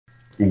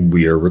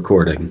We are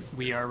recording.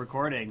 We are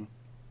recording.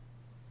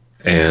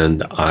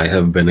 And I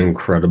have been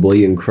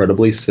incredibly,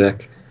 incredibly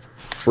sick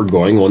for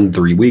going on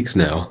 3 weeks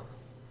now.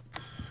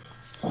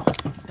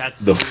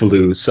 The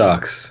flu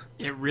sucks.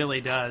 It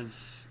really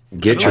does.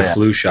 Get your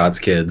flu shots,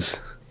 kids.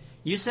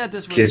 You said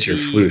this was Get your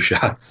flu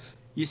shots.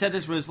 You said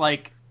this was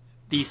like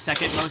the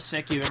second most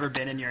sick you've ever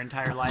been in your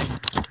entire life?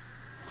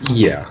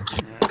 Yeah,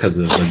 because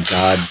of the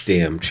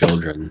goddamn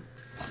children.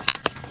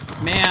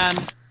 Man,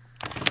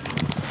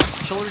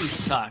 children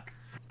suck.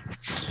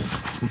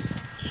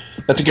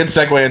 That's a good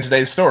segue in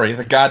today's story.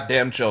 The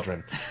goddamn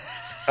children.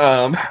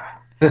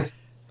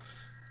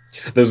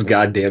 Those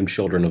goddamn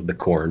children of the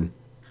corn.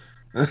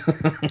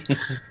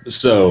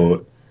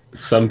 So,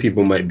 some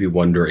people might be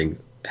wondering,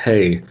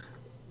 hey,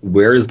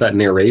 where is that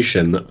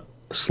narration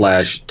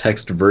 /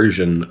 text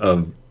version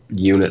of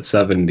Unit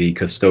 70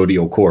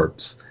 Custodial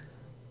Corpse?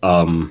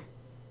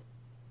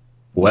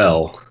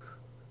 Well,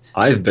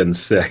 I've been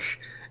sick,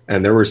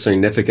 and there were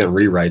significant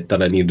rewrites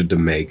that I needed to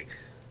make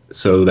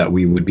so that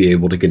we would be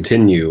able to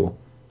continue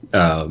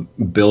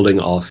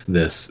building off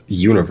this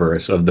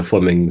universe of the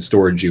Fleming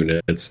storage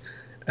units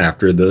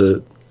after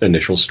the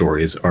initial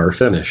stories are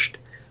finished.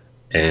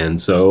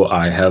 And so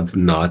I have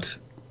not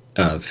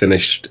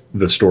finished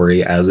the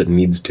story as it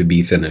needs to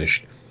be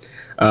finished.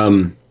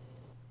 Today,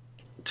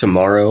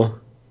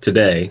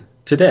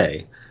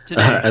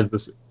 as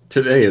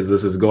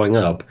this is going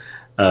up,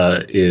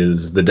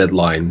 is the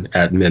deadline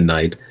at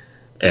midnight,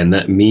 and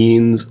that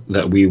means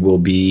that we will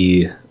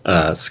be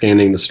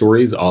scanning the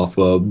stories off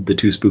of the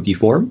Too Spooky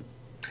forum,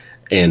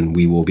 and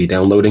we will be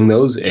downloading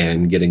those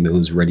and getting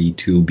those ready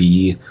to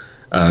be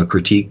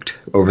critiqued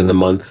over the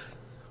month.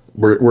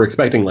 We're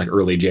expecting like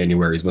early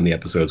January is when the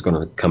episode's going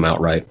to come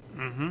out, right?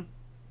 Mm-hmm.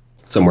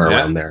 Somewhere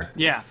around there.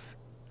 Yeah.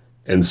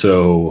 And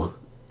so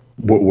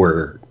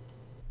we're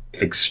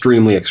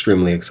extremely,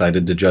 extremely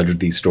excited to judge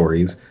these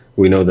stories.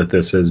 We know that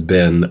this has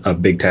been a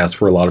big task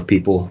for a lot of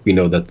people. We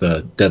know that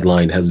the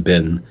deadline has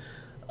been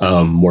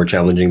more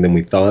challenging than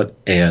we thought,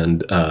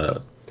 and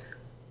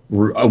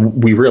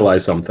we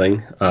realized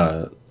something,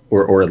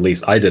 or at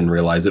least I didn't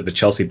realize it, but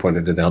Chelsea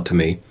pointed it out to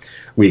me.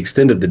 We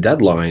extended the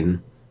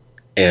deadline,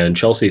 and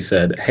Chelsea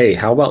said, hey,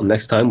 how about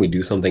next time we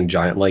do something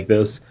giant like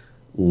this,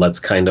 let's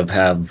kind of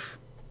have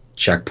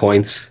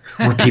checkpoints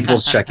where people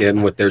check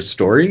in with their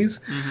stories.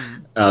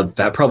 Mm-hmm.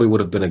 That probably would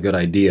have been a good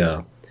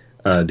idea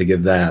to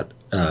give that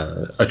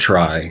a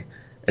try.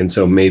 And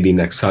so maybe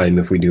next time,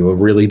 if we do a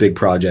really big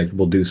project,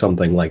 we'll do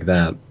something like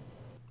that.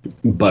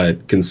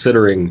 But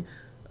considering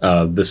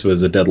this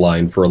was a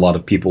deadline for a lot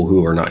of people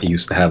who are not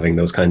used to having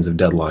those kinds of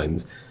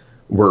deadlines,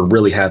 we're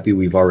really happy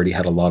we've already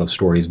had a lot of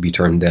stories be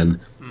turned in.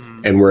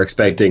 Mm-hmm. And we're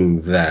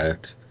expecting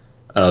that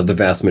the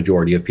vast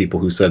majority of people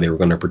who said they were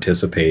going to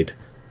participate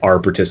are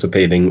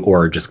participating,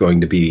 or just going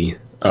to be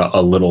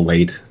a little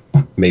late,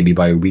 maybe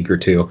by a week or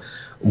two.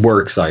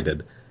 We're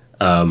excited.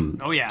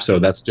 So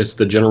that's just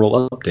the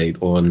general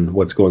update on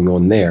what's going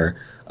on there.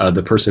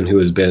 The person who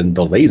has been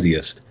the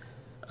laziest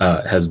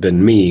has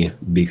been me,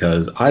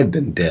 because I've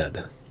been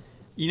dead.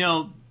 You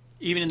know,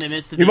 even in the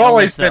midst of the You've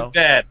always been though,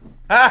 dead.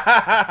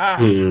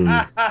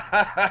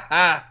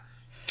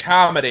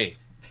 Comedy.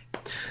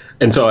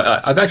 And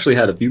so I've actually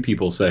had a few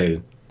people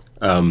say,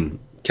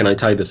 can I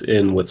tie this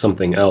in with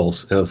something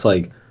else? And it's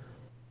like,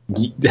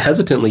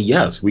 hesitantly,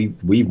 yes, we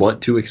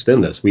want to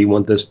extend this. We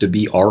want this to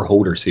be our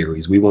Holder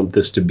series. We want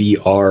this to be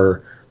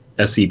our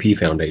SCP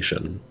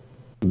Foundation.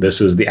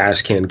 This is the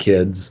Ashcan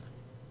Kids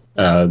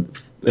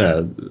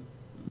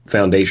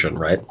Foundation,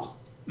 right?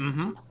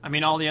 Mm-hmm. I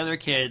mean, all the other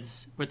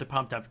kids with the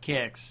pumped up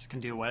kicks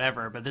can do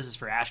whatever, but this is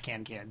for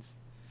Ashcan kids.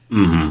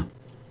 Mm-hmm.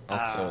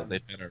 Also, they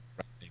better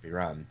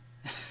run.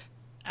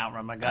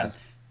 Outrun my gun.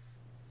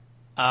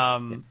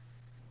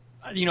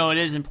 You know, it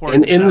is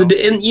important.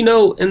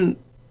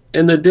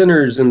 And the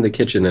dinner's in the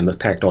kitchen and it's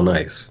packed on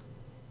ice.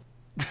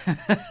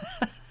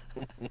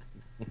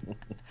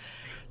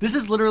 This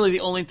is literally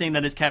the only thing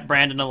that has kept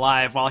Brandon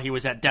alive while he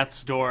was at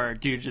death's door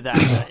due to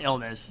that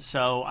illness.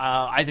 So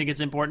I think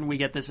it's important we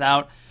get this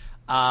out.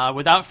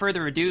 Without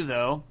further ado,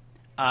 though,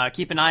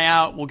 keep an eye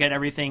out. We'll get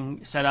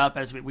everything set up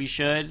as we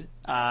should.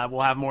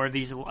 We'll have more of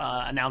these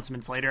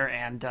announcements later.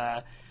 And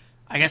I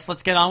guess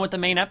let's get on with the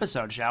main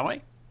episode, shall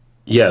we?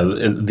 Yeah,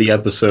 the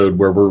episode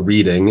where we're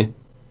reading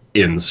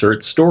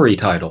Insert Story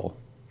Title.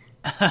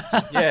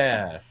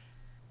 Yeah.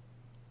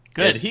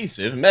 Good.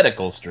 Adhesive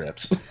medical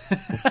strips.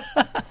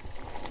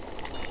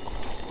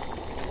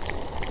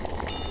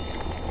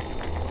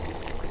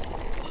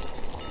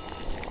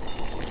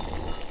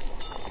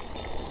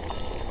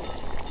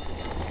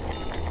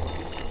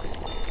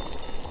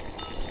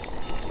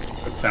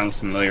 That sounds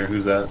familiar.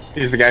 Who's that?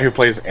 He's the guy who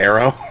plays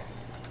Arrow.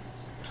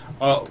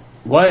 Oh,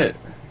 what?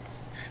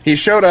 He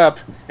showed up,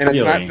 and it's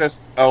Really? not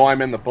just, oh,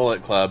 I'm in the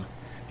Bullet Club.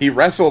 He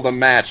wrestled a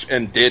match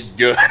and did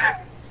good.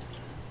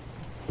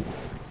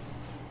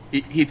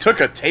 He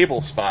took a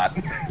table spot.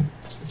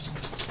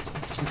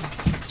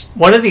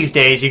 One of these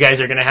days, you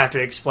guys are going to have to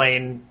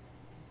explain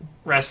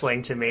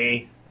wrestling to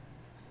me.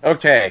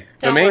 Okay,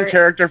 Don't the main worry.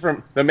 character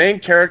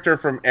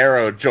from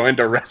Arrow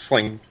joined a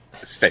wrestling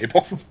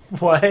stable.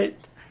 What?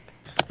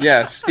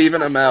 Yeah,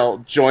 Stephen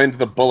Amell joined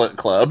the Bullet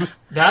Club.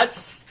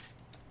 That's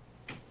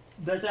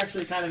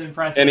actually kind of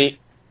impressive. And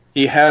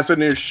he has a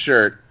new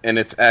shirt, and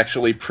it's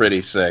actually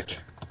pretty sick.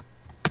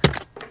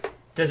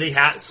 Does he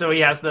have? So he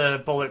has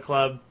the Bullet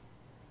Club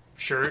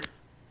shirt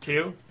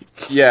too.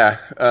 Yeah,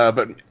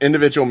 but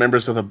individual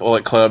members of the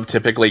Bullet Club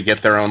typically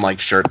get their own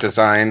shirt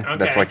design. Okay.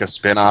 That's like a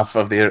spin-off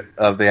of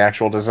the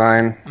actual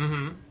design.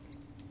 Mm-hmm.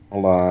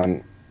 Hold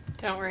on.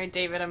 Don't worry,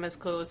 David. I'm as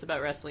clueless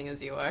about wrestling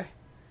as you are.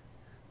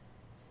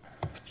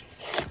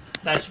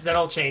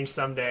 That'll change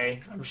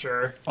someday, I'm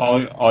sure.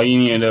 All you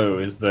need to know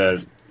is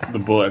that the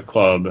Bullet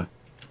Club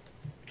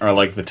are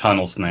like the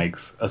tunnel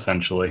snakes,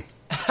 essentially.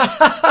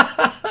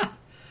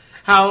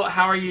 How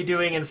are you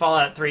doing in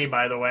Fallout 3,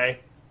 by the way?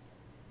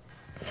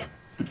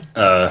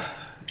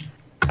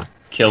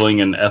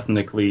 Killing an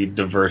ethnically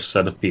diverse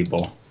set of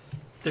people.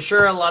 There's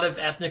sure a lot of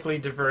ethnically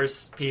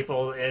diverse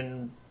people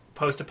in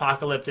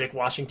post-apocalyptic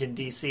Washington,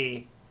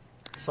 D.C.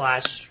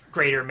 /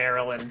 Greater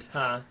Maryland,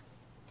 huh?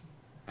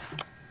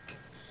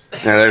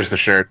 Yeah, there's the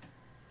shirt.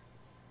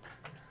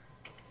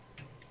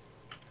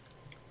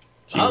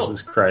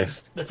 Jesus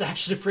Christ. That's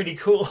actually pretty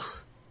cool.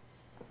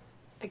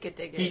 I could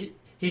dig it.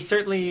 He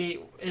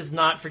certainly is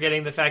not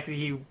forgetting the fact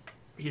that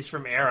he's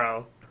from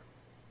Arrow.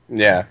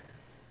 Yeah.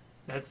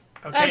 That's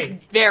okay.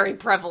 That's very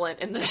prevalent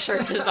in the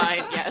shirt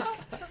design,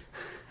 yes.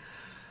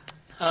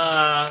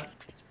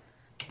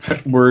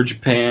 We're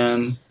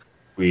Japan.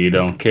 We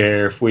don't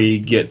care if we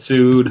get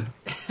sued.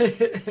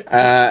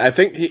 I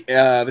think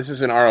this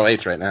is in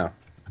ROH right now.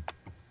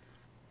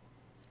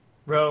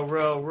 Row,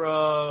 row,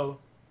 row.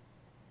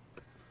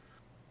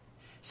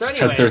 So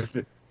anyway,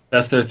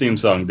 That's their theme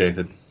song,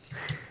 David.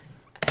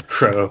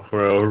 Row,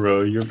 row,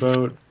 row your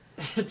boat.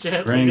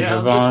 gently Ring down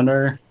of the-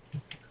 honor.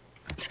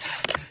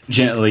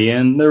 Gently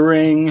in the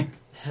ring.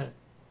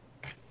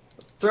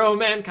 Throw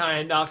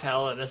mankind off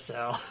hell in a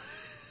cell.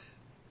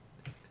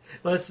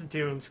 Listen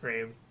to him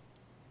scream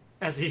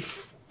as he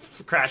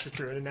crashes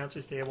through an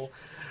announcer's table.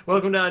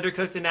 Welcome to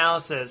Undercooked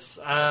Analysis,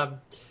 the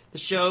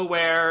show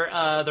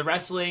where the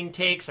wrestling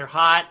takes are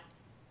hot,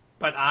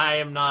 but I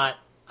am not,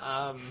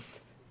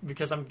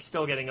 because I'm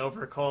still getting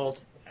over a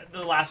cold.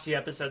 The last few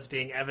episodes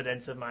being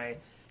evidence of my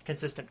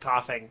consistent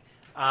coughing.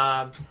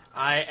 I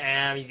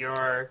am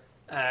your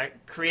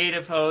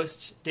creative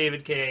host,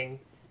 David King.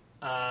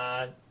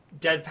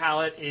 Dead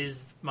Palette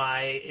is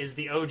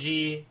the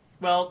OG.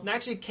 Well,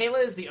 actually,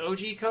 Kayla is the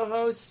OG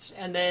co-host,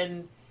 and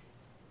then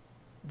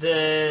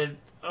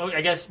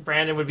I guess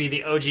Brandon would be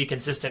the OG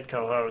consistent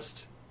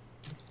co-host.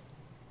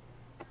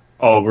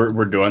 Oh,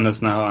 we're doing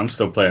this now? I'm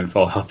still playing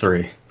Fallout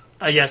 3.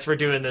 Yes, we're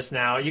doing this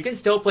now. You can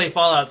still play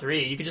Fallout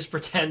 3. You can just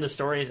pretend the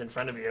story is in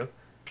front of you.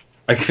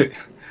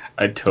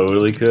 I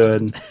totally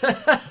could.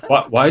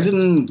 Why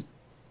didn't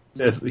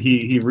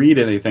he read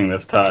anything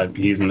this time?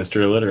 He's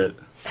Mr. Illiterate.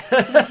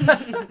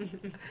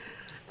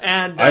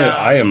 And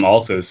I am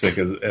also sick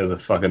as a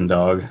fucking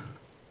dog.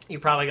 you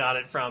probably got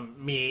it from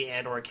me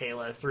and or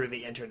Kayla through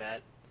the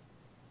internet.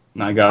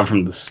 And I got it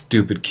from the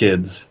stupid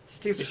kids.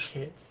 Stupid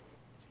kids.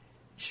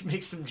 You should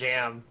make some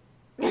jam.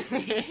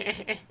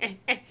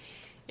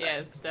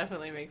 Yes,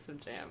 definitely make some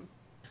jam.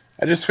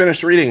 I just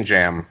finished reading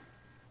Jam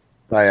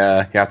by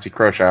Yahtzee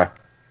Croshaw.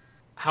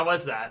 How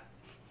was that?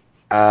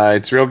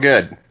 It's real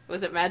good.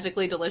 Was it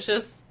magically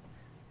delicious?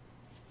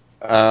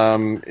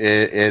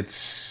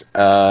 It's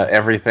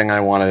everything I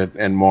wanted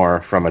and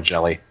more from a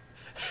jelly.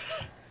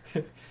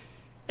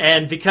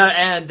 And he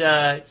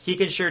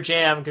can sure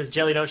jam because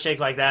jelly don't shake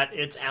like that.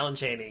 It's Alan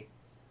Cheney.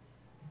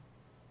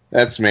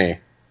 That's me.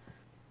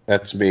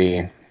 That's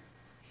me.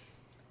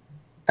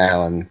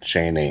 Alan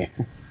Cheney.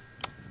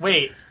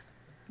 Wait,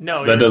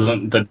 no,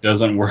 That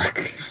doesn't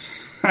work,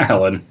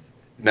 Alan.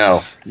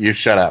 No, you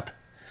shut up.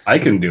 I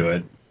can do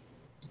it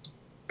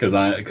because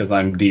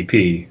I'm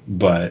DP,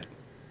 but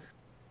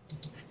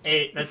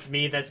That's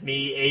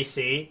me,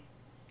 AC.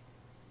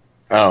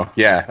 Oh,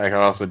 yeah, I can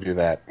also do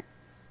that.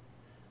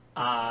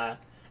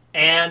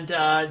 And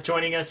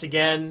joining us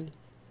again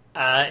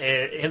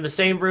in the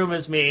same room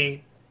as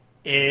me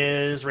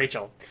is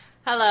Rachel.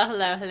 Hello,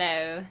 hello,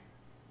 hello.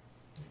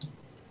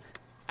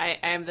 I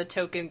am the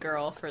token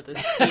girl for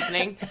this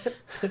evening.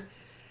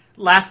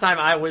 Last time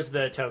I was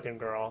the token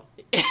girl,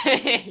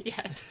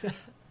 Yes.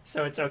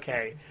 so it's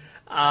okay.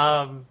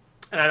 And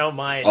I don't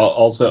mind.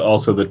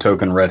 also the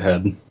token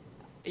redhead.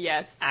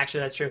 Yes. Actually,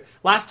 that's true.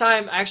 Last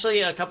time,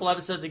 a couple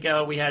episodes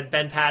ago, we had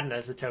Ben Patton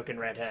as the token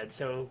redhead,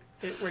 so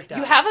it worked out.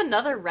 You have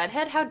another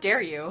redhead? How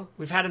dare you?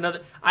 We've had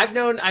another.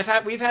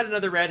 We've had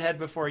another redhead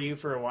before you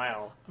for a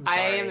while. I'm I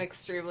sorry. am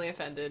extremely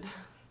offended.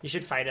 You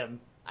should fight him.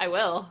 I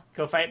will.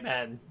 Go fight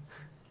Ben.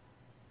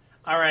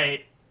 All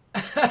right.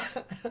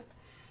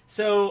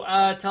 So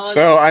tell us.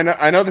 So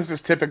I know this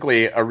is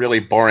typically a really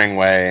boring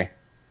way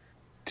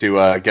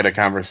to get a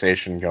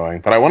conversation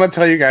going, but I want to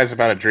tell you guys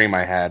about a dream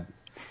I had.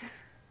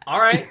 All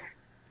right.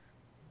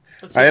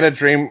 I had a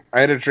dream.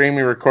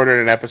 We recorded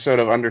an episode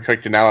of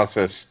Undercooked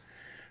Analysis,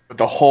 but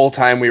the whole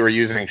time we were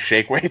using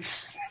shake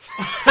weights.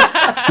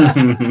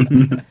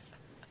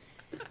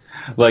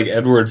 Like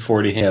Edward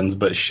 40 Hands,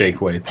 but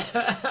shake weights.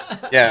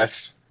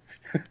 Yes.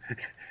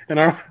 and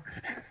our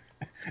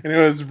and it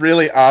was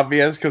really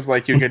obvious because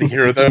like you could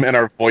hear them and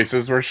our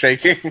voices were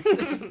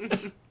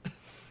shaking.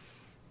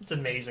 It's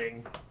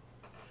amazing.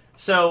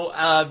 So,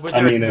 was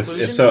I there mean, a if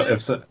conclusion so, to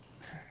this?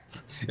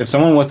 if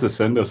someone wants to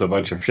send us a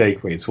bunch of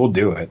shake weights, we'll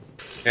do it.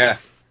 Yeah.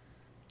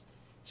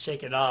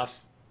 Shake it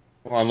off.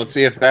 Well, let's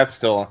see if that's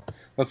still.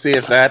 Let's see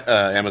if that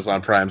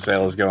Amazon Prime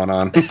sale is going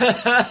on.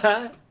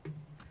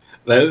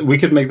 We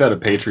could make that a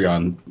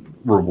Patreon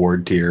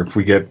reward tier. If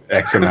we get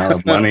X amount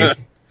of money,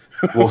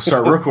 we'll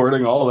start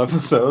recording all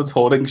episodes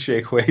holding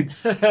shake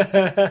weights.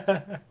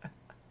 And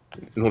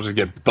we'll just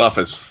get buff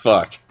as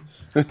fuck.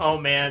 Oh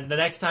man, the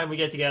next time we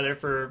get together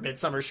for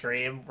Midsummer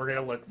Scream,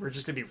 we're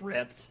just gonna be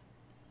ripped.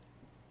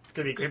 It's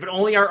gonna be great, but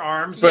only our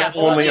arms. But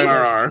only dude,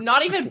 our arms.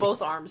 Not even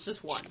both arms,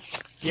 just one.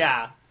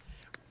 Yeah.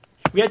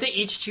 We have to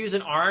each choose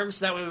an arm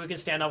so that way we can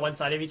stand on one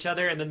side of each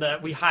other, and then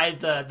we hide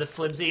the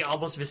flimsy,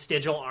 almost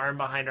vestigial arm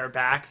behind our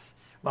backs.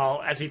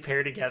 While as we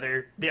pair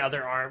together the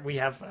other arm, we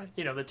have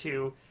the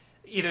two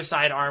either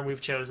side arm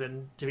we've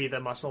chosen to be the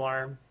muscle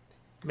arm.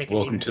 Make an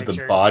Welcome even to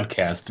picture. the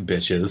podcast,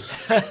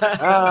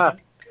 bitches.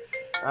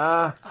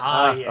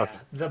 Yeah,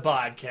 the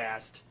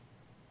podcast.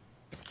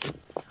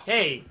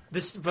 Hey,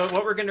 but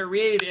what we're going to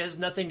read has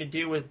nothing to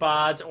do with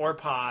bods or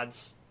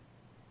pods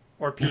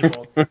or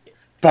people.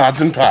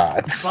 Pods and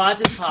pods.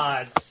 Bods and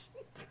pods.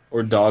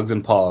 Or dogs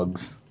and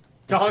pogs.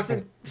 Dogs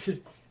and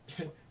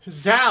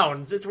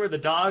zounds. It's where the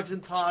dogs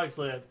and pogs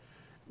live.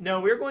 No,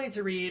 we're going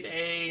to read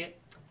a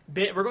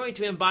bit. We're going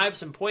to imbibe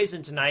some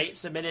poison tonight,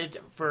 submitted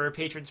for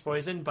Patrons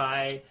Poison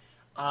by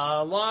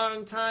a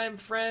longtime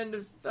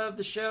friend of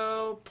the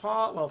show,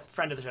 Paul. Well,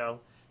 friend of the show,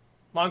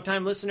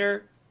 longtime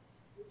listener,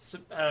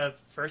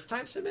 first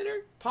time submitter,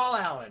 Paul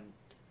Allen.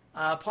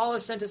 Paul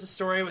has sent us a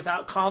story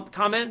without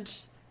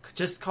comment,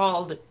 just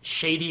called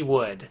Shady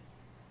Wood.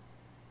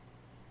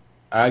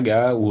 I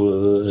got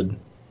wood.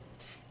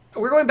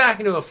 We're going back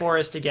into a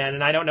forest again,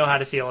 and I don't know how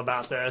to feel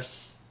about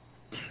this.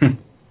 Things.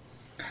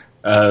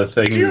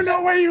 Do you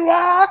know where you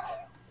are?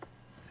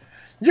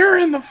 You're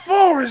in the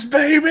forest,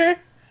 baby.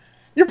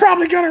 You're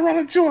probably gonna run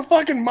into a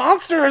fucking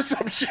monster or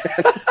some shit.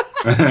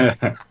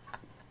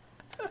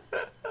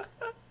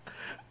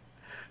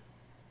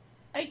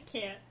 I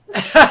can't.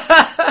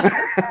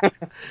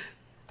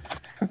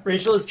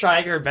 Rachel is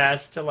trying her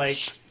best to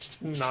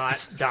just not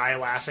die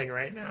laughing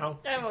right now.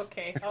 I'm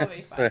okay. I'll be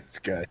fine. That's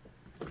good.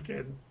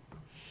 Good.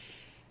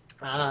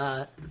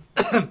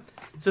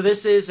 So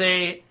this is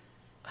I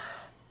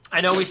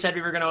know we said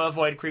we were going to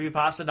avoid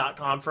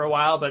creepypasta.com for a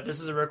while, but this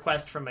is a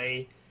request from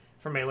a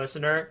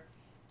listener,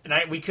 and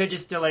we could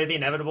just delay the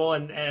inevitable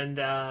and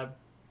Dead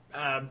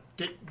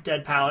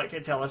Palette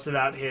could tell us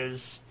about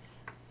his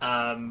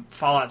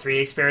Fallout 3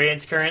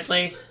 experience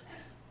currently,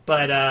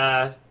 but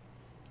I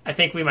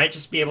think we might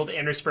just be able to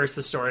intersperse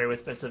the story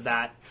with bits of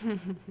that.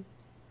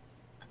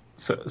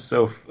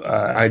 So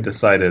I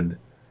decided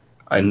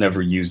I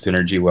never used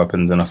energy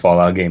weapons in a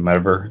Fallout game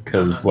ever,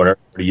 because what are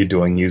you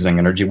doing using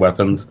energy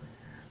weapons?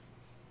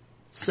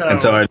 So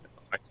I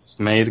just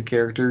made a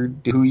character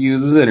who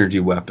uses energy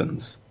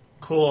weapons.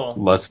 cool.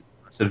 Less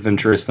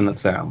adventurous than it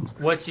sounds.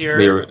 What's your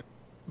they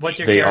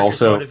character's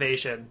also-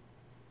 motivation?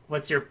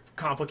 What's your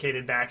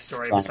complicated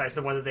backstory besides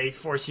the one that they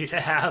force you to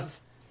have?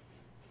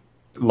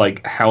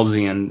 Like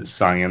Halcyon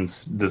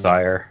science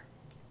desire.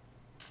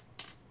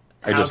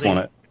 I just want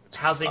it.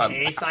 Housing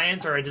a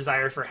science or a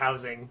desire for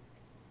housing?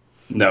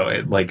 No,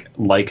 like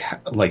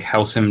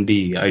House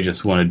MD. I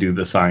just want to do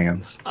the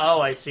science.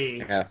 Oh, I see.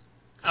 Yeah.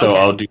 So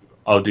Okay.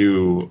 I'll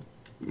do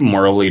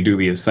morally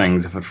dubious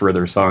things if it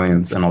furthers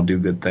science, and I'll do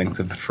good things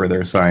if it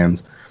furthers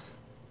science.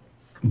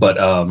 But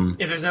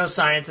If there's no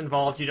science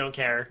involved, you don't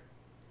care.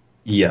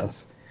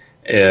 yes,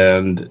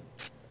 and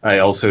I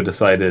also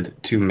decided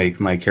to make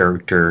my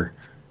character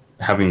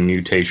having a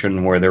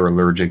mutation where they're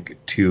allergic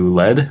to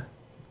lead.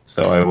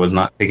 So I was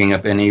not picking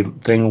up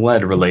anything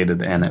lead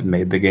related, and it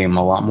made the game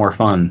a lot more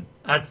fun.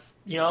 That's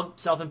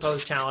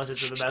self-imposed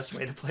challenges are the best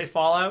way to play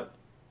Fallout.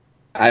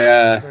 I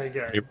Very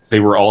good. They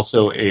were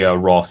also a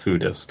raw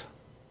foodist,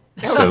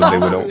 so they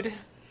would Food.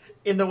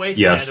 In the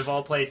wasteland Yes. of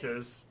all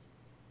places.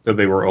 so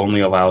they were only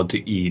allowed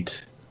to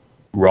eat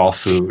raw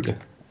food,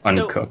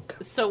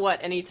 uncooked. So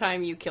what?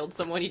 Anytime you killed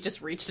someone, you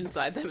just reached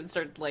inside them and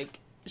started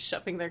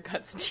shoving their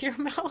guts into your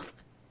mouth.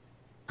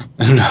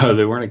 No,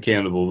 they weren't a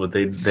cannibal, but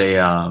they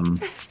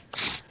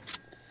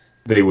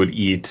would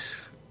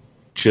eat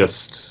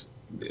just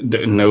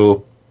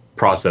no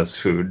processed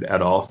food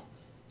at all.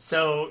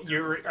 So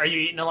are you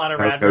eating a lot of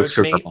No rad roach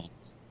sugar meat?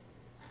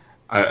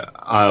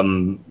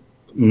 bombs.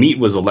 Meat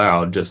was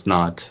allowed, just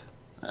not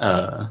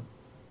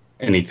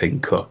anything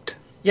cooked.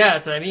 Yeah,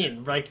 that's what I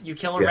mean. Like, you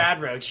kill a Yeah.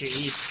 rad roach, you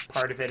eat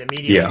part of it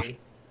immediately.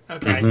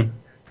 Okay. Mhm.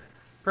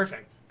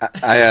 Perfect.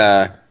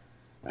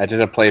 I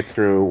did a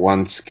playthrough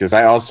once because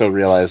I also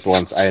realized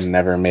once I had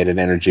never made an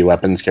energy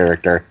weapons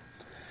character,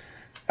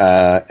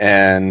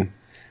 and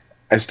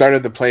I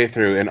started the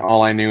playthrough and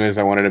all I knew is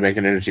I wanted to make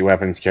an energy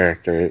weapons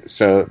character.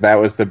 So that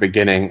was the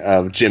beginning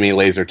of Jimmy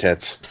Laser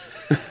Tits.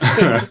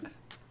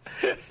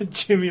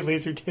 Jimmy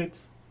Laser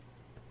Tits.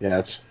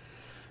 Yes.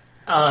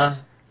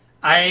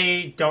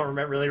 I don't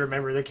really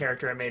remember the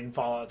character I made in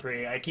Fallout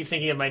 3. I keep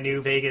thinking of my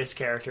New Vegas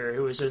character,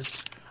 who was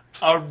just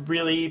a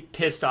really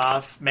pissed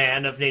off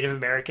man of Native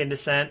American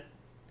descent,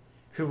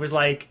 who was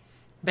like,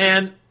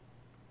 man,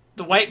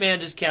 the white man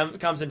just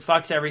comes and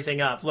fucks everything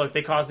up. Look,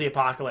 they caused the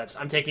apocalypse.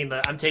 I'm taking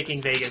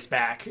Vegas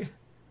back. It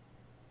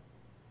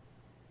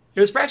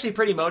was actually a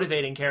pretty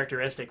motivating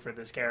characteristic for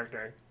this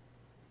character.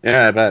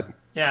 Yeah, I bet.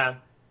 Yeah.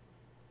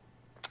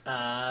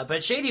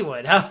 But Shady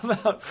Wood, how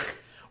about?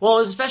 Well,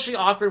 it was especially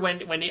awkward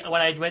when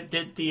I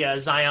did the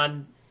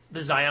Zion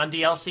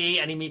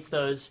DLC, and he meets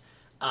those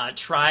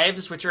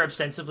tribes which are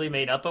ostensibly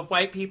made up of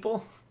white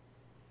people.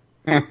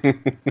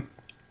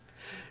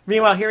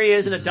 Meanwhile, here he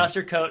is in a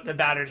duster coat and a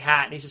battered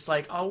hat, and he's just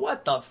like, "Oh,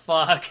 what the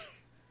fuck."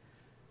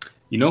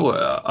 You know,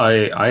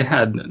 I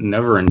had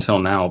never until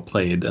now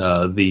played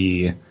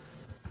the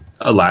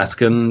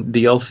Alaskan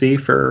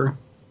DLC for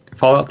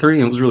Fallout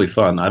 3. It was really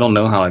fun. I don't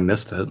know how I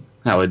missed it,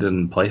 how I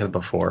didn't play it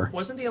before.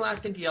 Wasn't the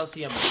Alaskan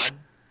DLC a mod?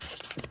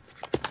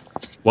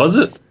 Was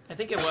it? I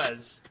think it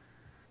was.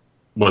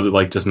 Was it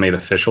like just made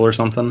official or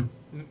something?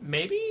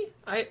 Maybe?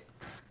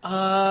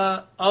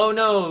 Oh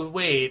no,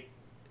 wait.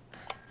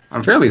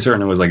 I'm fairly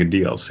certain it was like a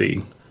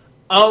DLC.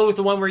 Oh,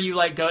 the one where you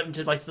like go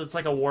into like it's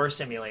like a war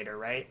simulator,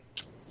 right?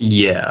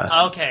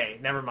 Yeah. Okay,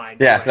 never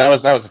mind. Yeah,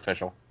 Right. that was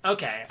official.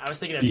 Okay, I was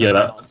thinking of something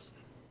else.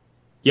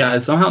 Yeah, I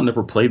somehow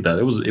never played that.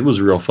 It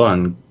was real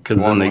fun because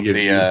then they give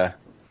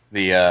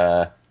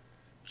the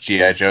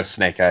G.I. Joe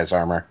Snake Eyes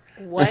armor.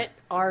 What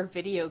are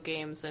video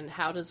games and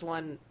how does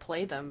one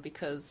play them?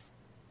 Because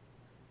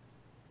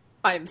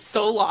I'm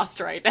so lost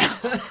right now.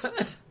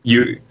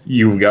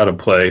 You've got to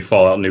play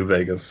Fallout New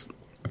Vegas.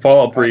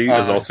 Fallout 3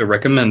 is also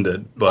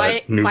recommended,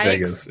 but New my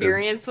Vegas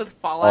experience with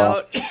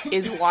Fallout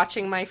is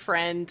watching my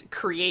friend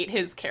create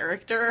his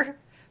character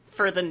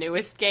for the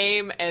newest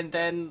game and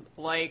then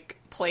like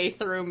play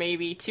through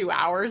maybe 2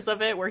 hours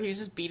of it where he was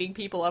just beating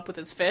people up with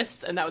his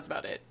fists, and that was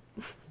about it.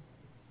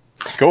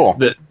 Cool.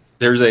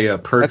 There's a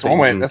perk. That's one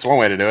way. That's one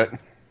way to do it.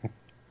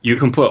 You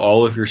can put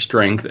all of your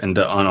strength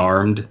into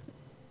unarmed,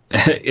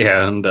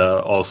 and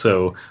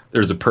also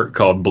there's a perk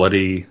called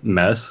Bloody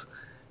Mess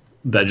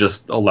that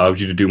just allows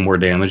you to do more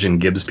damage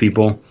and gives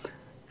people.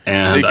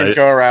 And so you can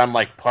go around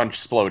like punch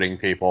exploding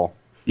people.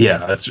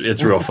 Yeah, it's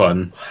real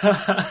fun.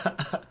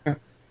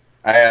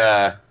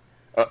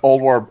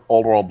 Old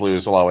World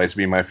Blues will always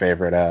be my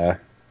favorite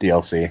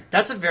DLC.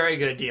 That's a very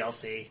good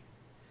DLC.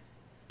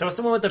 That was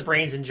the one with the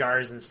brains in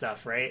jars and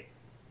stuff, right?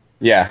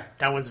 Yeah.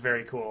 That one's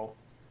very cool.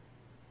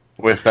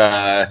 With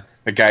the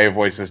guy who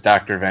voices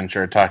Dr.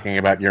 Venture talking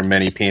about your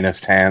many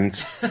penis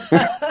hands.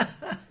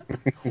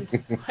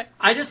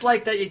 I just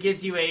like that it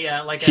gives you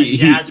a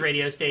jazz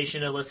radio station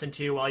to listen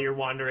to while you're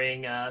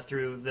wandering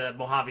through the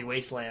Mojave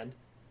Wasteland.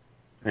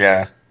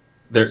 Yeah.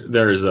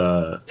 There's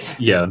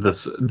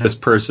this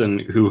person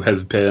who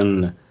has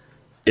been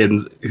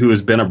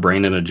a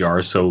brain in a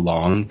jar so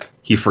long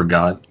he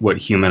forgot what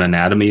human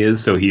anatomy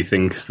is, so he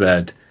thinks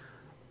that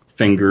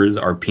fingers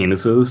are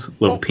penises,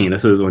 little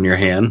penises on your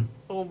hand.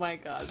 Oh my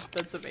god,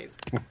 that's amazing.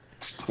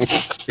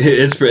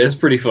 It's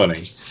pretty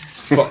funny.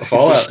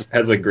 Fallout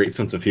has a great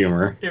sense of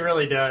humor. It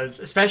really does,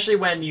 especially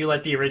when you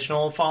let the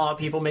original Fallout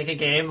people make a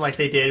game like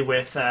they did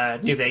with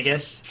New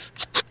Vegas.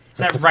 It's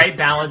that right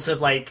balance of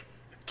like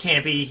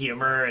campy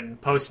humor and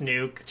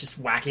post-nuke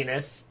just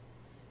wackiness.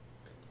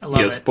 I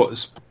love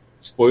it.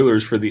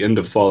 Spoilers for the end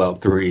of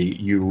Fallout 3.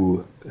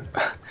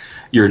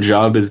 Your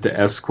job is to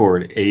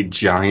escort a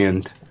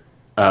giant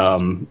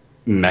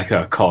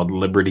mecha called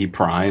Liberty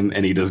Prime,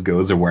 and he just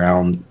goes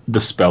around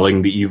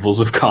dispelling the evils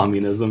of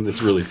communism.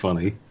 It's really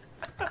funny.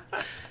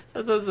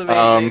 That sounds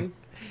amazing.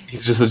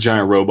 He's just a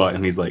giant robot,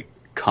 and he's like,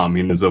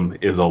 communism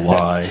is a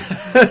lie.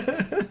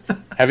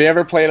 Have you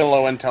ever played a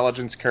low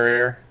intelligence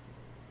courier?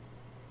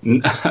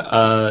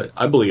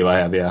 I believe I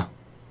have, yeah.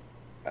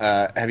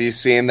 Have you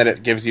seen that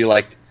it gives you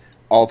like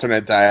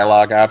alternate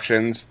dialogue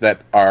options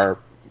that are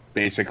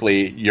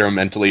basically you're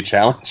mentally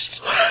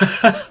challenged?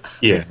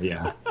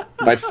 Yeah.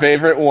 My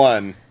favorite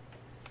one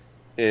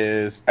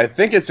is, I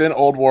think it's in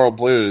Old World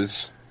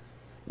Blues.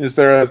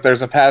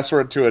 There's a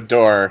password to a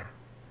door.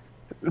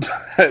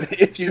 But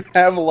if you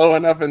have low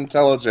enough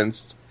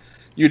intelligence,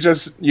 you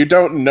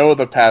don't know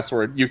the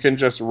password. You can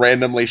just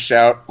randomly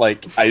shout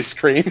like ice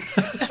cream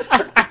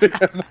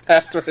because the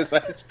password is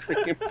ice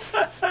cream.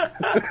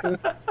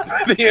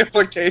 The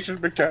implication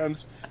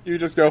becomes you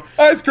just go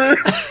ice cream.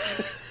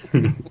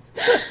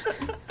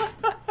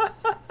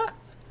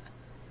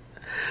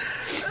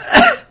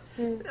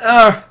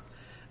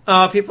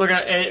 People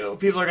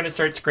are gonna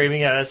start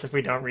screaming at us if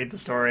we don't read the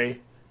story.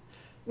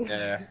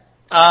 Yeah.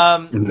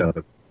 No.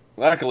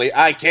 Luckily,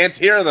 I can't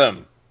hear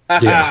them.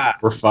 Yeah,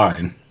 we're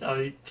fine.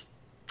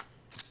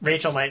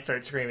 Rachel might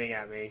start screaming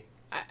at me.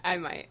 I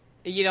might.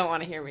 You don't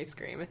want to hear me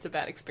scream. It's a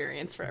bad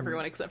experience for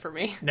everyone except for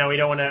me. No, we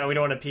don't want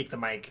to peak the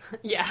mic.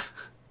 Yeah.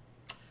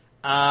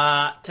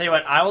 Tell you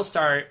what, I will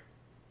start,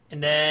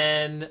 and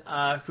then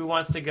who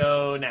wants to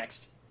go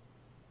next?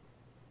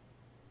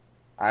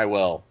 I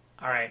will.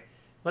 All right.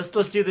 Let's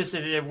do this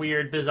in a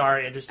weird, bizarre,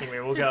 interesting way.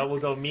 We'll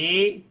go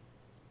me,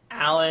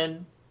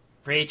 Alan,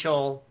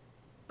 Rachel,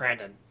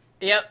 Brandon.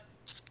 Yep.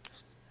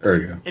 There we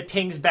go. It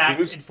pings back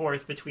and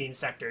forth between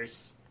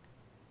sectors.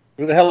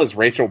 Who the hell is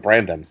Rachel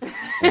Brandon?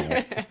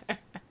 Anyway.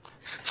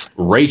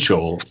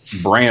 Rachel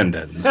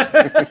Brandon's.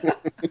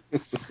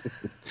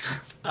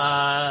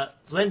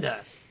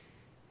 Linda,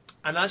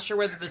 I'm not sure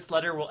whether this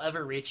letter will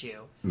ever reach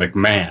you.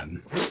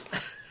 McMahon.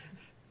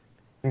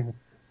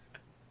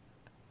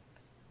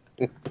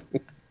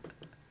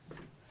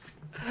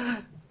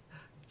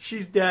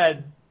 She's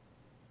dead.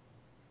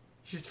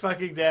 She's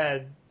fucking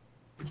dead.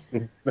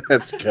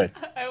 That's good.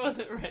 I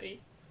wasn't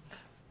ready.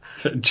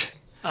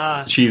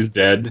 She's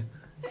dead.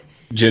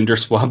 Gender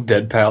swap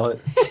dead palette.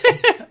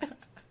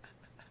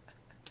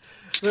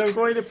 But I'm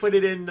going to put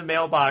it in the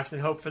mailbox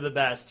and hope for the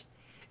best.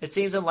 It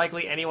seems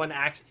unlikely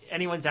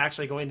anyone's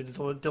actually going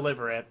to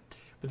deliver it,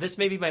 but this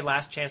may be my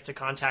last chance to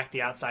contact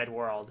the outside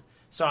world,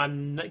 so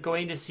I'm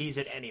going to seize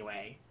it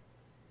anyway.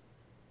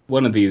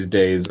 One of these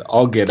days,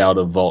 I'll get out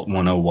of Vault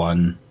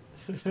 101.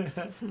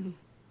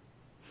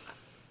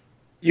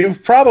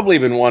 You've probably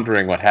been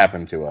wondering what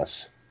happened to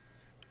us.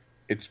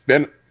 It's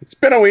been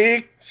a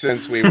week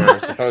since we were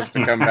supposed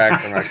to come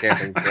back from our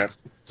camping trip.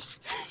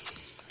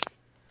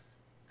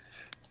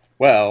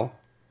 Well,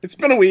 it's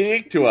been a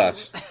week to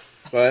us,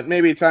 but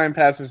maybe time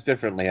passes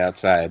differently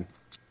outside.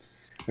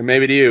 And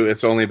maybe to you,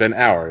 it's only been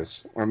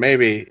hours, or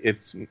maybe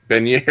it's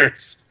been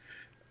years.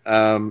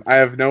 I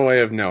have no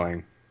way of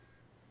knowing.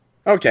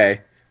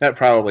 Okay, that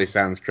probably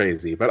sounds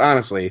crazy, but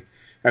honestly,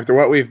 after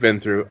what we've been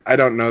through, I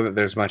don't know that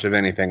there's much of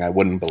anything I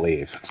wouldn't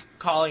believe.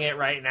 Calling it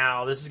right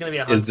now. This is going to be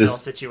a Huntsville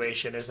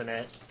situation, isn't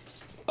it?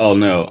 Oh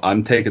no,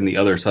 I'm taking the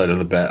other side of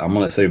the bet. I'm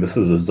going to say this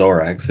is a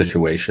Zorak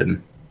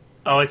situation.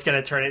 Oh, it's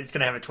going to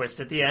have a twist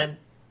at the end?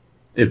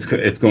 It's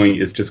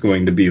just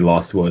going to be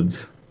Lost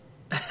Woods.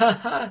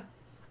 I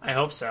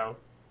hope so.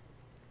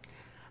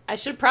 I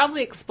should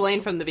probably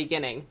explain from the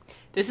beginning.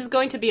 This is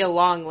going to be a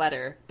long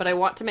letter, but I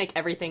want to make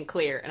everything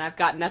clear, and I've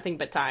got nothing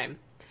but time.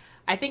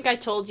 I think I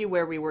told you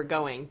where we were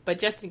going, but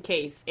just in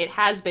case, it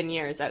has been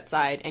years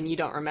outside and you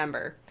don't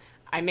remember.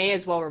 I may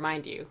as well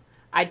remind you.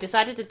 I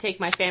decided to take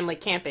my family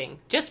camping,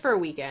 just for a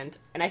weekend,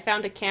 and I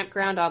found a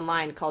campground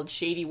online called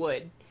Shady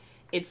Wood.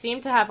 It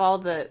seemed to have all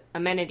the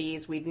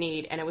amenities we'd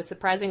need, and it was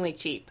surprisingly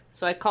cheap,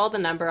 so I called the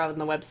number on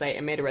the website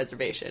and made a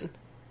reservation.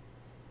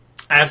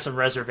 I have some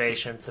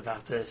reservations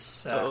about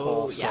this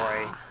whole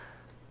story. Yeah.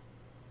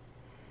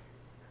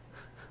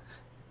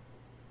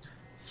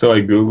 So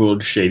I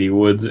googled Shady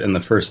Woods, and the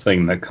first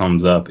thing that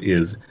comes up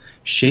is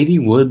Shady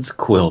Woods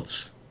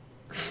quilts.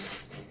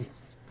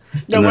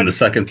 And then the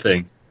second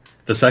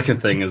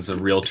thing is a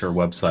realtor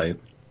website.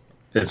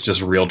 It's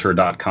just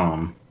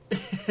realtor.com.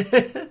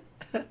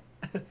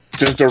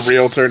 Just a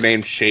realtor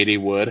named Shady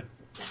Wood.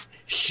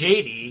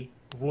 Shady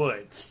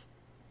Woods.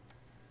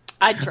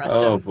 I'd trust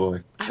him. Oh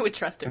boy. I would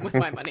trust him with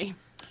my money.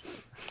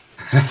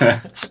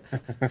 Actually,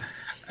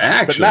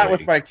 But not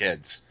with my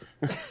kids.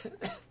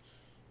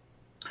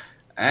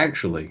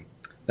 Actually,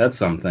 that's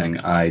something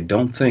I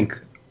don't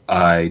think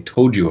I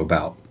told you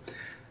about.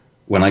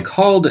 When I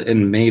called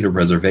and made a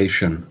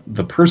reservation,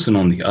 the person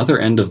on the other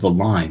end of the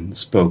line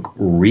spoke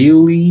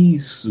really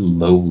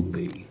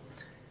slowly.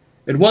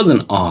 It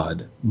wasn't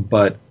odd,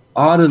 but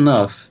odd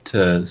enough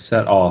to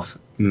set off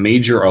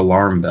major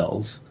alarm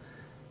bells.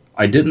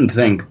 I didn't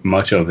think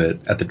much of it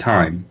at the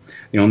time.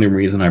 The only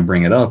reason I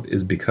bring it up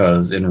is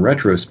because, in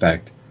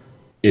retrospect,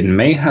 it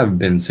may have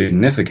been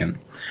significant.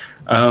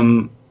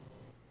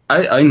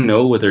 I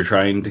know what they're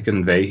trying to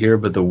convey here,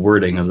 but the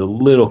wording is a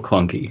little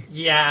clunky.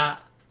 Yeah.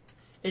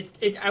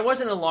 I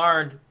wasn't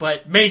alarmed,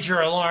 but major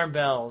alarm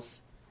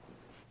bells.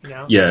 You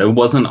know? Yeah, it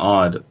wasn't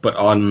odd, but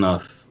odd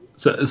enough.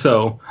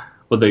 So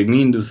what they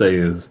mean to say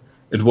is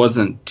it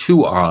wasn't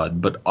too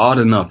odd, but odd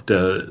enough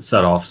to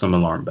set off some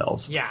alarm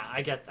bells. Yeah,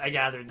 I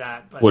gathered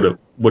that. But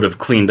Would have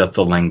cleaned up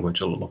the language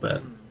a little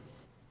bit.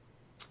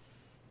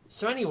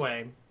 So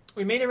anyway,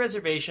 we made a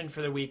reservation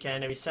for the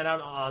weekend, and we set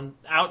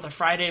out the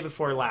Friday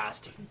before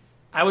last.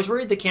 I was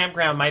worried the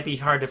campground might be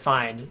hard to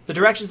find. The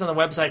directions on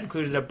the website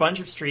included a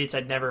bunch of streets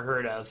I'd never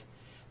heard of.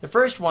 The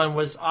first one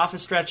was off a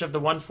stretch of the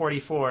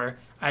 144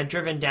 I'd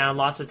driven down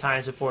lots of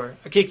times before.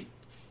 Okay,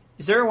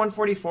 is there a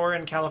 144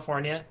 in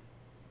California?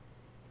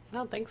 I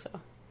don't think so.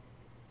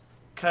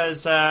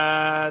 Because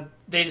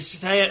they just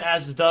say it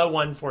as the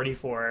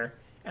 144,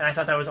 and I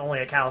thought that was only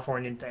a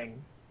Californian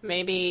thing.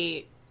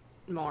 Maybe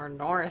more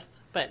north,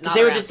 but not Because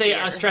they would around just say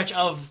here. a stretch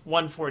of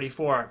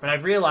 144, but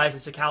I've realized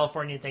it's a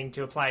Californian thing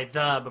to apply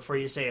the before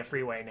you say a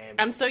freeway name.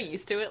 I'm so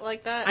used to it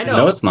like that. I know.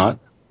 No, it's not.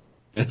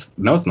 It's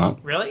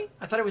not. Really?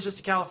 I thought it was just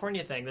a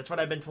California thing. That's what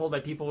I've been told by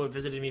people who have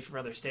visited me from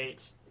other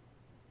states.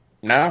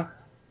 No?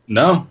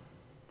 No.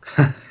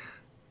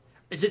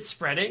 Is it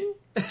spreading?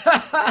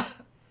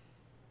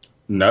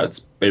 No, it's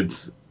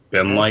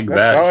been like That's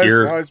that always,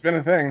 here. always been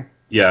a thing.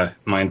 Yeah,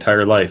 my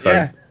entire life.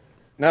 Yeah.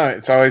 No,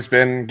 it's always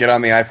been get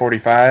on the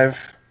I-45.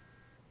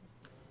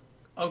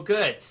 Oh,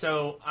 good.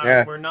 So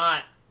Yeah. we're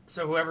not...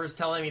 So whoever's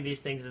telling me these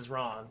things is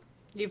wrong.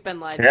 You've been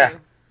lied Yeah. to.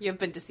 You have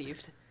been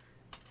deceived.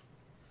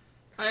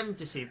 I'm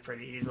deceived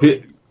pretty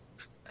easily.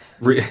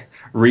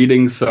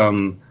 Reading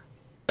some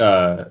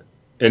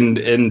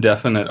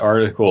indefinite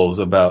articles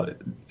about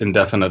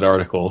indefinite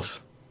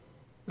articles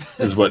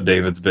is what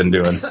David's been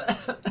doing.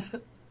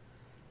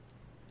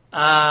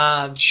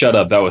 Shut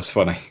up, that was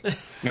funny.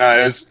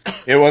 No,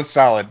 it was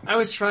solid. I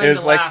was trying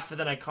to laugh, but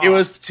then I coughed.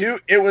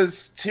 It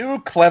was too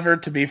clever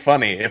to be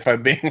funny, if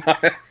I'm being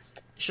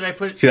honest. Should I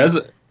put? See,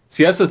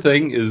 that's the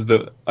thing is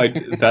that's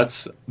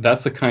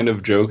the kind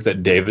of joke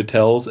that David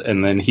tells,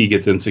 and then he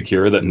gets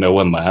insecure that no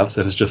one laughs,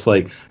 and it's just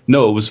like,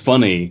 no, it was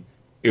funny.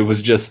 It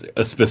was just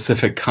a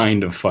specific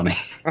kind of funny.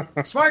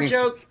 Smart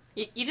joke.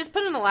 You just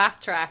put in a laugh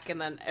track, and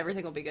then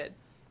everything will be good.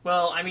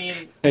 Well, I mean...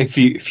 Hey,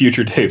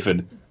 future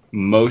David,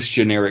 most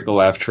generic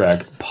laugh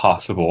track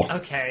possible.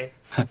 Okay.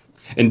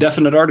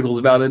 Indefinite articles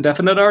about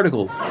indefinite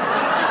articles.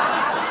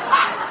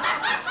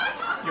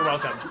 You're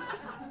welcome.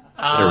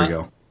 There we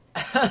go.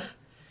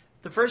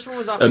 The first one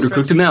was off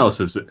Undercooked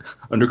Analysis.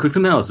 Undercooked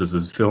Analysis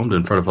is filmed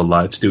in front of a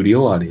live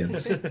studio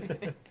audience.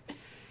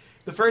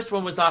 The first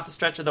one was off the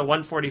stretch of the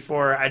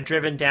 144 I'd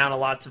driven down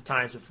lots of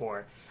times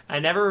before. I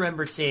never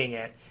remembered seeing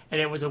it, and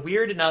it was a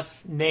weird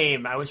enough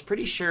name. I was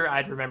pretty sure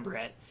I'd remember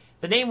it.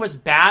 The name was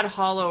Bad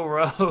Hollow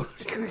Road.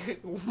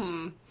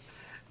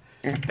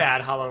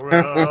 Bad Hollow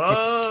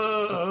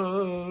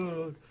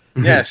Road.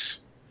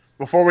 Yes.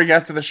 Before we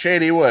got to the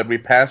Shady Wood, we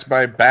passed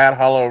by Bad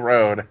Hollow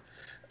Road,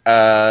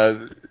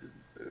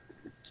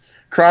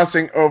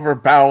 crossing over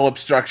Bowel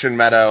Obstruction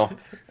Meadow,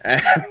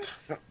 and...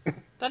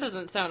 That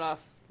doesn't sound off.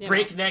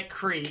 Breakneck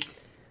Creek.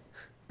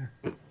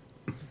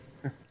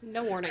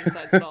 No warning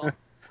signs at all.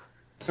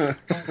 But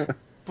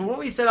when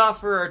we set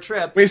off for our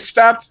trip... We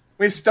stopped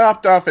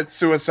off at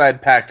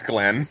Suicide Pact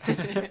Glen.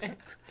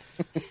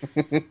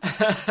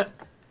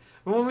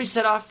 When we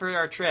set off for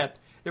our trip,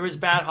 there was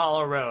Bad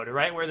Hollow Road,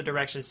 right where the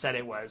directions said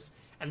it was.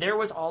 And there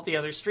was all the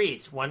other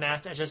streets, one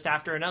just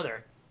after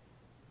another.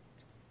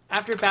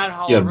 After Bad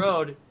Hollow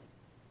Road,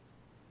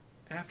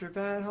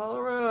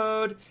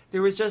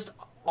 there was just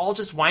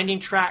winding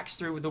tracks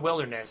through the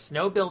wilderness,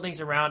 no buildings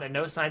around and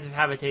no signs of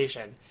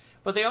habitation.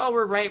 But they all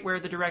were right where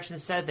the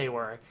directions said they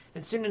were,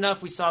 and soon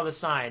enough we saw the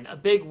sign, a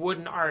big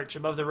wooden arch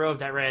above the road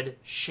that read,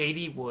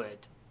 Shady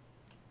Wood.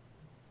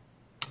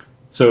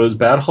 So is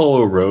Bad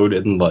Hollow Road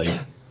in, like,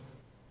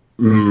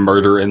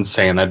 murder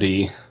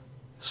insanity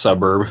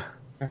suburb?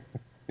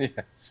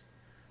 Yes.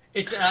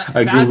 It's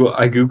I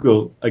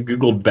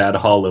googled Bad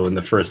Hollow, and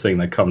the first thing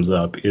that comes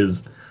up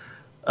is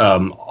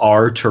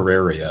R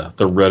Terraria,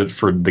 the Reddit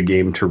for the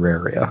game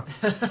Terraria.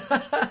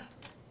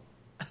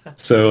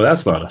 So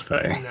that's not a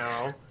thing.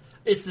 No.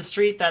 It's the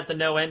street that the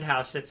No End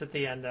House sits at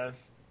the end of.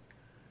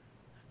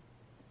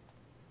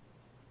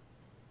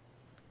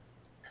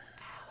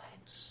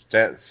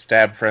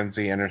 Stab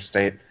Frenzy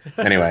Interstate.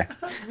 Anyway.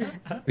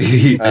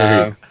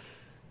 Hey,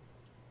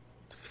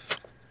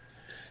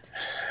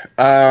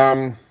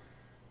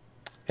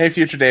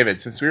 future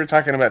David, since we were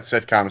talking about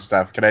sitcom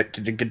stuff,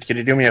 could you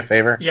do me a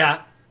favor?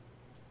 Yeah.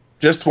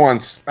 Just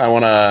once, I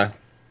want a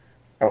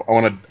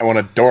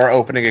door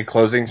opening and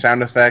closing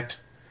sound effect,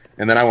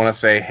 and then I want to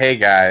say, "Hey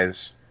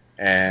guys,"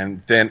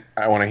 and then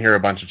I want to hear a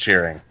bunch of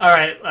cheering. All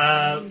right,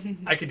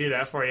 I could do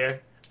that for you.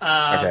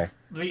 Okay.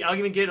 I'll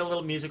even get a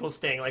little musical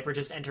sting, like we're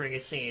just entering a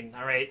scene.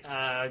 All right,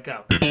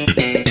 go.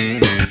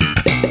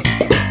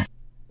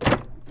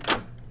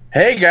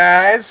 Hey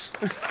guys.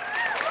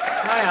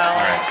 Hi, Al.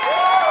 All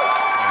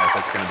right,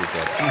 that's gonna be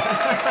good.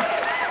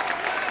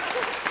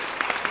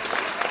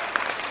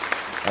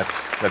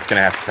 That's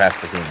gonna have to pass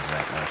the humor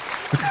right now.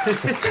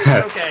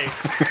 It's okay.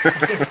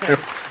 It's okay.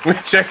 We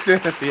checked in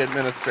at the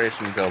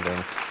administration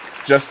building,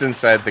 just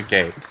inside the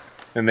gate,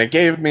 and they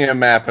gave me a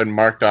map and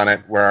marked on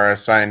it where our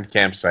assigned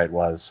campsite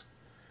was.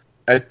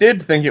 I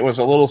did think it was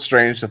a little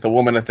strange that the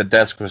woman at the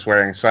desk was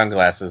wearing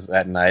sunglasses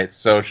at night,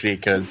 so she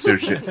could see.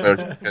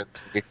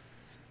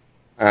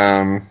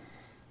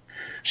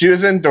 She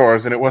was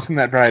indoors, and it wasn't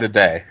that bright a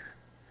day.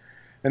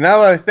 And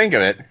now that I think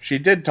of it, she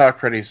did talk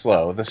pretty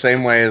slow, the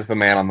same way as the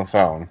man on the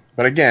phone.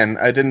 But again,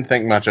 I didn't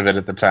think much of it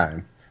at the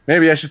time.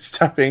 Maybe I should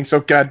stop being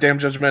so goddamn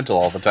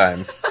judgmental all the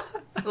time.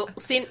 Well,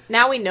 see,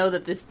 now we know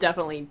that this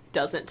definitely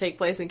doesn't take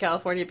place in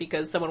California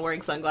because someone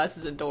wearing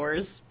sunglasses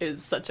indoors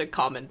is such a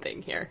common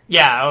thing here.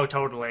 Yeah, oh,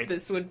 totally.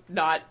 This would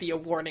not be a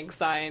warning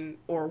sign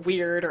or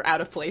weird or out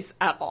of place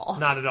at all.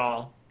 Not at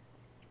all.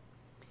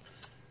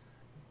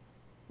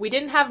 We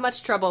didn't have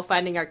much trouble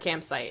finding our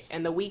campsite,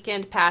 and the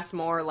weekend passed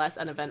more or less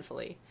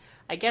uneventfully.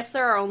 I guess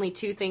there are only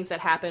two things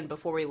that happened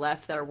before we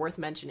left that are worth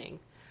mentioning.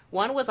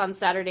 One was on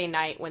Saturday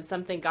night when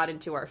something got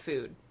into our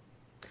food.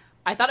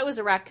 I thought it was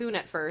a raccoon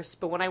at first,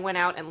 but when I went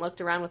out and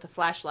looked around with a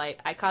flashlight,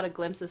 I caught a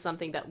glimpse of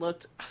something that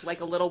looked like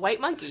a little white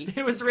monkey.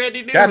 It was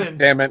Randy Newman. God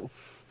damn it.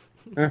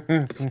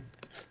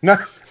 No,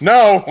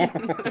 no.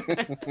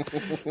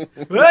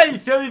 Well, you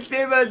tell me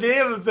say my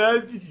name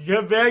about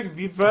come back and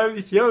be part of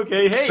the show,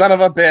 okay? Hey, Son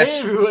of a bitch. Hey,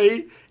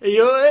 everybody. Hey, you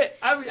know what?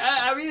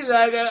 I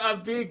realize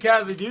I'm being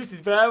kind of a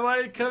nuisance, but I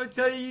wanted to come and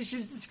tell you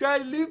should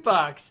subscribe to Loot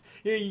Box.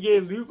 You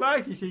get a Loot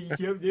Box, you say you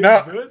jump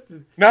there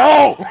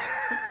No.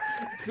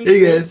 Hey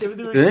guys,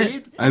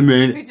 I'm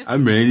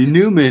Randy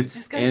Newman,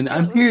 and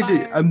I'm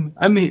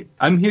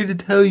here to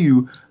tell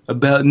you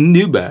about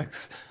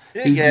Newbacks.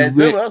 Hey guys,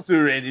 I'm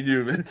also Randy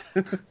Newman.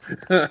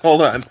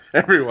 Hold on,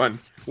 everyone.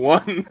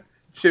 1,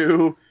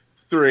 2,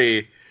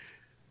 3.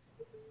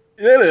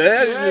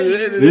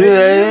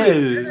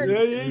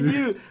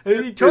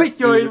 Toy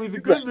Story was a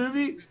good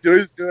movie.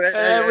 Toy Story.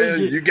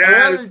 You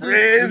got it,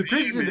 The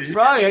Princess and the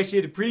Frog actually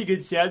had a pretty good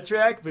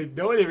soundtrack, but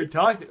no one ever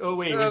talked. Oh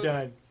wait, we're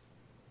done.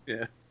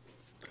 Yeah.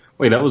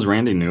 Wait, that was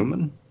Randy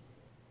Newman?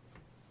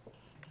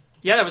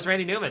 Yeah, that was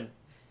Randy Newman.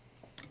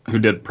 Who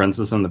did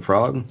Princess and the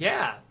Frog?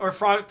 Yeah, or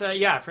Frog.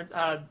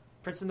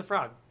 Prince and the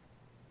Frog.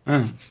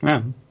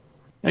 Yeah.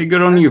 Hey,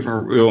 good on you for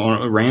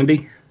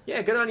Randy.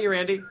 Yeah, good on you,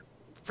 Randy.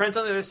 Friends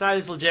on the Other Side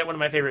is legit one of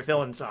my favorite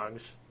villain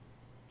songs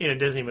in a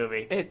Disney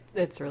movie.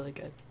 It's really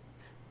good.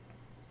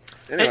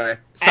 Anyway.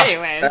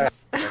 Anyways.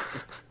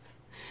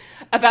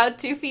 About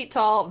 2 feet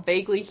tall,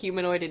 vaguely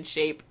humanoid in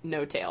shape,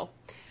 no tail.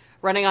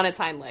 Running on its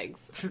hind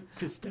legs.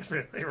 It's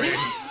definitely Randy.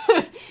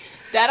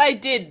 That I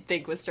did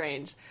think was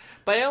strange.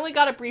 But I only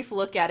got a brief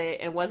look at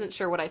it and wasn't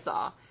sure what I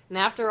saw. And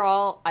after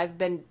all, I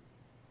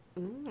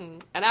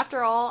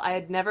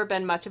had never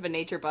been much of a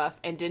nature buff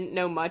and didn't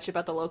know much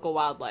about the local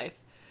wildlife.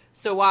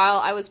 So while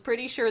I was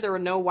pretty sure there were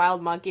no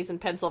wild monkeys in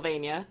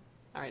Pennsylvania,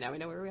 all right, now we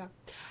know where we are.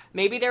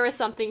 Maybe there was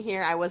something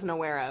here I wasn't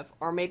aware of,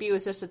 or maybe it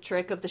was just a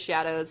trick of the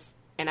shadows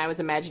and I was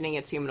imagining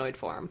its humanoid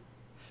form.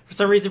 For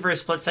some reason, for a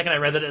split second, I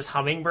read that as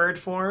hummingbird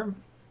form.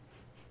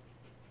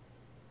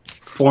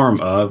 Form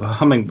of a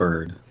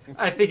hummingbird.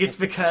 I think it's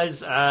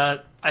because I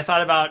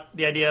thought about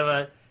the idea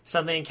of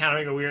something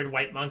encountering a weird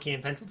white monkey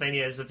in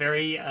Pennsylvania as a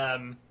very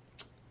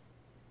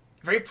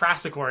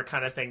Prassicor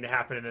kind of thing to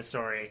happen in a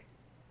story.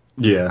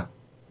 Yeah.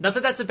 Not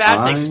that that's a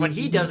bad thing, because when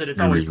he does it, it's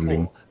always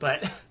cool.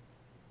 But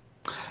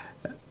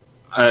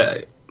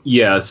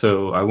yeah,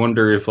 so I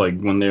wonder if,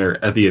 like, when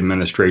they're at the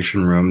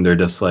administration room, they're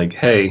just like,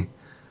 hey,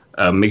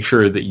 make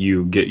sure that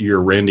you get your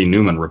Randy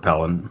Newman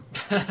repellent.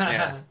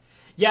 Yeah.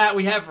 Yeah,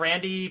 we have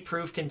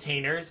Randy-proof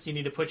containers. You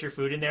need to put your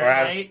food in there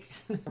at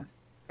night.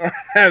 Or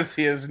as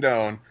he is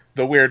known,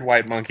 the weird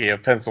white monkey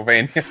of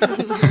Pennsylvania.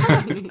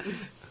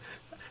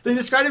 They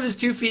described him as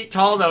 2 feet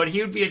tall, though, and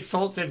he would be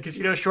insulted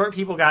because, short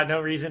people got no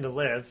reason to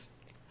live.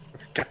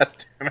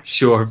 God damn it.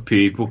 Short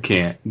people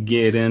can't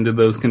get into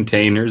those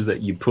containers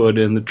that you put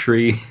in the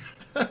tree.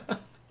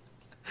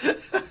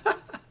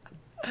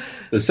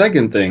 The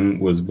second thing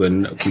was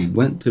when we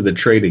went to the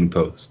trading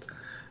post.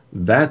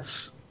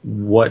 That's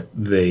what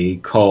they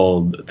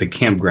called the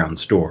campground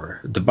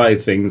store, to buy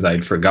things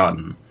I'd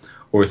forgotten,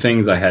 or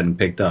things I hadn't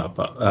picked up,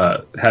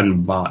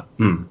 hadn't bought,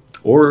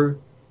 or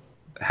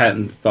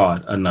hadn't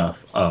thought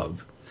enough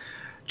of.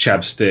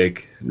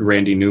 Chapstick,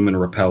 Randy Newman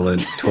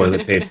repellent,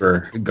 toilet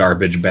paper,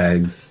 garbage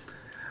bags,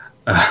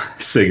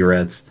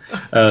 cigarettes.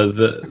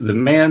 The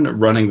man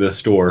running the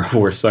store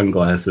wore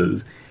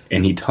sunglasses,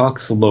 and he talked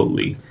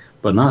slowly,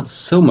 but not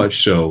so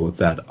much so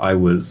that I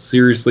was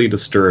seriously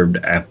disturbed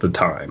at the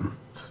time.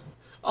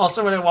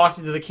 Also, when I walked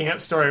into the camp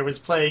store, it was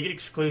playing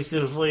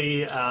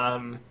exclusively,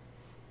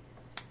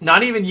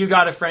 not even You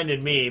Got a Friend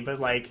in Me, but,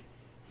 like,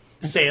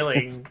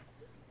 Sailing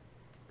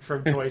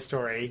from Toy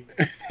Story.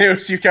 It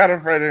was You Got a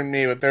Friend in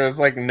Me, but there was,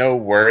 like, no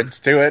words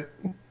to it.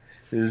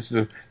 It was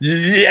just,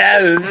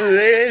 yes,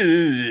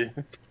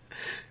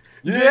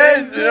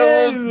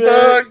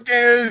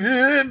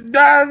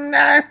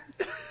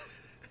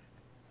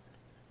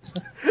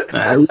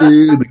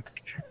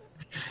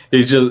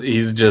 He's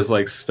just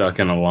like stuck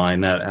in a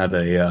line at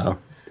a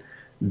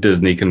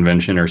Disney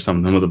convention or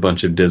something with a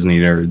bunch of Disney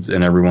nerds,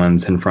 and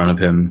everyone's in front of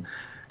him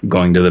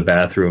going to the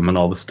bathroom, and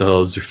all the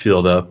stalls are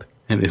filled up,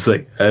 and he's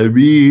like, I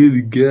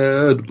really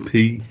gotta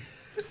pee.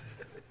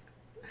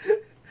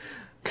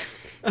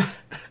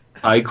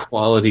 High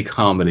quality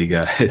comedy,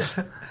 guys.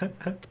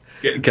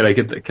 Can I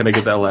get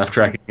that laugh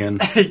track again?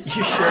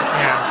 You sure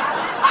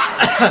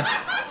can.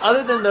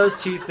 Other than those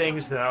two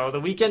things, though, the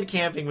weekend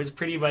camping was went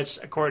pretty much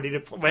according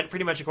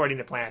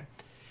to plan.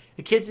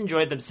 The kids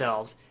enjoyed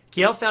themselves.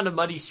 Gail found a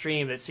muddy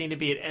stream that seemed to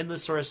be an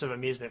endless source of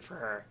amusement for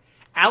her.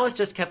 Alice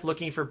just kept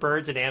looking for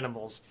birds and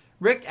animals.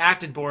 Rick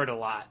acted bored a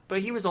lot,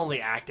 but he was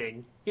only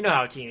acting. You know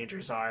how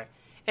teenagers are.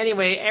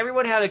 Anyway,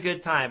 everyone had a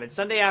good time, and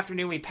Sunday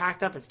afternoon we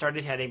packed up and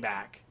started heading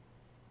back.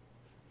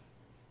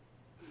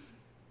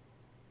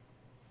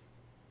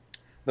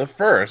 The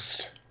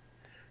first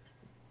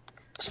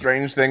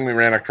strange thing we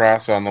ran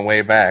across on the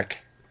way back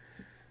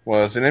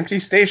was an empty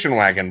station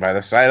wagon by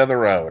the side of the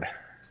road.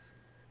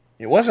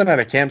 It wasn't at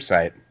a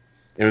campsite.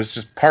 It was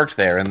just parked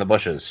there in the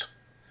bushes.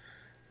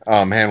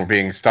 Oh man, we're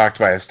being stalked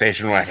by a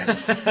station wagon.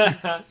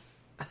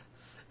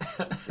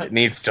 It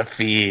needs to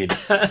feed.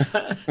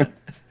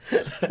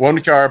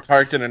 One car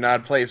parked in an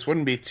odd place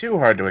wouldn't be too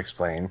hard to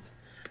explain.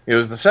 It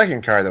was the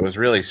second car that was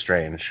really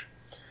strange.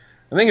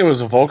 I think it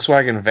was a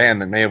Volkswagen van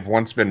that may have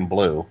once been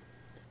blue.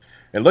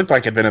 It looked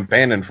like it had been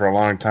abandoned for a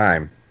long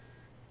time.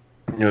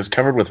 It was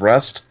covered with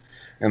rust,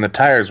 and the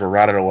tires were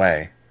rotted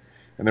away,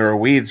 and there were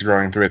weeds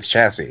growing through its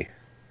chassis.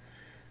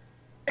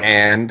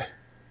 And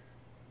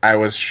I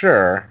was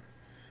sure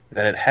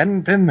that it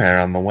hadn't been there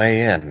on the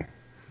way in.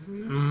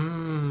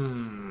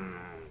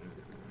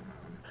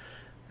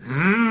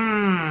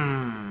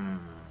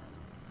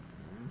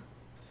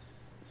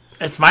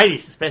 It's mighty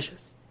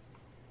suspicious.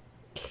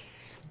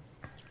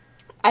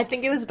 I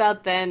think it was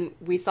about then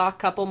we saw a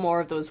couple more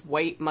of those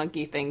white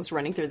monkey things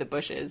running through the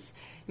bushes.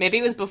 Maybe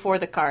it was before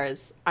the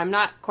cars. I'm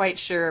not quite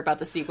sure about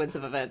the sequence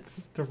of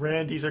events. The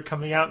Randys are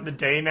coming out in the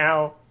day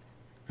now.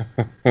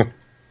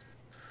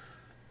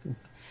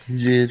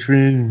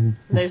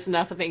 There's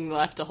nothing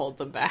left to hold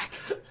them back.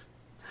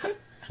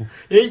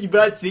 Hey, you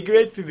bought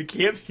cigarettes from the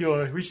camp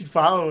store. We should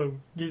follow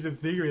him. Get some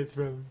cigarettes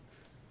from him.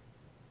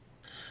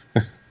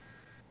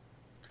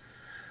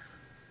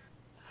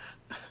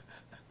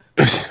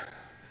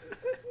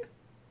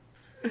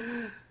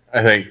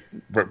 I think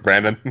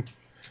Brandon.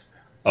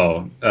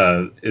 Oh,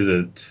 is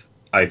it?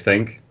 I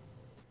think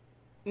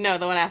No,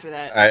 the one after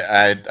that.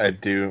 I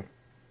do.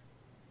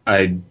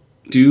 I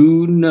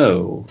do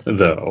know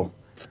though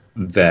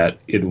that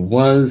it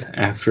was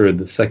after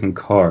the second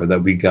car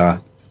that we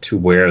got to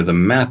where the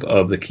map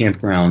of the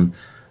campground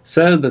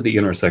said that the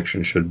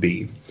intersection should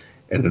be,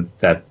 and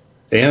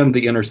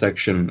the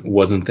intersection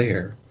wasn't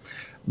there.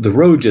 The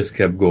road just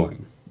kept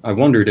going. I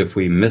wondered if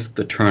we missed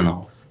the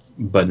turnoff,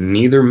 but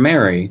neither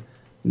Mary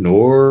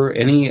nor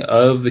any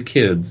of the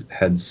kids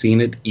had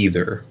seen it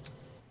either.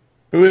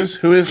 Who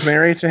is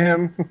married to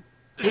him?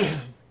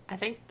 I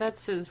think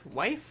that's his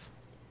wife.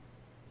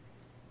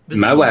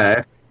 My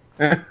wife.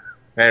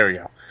 There we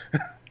go.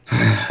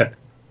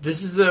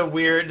 This is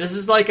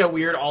like a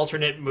weird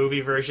alternate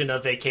movie version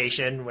of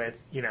Vacation with,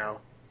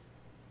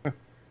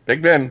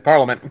 Big Ben,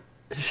 Parliament.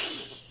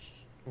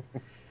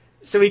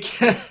 So we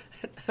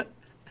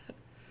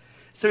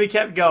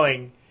kept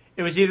going.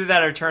 It was either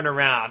that or turn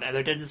around, and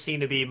there didn't seem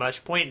to be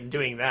much point in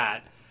doing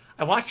that.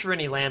 I watched for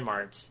any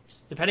landmarks.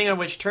 Depending on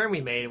which turn we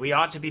made, we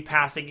ought to be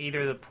passing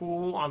either the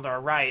pool on our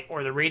right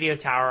or the radio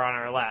tower on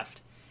our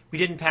left. We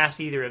didn't pass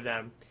either of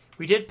them.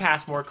 We did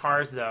pass more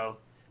cars, though.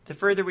 The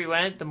further we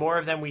went, the more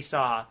of them we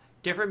saw.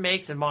 Different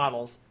makes and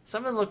models.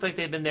 Some of them looked like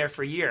they'd been there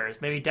for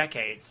years, maybe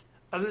decades.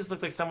 Others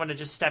looked like someone had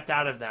just stepped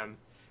out of them.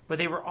 But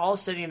they were all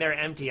sitting there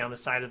empty on the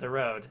side of the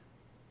road.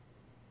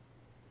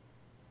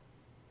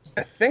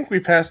 I think we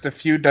passed a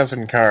few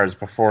dozen cars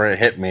before it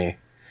hit me.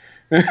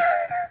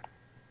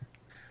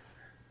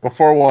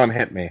 Before one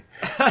hit me.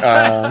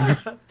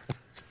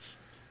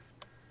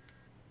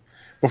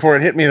 Before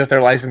it hit me that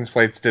their license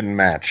plates didn't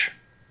match.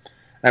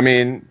 I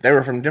mean, they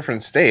were from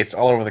different states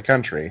all over the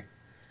country.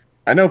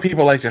 I know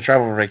people like to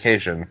travel for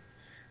vacation,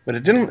 but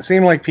it didn't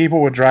seem like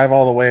people would drive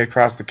all the way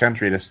across the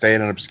country to stay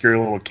in an obscure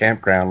little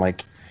campground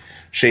like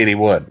Shady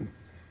Wood.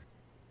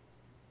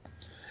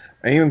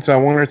 I even saw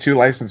one or two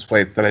license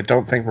plates that I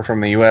don't think were from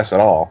the U.S. at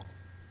all.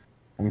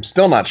 I'm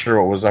still not sure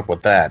what was up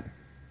with that.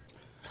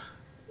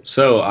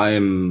 So I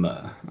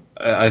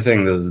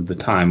think this is the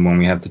time when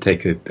we have to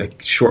take a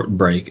short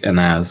break and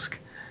ask,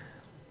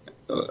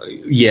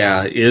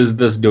 is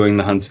this doing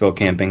the Huntsville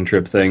camping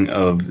trip thing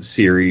of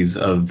series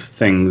of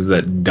things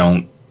that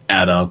don't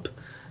add up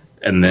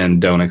and then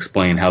don't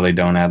explain how they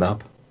don't add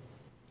up?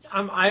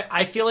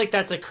 I feel like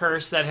that's a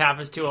curse that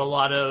happens to a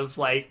lot of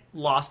like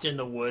Lost in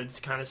the Woods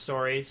kind of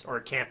stories or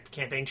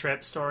camping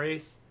trip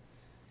stories.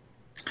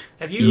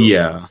 Have you?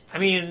 Yeah. I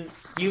mean,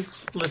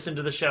 you've listened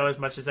to the show as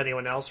much as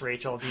anyone else,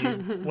 Rachel.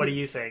 What do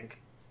you think?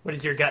 What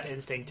does your gut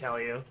instinct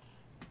tell you?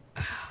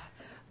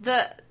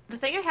 The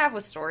thing I have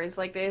with stories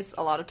like this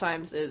a lot of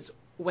times is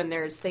when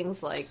there's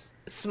things like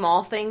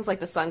small things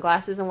like the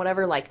sunglasses and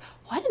whatever, like,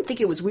 well, I didn't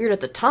think it was weird at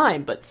the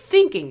time, but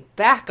thinking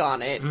back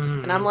on it,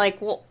 and I'm like,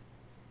 well,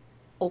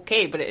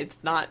 okay, but it's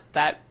not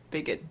that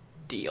big a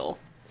deal.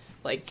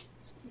 Like,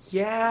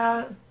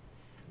 yeah.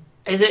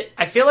 Is it?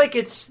 I feel like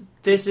this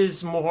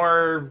is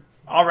more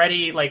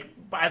already, like,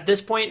 at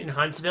this point in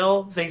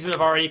Huntsville, things would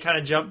have already kind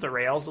of jumped the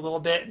rails a little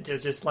bit into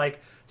just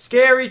like,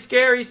 scary,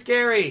 scary,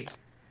 scary.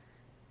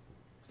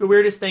 The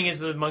weirdest thing is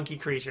the monkey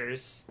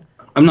creatures.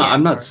 I'm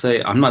not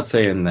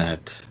saying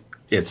that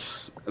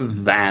it's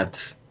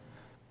that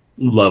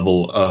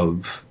level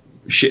of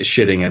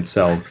shitting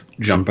itself,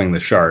 jumping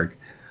the shark,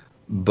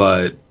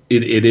 but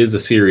it is a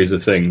series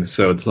of things.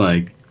 So it's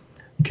like,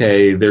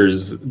 okay,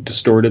 there's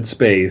distorted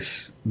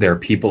space, there are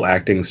people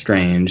acting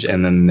strange,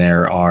 and then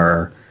there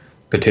are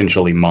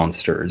potentially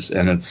monsters,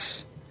 and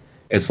it's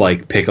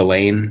like pick a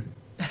lane.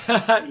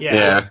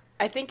 Yeah.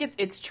 I think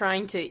it's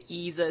trying to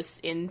ease us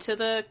into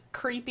the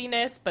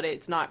creepiness, but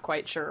it's not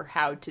quite sure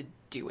how to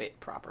do it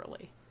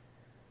properly.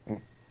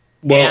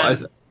 Well,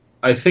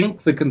 I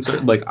think the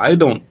concern, like, I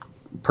don't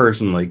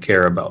personally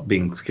care about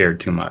being scared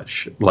too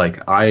much. Like,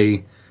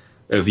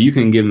 if you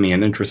can give me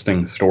an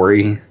interesting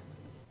story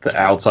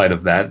outside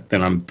of that,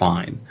 then I'm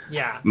fine.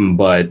 Yeah.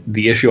 But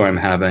the issue I'm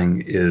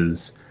having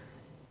is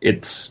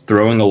it's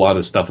throwing a lot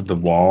of stuff at the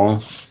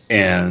wall,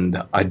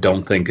 and I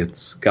don't think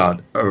it's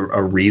got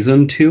a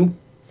reason to.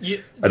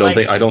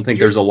 I don't think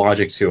there's a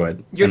logic to it.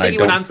 You're and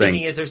thinking I what don't I'm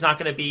thinking is there's not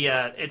going to be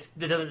it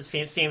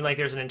doesn't seem like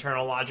there's an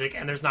internal logic,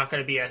 and there's not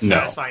going to be a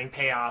satisfying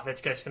payoff.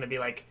 It's just going to be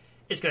like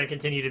it's going to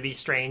continue to be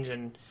strange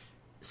and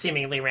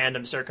seemingly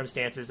random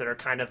circumstances that are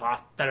kind of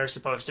off, that are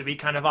supposed to be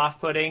kind of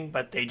off-putting,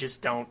 but they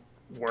just don't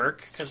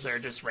work because they're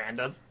just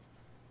random.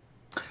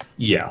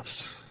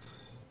 Yes,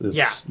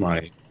 that's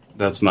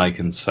my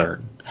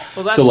concern.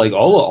 Well, so like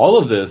all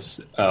of this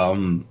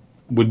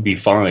would be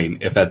fine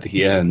if at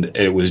the end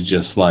it was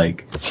just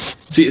like,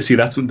 see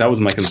that was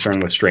my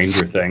concern with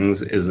Stranger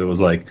Things, is it was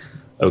like,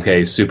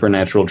 okay,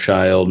 supernatural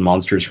child,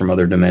 monsters from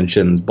other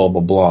dimensions, blah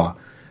blah blah.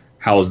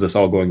 How is this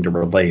all going to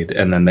relate?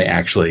 And then they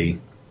actually,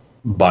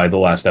 by the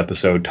last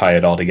episode, tie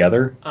it all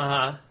together.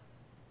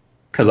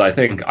 Because I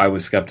think I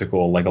was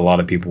skeptical, like a lot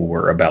of people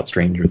were, about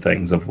Stranger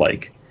Things, of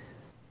like,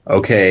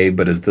 okay,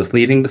 but is this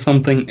leading to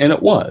something? And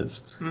it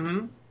was.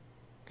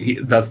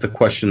 Mm-hmm. That's the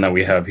question that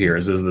we have here: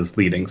 is this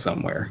leading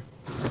somewhere?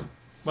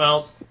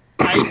 Well,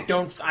 I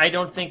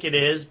don't think it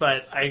is,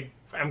 but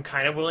I'm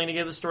kind of willing to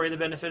give the story the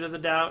benefit of the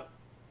doubt.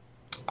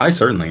 I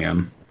certainly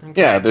am. Okay.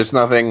 Yeah, there's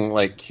nothing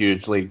like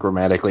hugely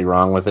grammatically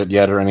wrong with it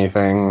yet or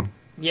anything.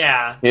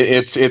 Yeah,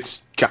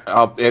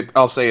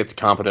 I'll say it's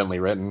competently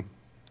written.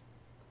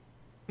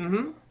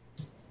 Mm-hmm.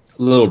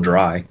 A little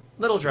dry.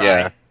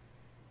 Yeah,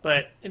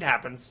 but it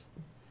happens.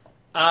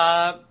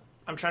 I'm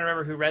trying to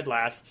remember who read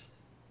last.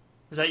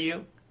 Is that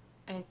you?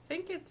 I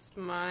think it's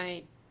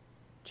my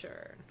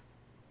turn.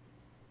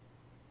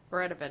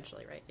 We're at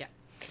eventually, right? Yeah.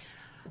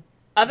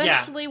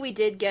 Eventually, we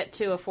did get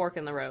to a fork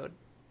in the road,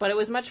 but it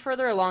was much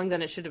further along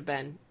than it should have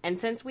been. And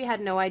since we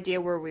had no idea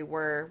where we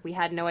were, we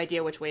had no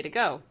idea which way to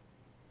go.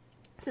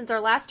 Since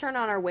our last turn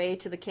on our way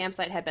to the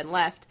campsite had been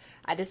left,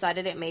 I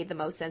decided it made the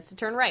most sense to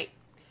turn right.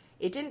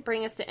 It didn't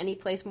bring us to any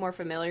place more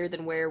familiar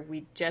than where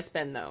we'd just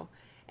been, though.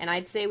 And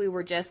I'd say we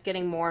were just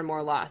getting more and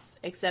more lost,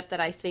 except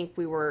that I think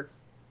we were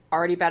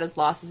already about as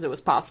lost as it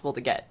was possible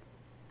to get.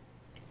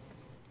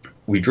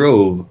 We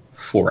drove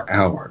for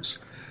hours.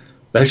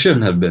 That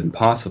shouldn't have been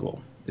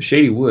possible. The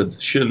Shady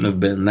Woods shouldn't have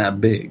been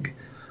that big.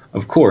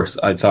 Of course,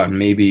 I thought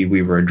maybe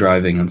we were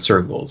driving in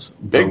circles.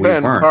 Big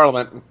Ben,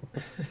 Parliament.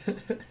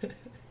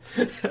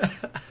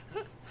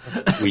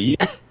 We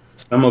used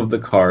some of the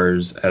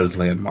cars as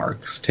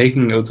landmarks,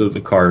 taking notes of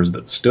the cars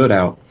that stood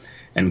out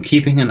and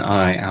keeping an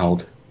eye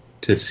out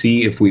to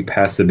see if we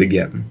passed it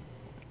again.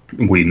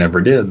 We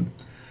never did.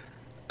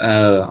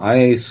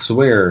 I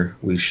swear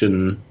we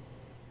shouldn't.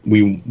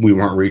 We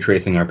weren't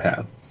retracing our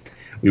path.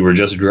 We were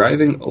just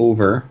driving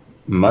over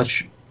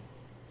much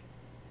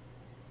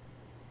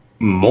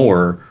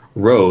more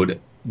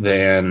road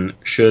than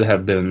should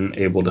have been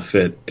able to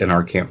fit in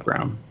our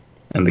campground.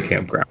 In the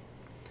campground.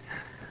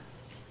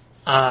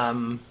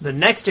 The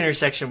next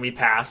intersection we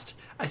passed,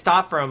 I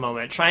stopped for a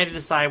moment, trying to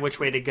decide which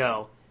way to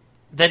go.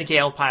 Then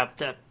Gail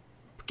piped up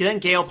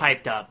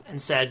and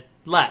said,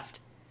 "Left."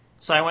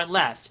 So I went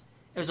left.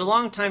 It was a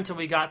long time till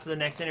we got to the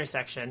next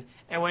intersection,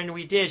 and when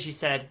we did, she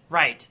said,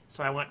 "Right."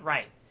 So I went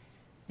right.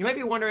 You might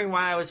be wondering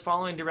why I was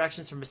following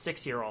directions from a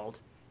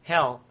 6-year-old.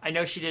 Hell, I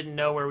know she didn't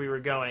know where we were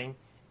going.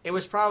 It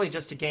was probably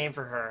just a game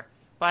for her,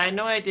 but I had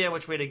no idea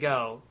which way to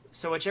go,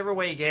 so whichever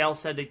way Gail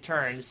said to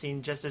turn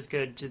seemed just as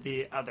good to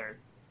the other.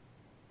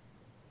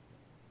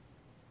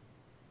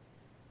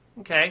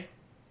 Okay.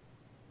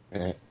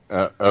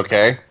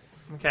 Okay.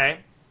 Okay.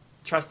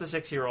 Trust the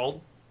 6-year-old.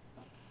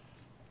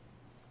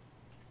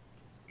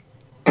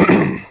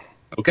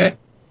 Okay.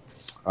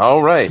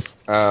 All right.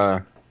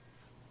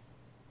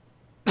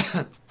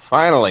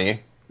 Finally,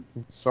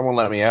 someone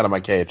let me out of my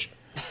cage.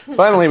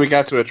 Finally, we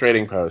got to a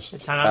trading post. The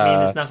timeout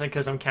mean is nothing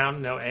because I'm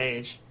counting no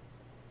age.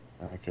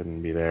 I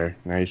couldn't be there.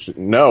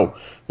 No,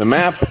 the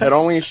map had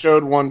only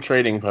showed one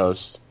trading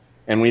post,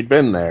 and we'd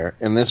been there,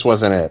 and this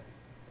wasn't it.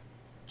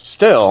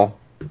 Still,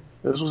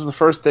 this was the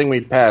first thing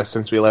we'd passed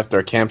since we left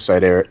our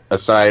campsite area,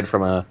 aside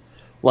from a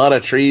lot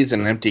of trees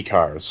and empty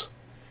cars.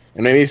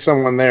 And maybe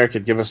someone there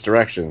could give us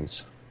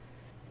directions.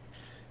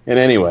 And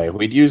anyway,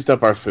 we'd used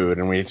up our food,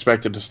 and we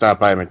expected to stop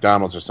by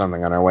McDonald's or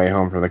something on our way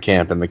home from the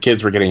camp, and the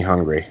kids were getting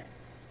hungry.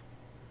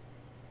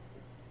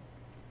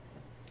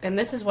 And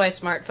this is why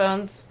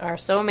smartphones are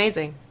so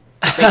amazing.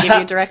 They give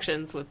you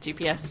directions with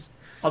GPS.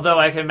 Although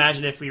I can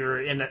imagine if we were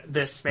in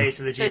this space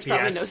with a GPS. There's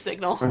probably no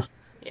signal.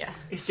 Yeah.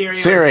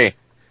 Siri,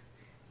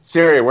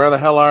 where the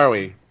hell are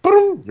we?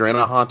 Boom! You're in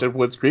a haunted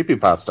woods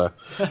creepypasta.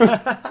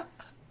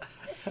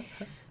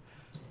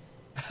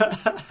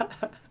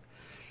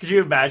 Could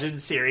you imagine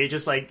Siri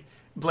just like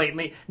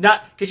blatantly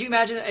could you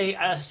imagine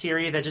a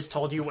Siri that just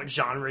told you what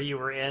genre you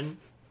were in?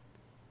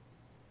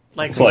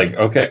 It's like,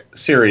 okay,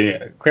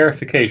 Siri,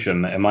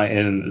 clarification. Am I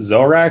in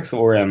Zorax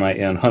or am I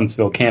in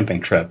Huntsville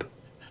camping trip?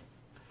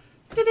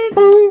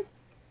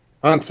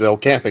 Huntsville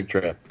camping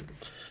trip.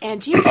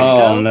 And you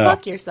can go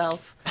fuck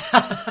yourself.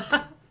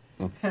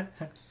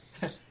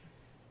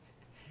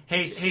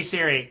 Hey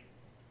Siri.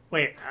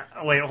 Wait,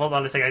 hold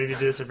on a second. I need to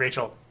do this with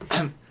Rachel.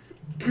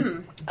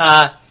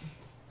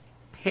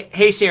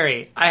 Hey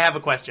Siri, I have a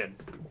question.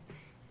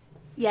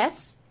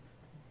 Yes?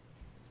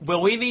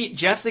 Will we meet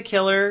Jeff the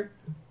Killer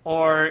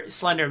or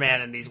Slender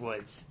Man in these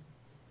woods?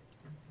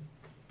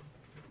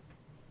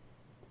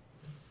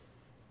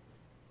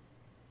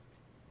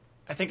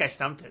 I think I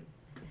stumped it.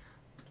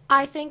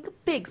 I think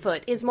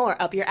Bigfoot is more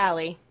up your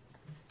alley.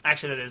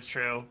 Actually, that is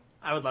true.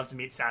 I would love to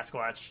meet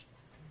Sasquatch.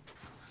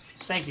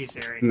 Thank you,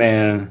 Siri.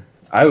 Man,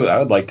 I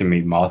would like to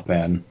meet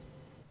Mothman.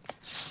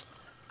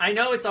 I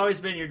know it's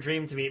always been your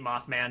dream to meet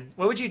Mothman.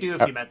 What would you do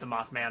if you met the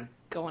Mothman?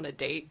 Go on a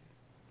date.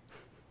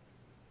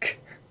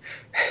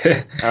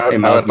 Hey, I would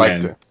Mothman,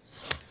 like to.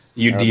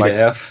 you I would D like- to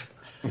F?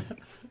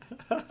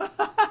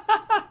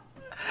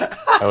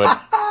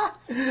 I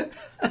would.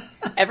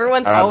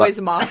 Everyone's I would always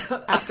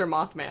after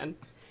Mothman.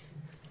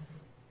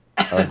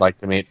 I would like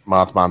to meet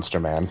Moth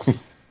Monster Man.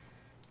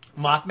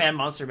 Mothman,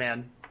 Monster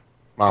Man.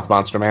 Moth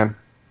Monster Man.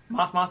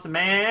 Moth Monster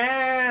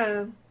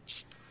Man!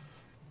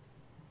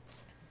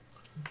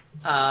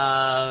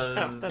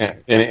 Yeah.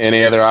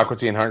 Any other Aqua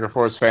Teen Hunger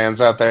Force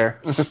fans out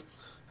there?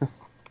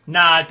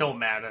 Nah, it don't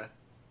matter.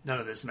 None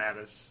of this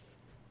matters.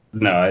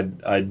 No,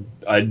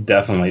 I'd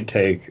definitely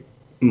take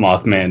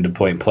Mothman to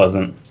Point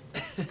Pleasant.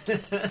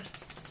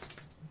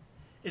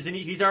 Isn't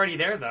he? He's already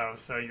there, though,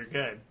 so you're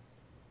good.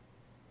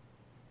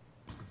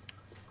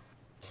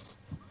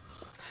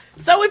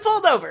 So we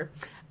pulled over,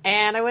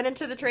 and I went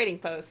into the trading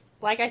post.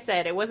 Like I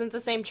said, it wasn't the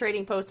same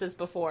trading post as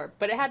before,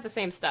 but it had the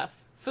same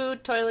stuff.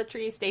 Food,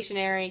 toiletries,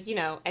 stationery,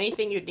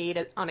 anything you'd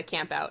need on a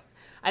camp out.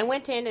 I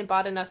went in and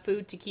bought enough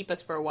food to keep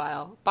us for a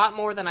while. Bought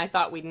more than I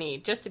thought we'd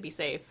need, just to be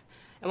safe.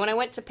 And when I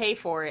went to pay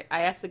for it,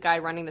 I asked the guy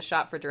running the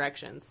shop for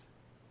directions.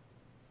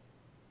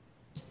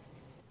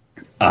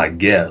 I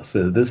guess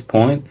at this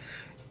point,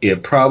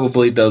 it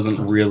probably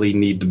doesn't really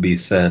need to be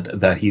said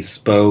that he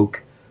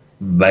spoke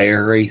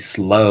very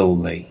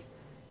slowly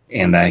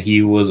and that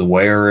he was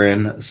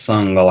wearing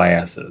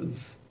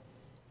sunglasses.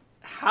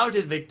 How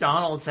did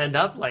McDonald's end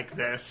up like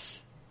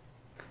this?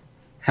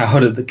 How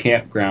did the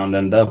campground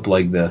end up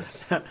like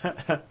this?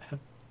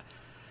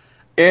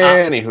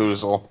 Any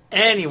hoozle.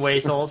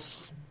 Anyways,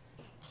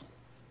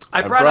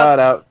 I brought brought up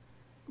out.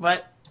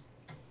 what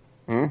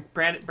Hmm?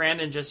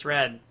 Brandon just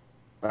read.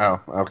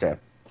 Oh, okay.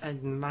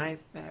 And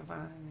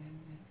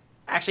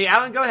actually,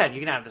 Alan, go ahead. You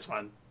can have this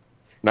one.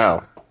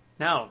 No.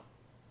 No.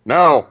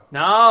 No.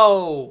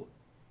 No.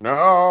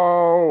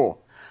 No.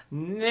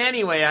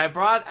 Anyway, I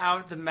brought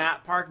out the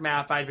park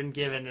map I'd been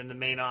given in the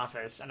main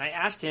office, and I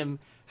asked him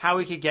how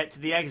we could get to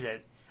the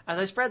exit. As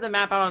I spread the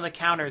map out on the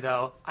counter,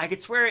 though, I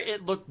could swear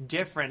it looked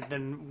different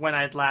than when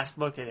I'd last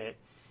looked at it.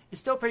 It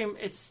still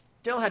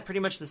had pretty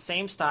much the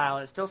same style,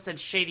 and it still said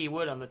Shady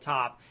Wood on the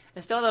top.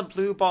 It still had a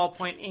blue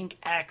ballpoint ink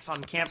X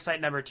on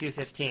campsite number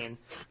 215,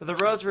 but the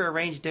roads were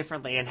arranged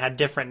differently and had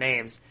different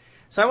names.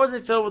 So I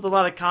wasn't filled with a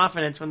lot of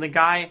confidence when the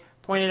guy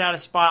pointed out a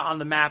spot on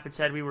the map and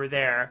said we were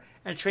there,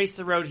 and traced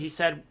the road he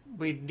said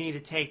we'd need to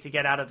take to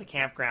get out of the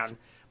campground.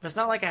 But it's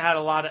not like I had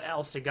a lot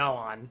else to go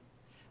on.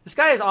 This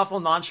guy is awful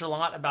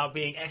nonchalant about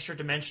being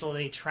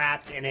extra-dimensionally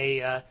trapped in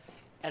a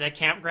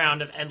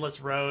campground of endless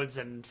roads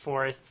and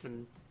forests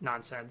and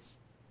nonsense.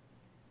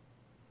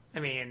 I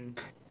mean...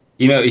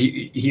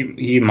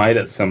 he might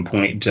at some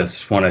point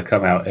just want to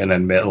come out and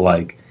admit,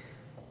 like,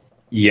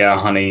 yeah,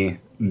 honey,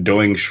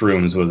 doing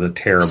shrooms was a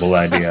terrible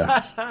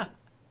idea.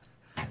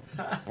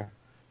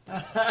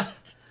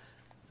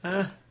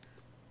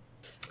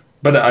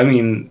 But, I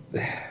mean,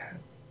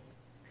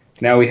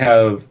 now we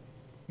have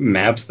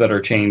maps that are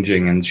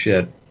changing and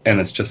shit, and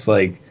it's just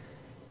like,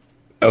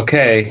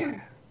 okay,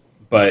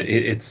 but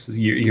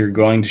you're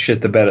going to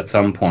shit the bed at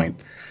some point.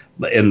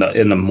 And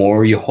the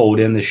more you hold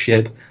in the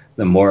shit,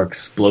 the more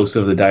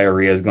explosive the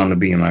diarrhea is going to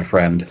be, my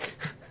friend.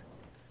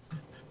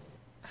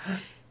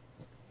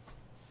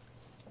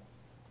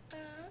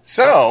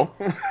 So,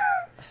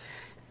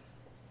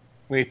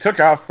 we took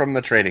off from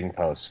the trading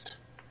post,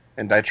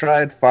 and I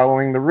tried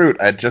following the route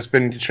I'd just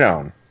been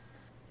shown.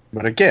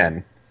 But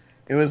again,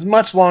 it was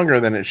much longer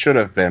than it should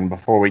have been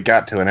before we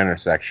got to an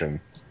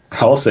intersection.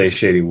 I'll say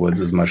Shady Woods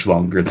is much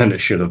longer than it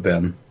should have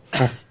been.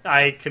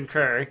 I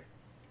concur.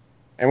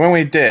 And when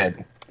we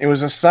did, it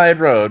was a side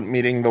road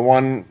meeting the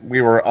one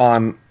we were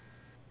on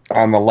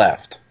the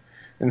left,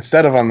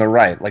 instead of on the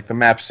right, like the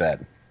map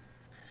said.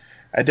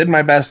 I did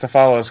my best to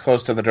follow as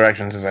close to the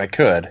directions as I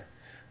could,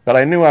 but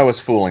I knew I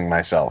was fooling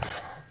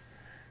myself.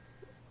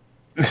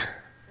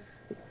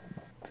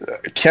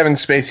 Kevin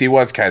Spacey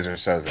was Kaiser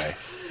Soze.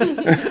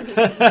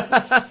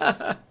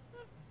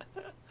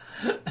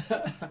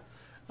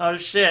 Oh,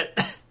 shit.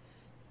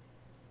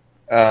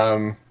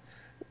 That's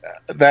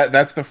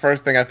the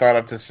first thing I thought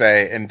of to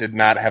say, and did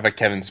not have a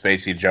Kevin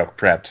Spacey joke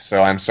prepped,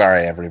 so I'm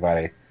sorry,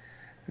 everybody.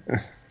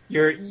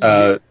 You're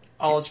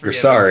all is You're forgiven.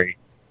 sorry.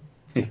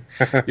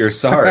 You're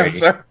sorry.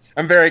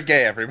 I'm very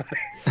gay, everybody.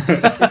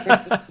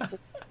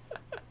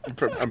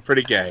 I'm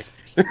pretty gay.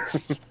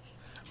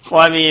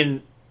 Well, I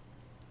mean,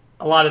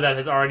 a lot of that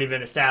has already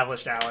been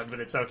established, Alan, but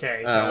it's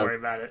okay. Don't worry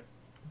about it.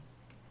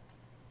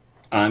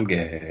 I'm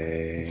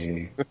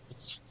gay.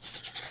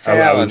 Hey,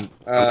 Alan.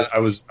 I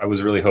was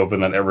really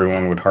hoping that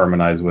everyone would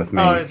harmonize with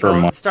me Oh, for a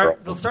month.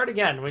 they'll start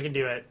again. We can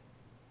do it.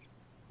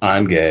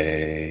 I'm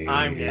gay.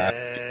 I'm gay.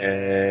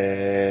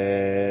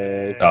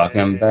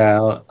 Talking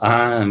about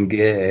I'm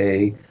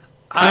gay.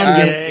 I'm I'm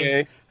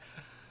gay.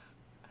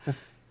 gay.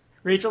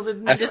 Rachel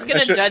didn't. I'm just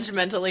gonna should-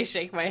 judgmentally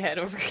shake my head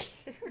over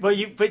here. But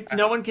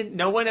no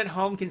one at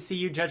home can see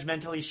you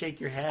judgmentally shake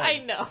your head. I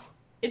know.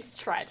 It's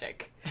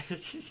tragic.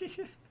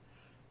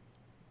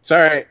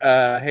 Sorry.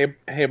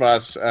 Hey,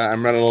 boss.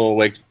 I'm running a little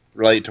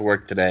late to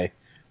work today.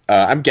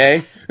 I'm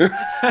gay.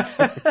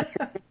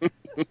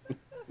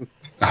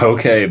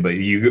 Okay, but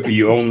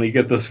you only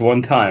get this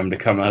one time to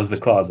come out of the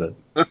closet.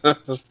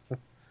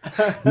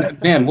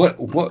 Man,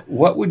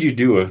 what would you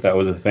do if that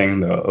was a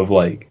thing though? Of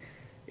like,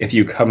 if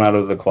you come out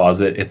of the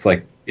closet,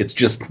 it's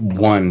just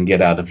one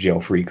get out of jail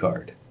free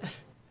card,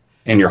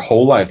 and your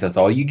whole life that's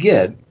all you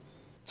get.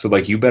 So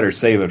like, you better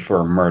save it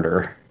for a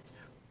murder.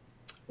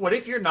 What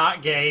if you're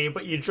not gay,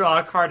 but you draw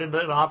a card in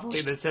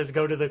Monopoly that says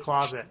 "Go to the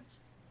closet"?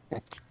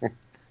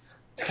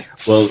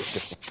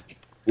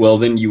 Well,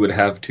 then you would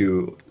have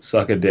to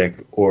suck a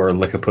dick or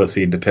lick a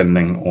pussy,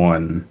 depending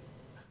on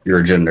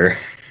your gender.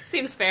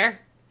 Seems fair.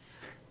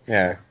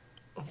 Yeah.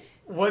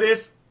 What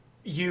if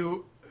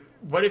you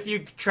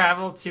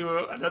travel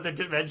to another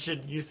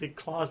dimension using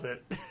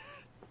closet?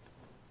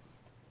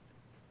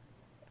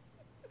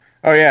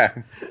 Oh yeah,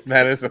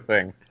 that is a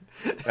thing.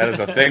 That is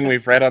a thing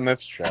we've read on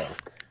this show.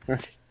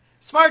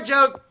 Smart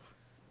joke.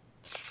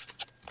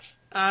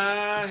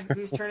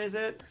 Whose turn is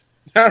it?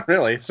 Not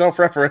really.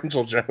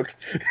 Self-referential joke.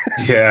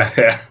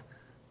 Yeah.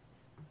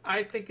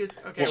 I think it's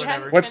okay. We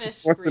Whatever. hadn't What's-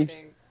 finished what's the-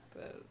 reading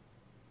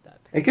that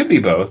It could be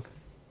both.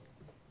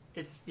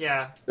 It's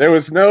yeah. There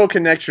was no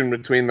connection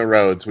between the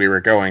roads we were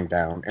going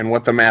down and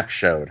what the map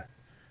showed.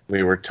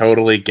 We were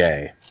totally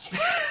gay.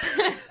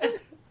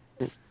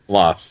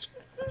 Lost.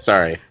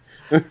 Sorry.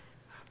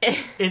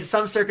 In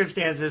some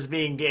circumstances,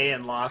 being gay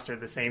and lost are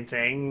the same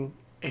thing.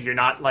 If you're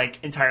not like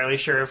entirely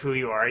sure of who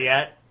you are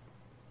yet.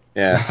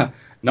 Yeah.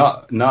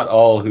 Not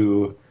all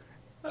who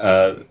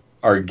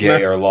are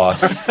gay are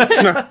lost.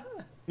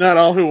 Not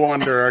all who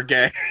wander are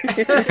gay.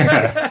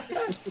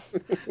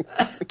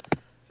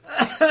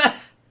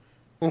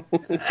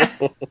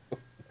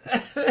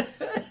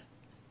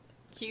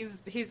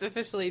 He's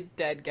officially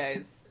dead,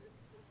 guys.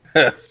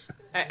 Yes.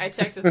 I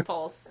checked his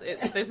pulse.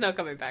 There's no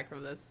coming back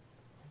from this.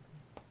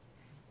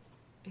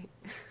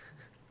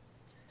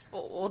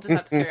 We'll just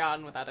have to carry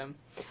on without him.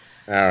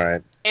 All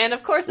right. And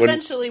of course, Wouldn't-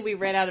 eventually we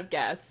ran out of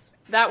gas.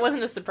 That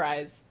wasn't a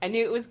surprise. I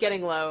knew it was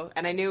getting low,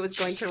 and I knew it was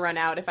going to run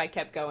out if I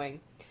kept going.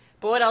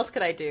 But what else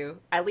could I do?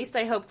 At least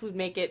I hoped we'd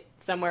make it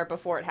somewhere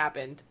before it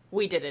happened.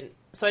 We didn't.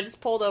 So I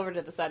just pulled over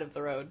to the side of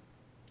the road.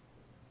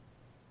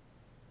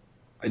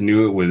 I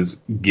knew it was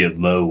get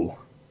low.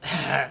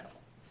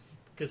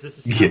 Because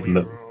this is how Get we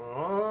low.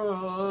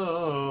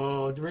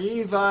 roll.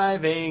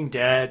 Reviving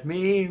dead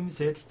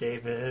memes. It's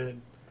David.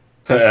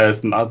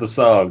 That's not the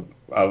song.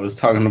 I was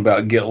talking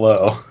about get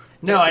low.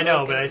 No, I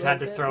know, but I Get had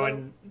to low, throw get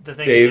in the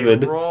thing.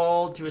 David.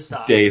 Roll to a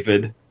stop.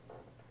 David.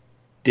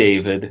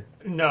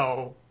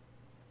 No.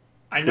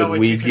 I know Could what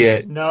we you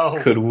get? No.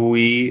 Could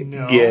we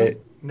No.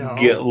 get No.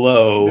 get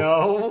low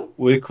No.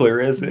 with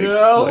Clarissa?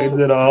 No. Explains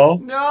it all.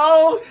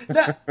 No.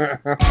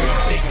 No.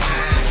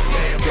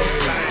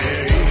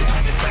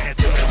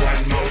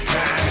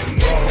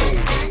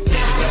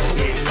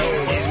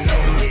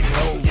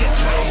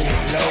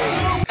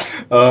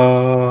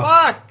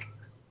 Fuck!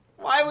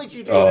 Why would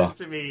you do this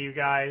to me, you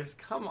guys?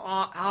 Come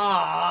on.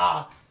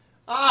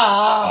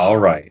 All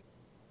right.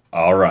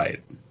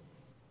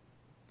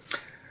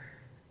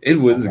 It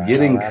was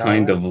getting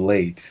kind of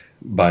late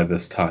by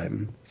this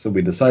time, so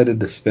we decided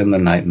to spend the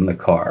night in the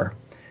car.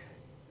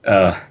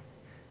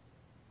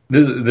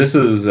 This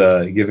is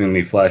giving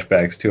me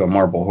flashbacks to a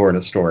Marble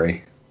Hornet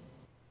story.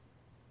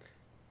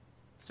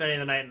 Spending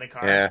the night in the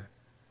car. Yeah.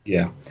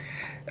 Yeah.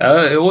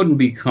 It wouldn't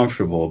be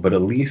comfortable, but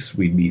at least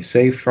we'd be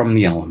safe from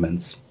the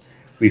elements.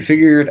 We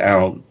figured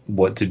out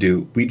what to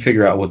do. We'd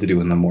figure out what to do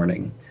in the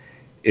morning.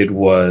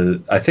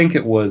 I think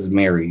it was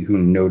Mary who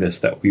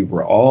noticed that we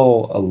were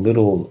all a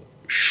little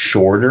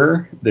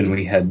shorter than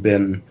we had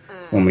been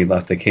when we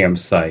left the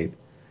campsite.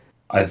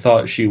 I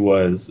thought she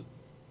was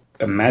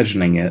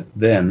imagining it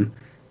then,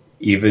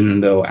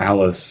 even though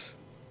Alice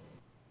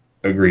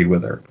agreed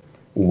with her.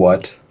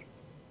 What?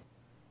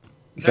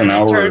 So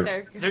now we're...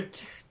 They're gonna turn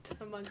to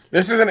the monkey.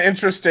 This is an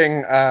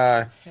interesting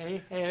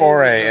Hey,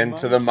 foray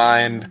into the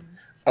mind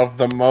of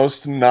the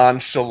most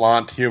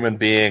nonchalant human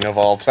being of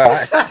all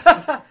time.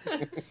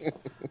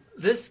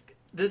 This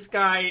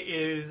guy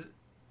is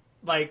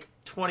like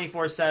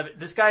 24/7.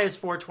 This guy is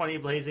 420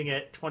 blazing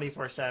it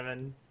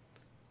 24/7.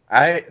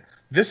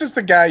 This is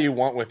the guy you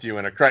want with you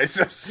in a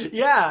crisis.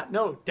 Yeah,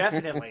 no,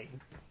 definitely.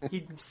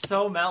 He's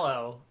so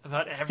mellow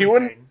about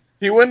everything.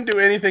 He wouldn't do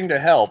anything to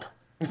help.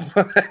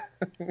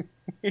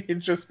 He'd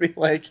just be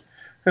like,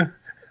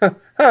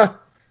 huh,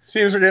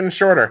 seems we're getting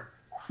shorter.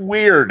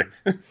 Weird.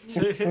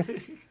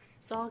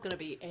 It's all gonna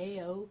be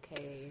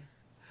A-okay.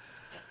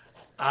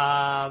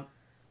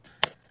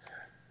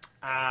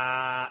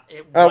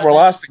 It Oh, we're wasn't-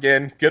 lost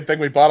again. Good thing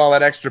we bought all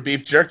that extra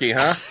beef jerky,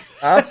 huh?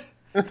 Huh?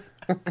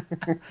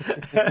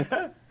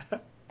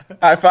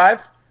 High five?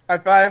 High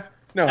five?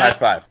 No high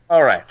five.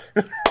 All right.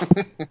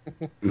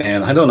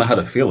 Man, I don't know how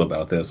to feel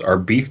about this. Our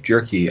beef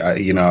jerky,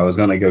 I was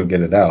going to go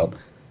get it out.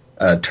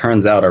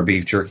 Turns out our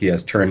beef jerky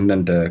has turned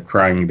into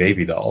crying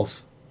baby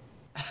dolls.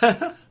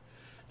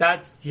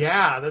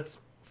 That's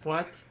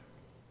what.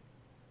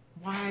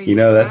 Why is You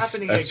know, this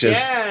happening that's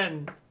just-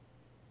 again?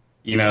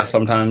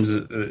 Sometimes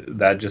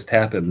that just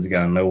happens. You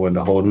gotta know when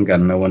to hold them,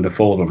 gotta know when to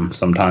fold them.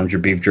 Sometimes your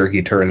beef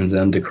jerky turns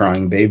into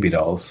crying baby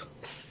dolls.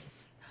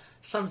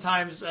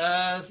 Sometimes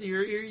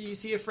you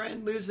see a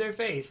friend lose their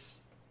face.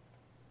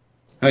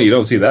 Oh, you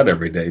don't see that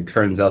every day.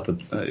 Turns out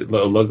that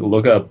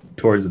look up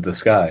towards the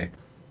sky.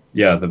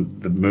 Yeah, the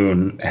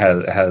moon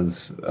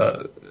has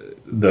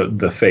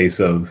the face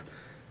of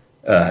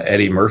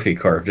Eddie Murphy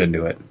carved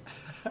into it.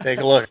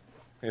 Take a look.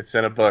 It's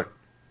in a book.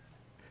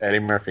 Eddie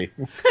Murphy.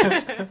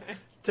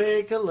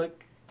 Take a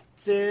look.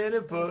 It's in a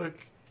book.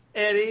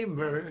 Eddie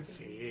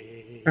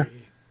Murphy.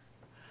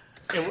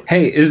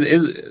 Hey,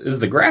 is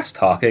the grass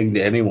talking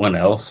to anyone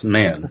else?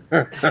 Man,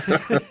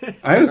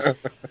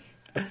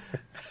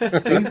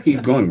 things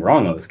keep going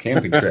wrong on this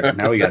camping trip.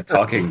 Now we got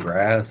talking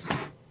grass.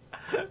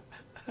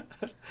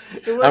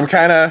 I'm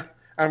kind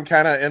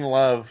of in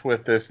love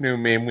with this new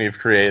meme we've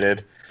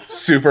created.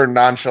 Super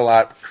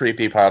nonchalant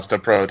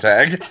creepypasta pro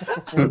tag.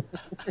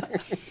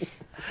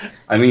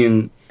 I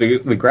mean,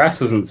 the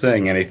grass isn't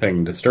saying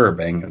anything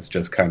disturbing. It's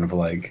just kind of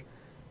like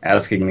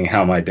asking me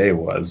how my day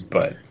was.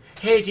 But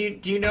hey,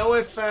 do you know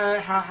if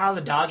how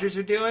the Dodgers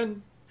are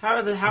doing? How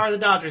are the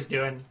Dodgers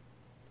doing?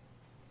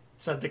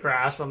 Said the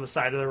grass on the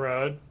side of the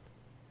road.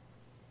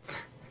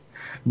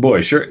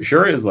 boy,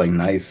 sure is like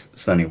nice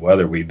sunny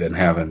weather we've been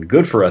having.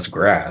 Good for us,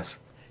 grass.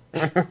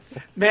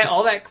 Man,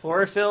 all that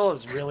chlorophyll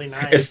is really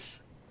nice.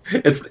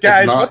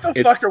 Guys, what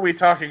the fuck are we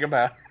talking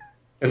about?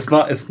 It's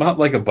not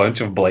like a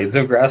bunch of blades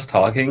of grass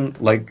talking.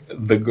 Like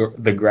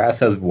the grass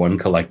has one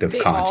collective They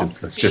conscience.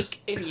 all That's speak just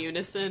in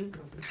unison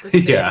at the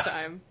same Yeah.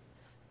 time.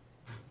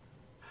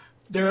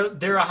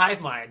 They're a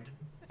hive mind.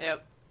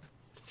 Yep.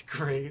 It's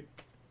great.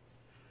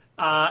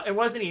 It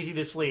wasn't easy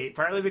to sleep,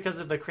 partly because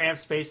of the cramped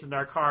space in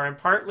our car, and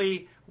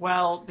partly,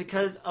 well,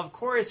 because of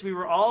course we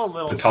were all a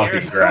little The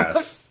talking scared.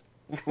 grass.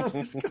 What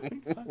was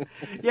going on?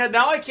 Yeah,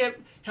 now I can't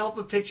help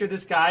but picture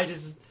this guy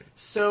just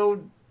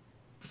so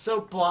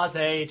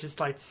blasé, just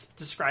like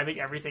describing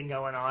everything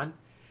going on.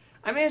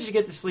 I managed to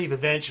get to sleep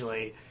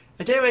eventually.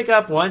 I did wake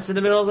up once in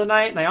the middle of the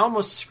night, and I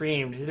almost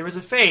screamed. There was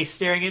a face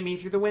staring at me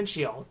through the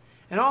windshield.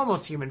 An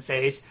almost human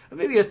face, but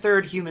maybe a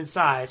third human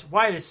size,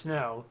 white as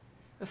snow.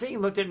 The thing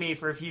looked at me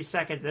for a few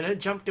seconds, and it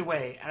jumped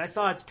away, and I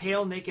saw its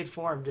pale, naked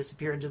form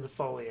disappear into the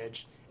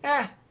foliage.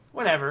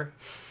 Whatever.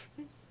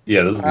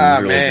 Yeah, this is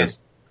literally man.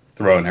 just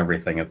throwing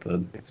everything at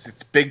the.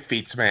 It's big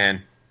feats,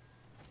 man.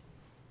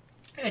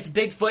 It's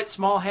Bigfoot,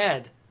 small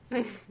head.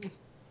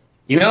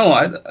 You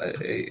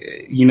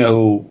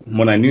know,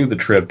 when I knew the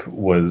trip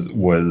was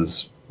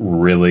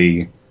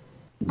really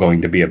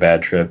going to be a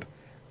bad trip,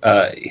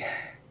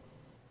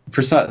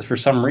 for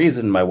some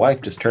reason, my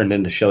wife just turned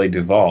into Shelley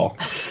Duvall.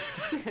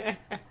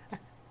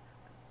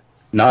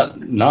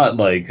 Not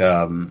like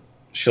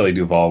Shelley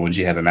Duvall when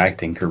she had an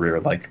acting career,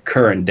 like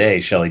current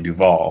day Shelley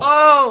Duvall.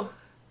 Oh!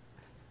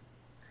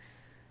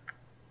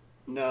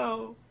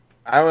 No.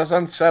 I was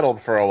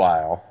unsettled for a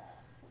while,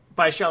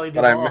 By Shelley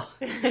but Duvall.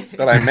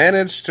 but I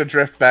managed to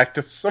drift back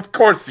to. Of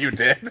course, you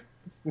did.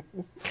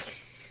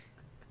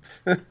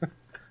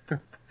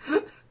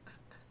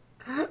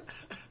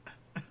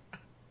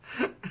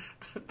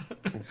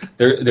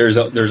 There's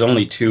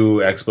only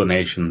two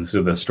explanations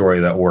to the story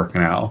that work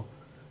now.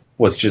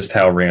 Was just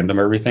how random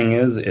everything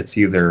is. It's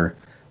either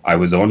I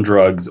was on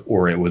drugs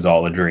or it was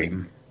all a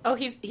dream. Oh,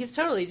 he's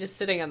totally just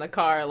sitting in the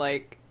car,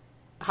 like,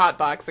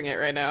 hotboxing it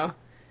right now.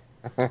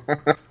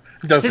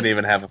 Doesn't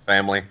even have a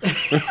family.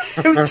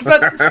 I was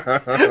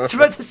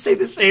about to say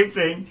the same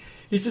thing.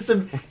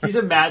 He's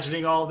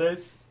imagining all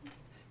this.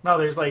 No,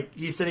 there's like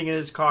he's sitting in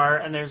his car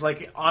and there's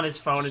like on his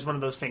phone is one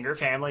of those Finger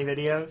Family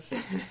videos.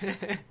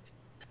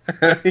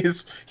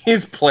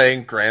 he's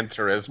playing Gran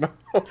Turismo.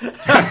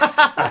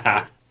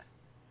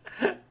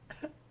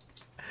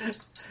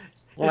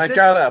 When I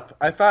got up,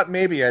 I thought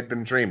maybe I'd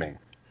been dreaming.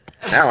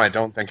 Now I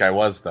don't think I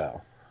was,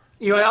 though.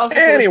 I also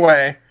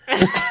Anyway,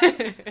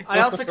 I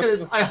also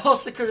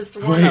could have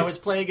sworn I was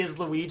playing as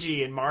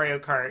Luigi in Mario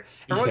Kart.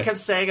 Everyone kept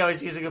saying I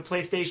was using a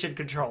PlayStation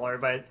controller,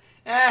 but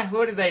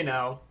who did they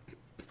know?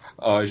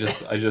 Oh,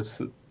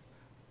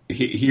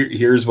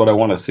 here's what I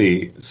want to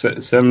see.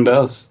 Send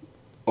us.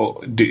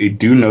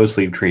 Do no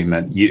sleep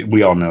treatment.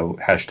 We all know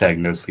hashtag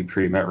no sleep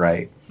treatment,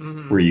 right?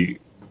 Mm-hmm.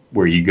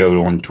 Where you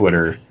go on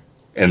Twitter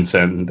and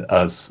send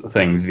us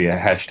things via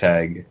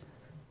hashtag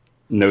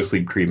no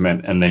sleep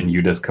treatment, and then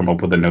you just come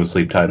up with a no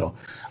sleep title.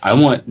 I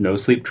want no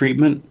sleep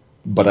treatment,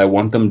 but I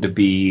want them to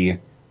be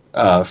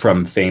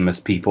from famous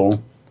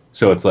people.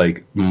 So it's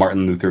like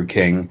Martin Luther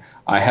King.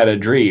 I had a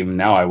dream.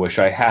 Now I wish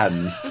I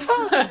hadn't.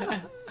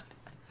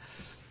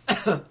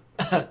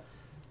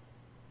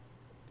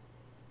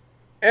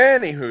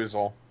 Any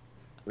hoozle,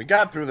 we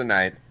got through the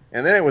night,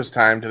 and then it was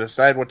time to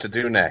decide what to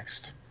do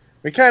next.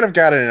 We kind of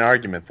got in an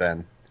argument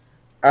then.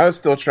 I was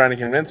still trying to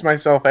convince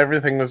myself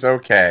everything was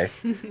okay,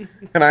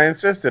 and I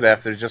insisted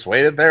if they just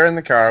waited there in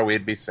the car,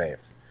 we'd be safe.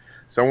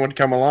 Someone would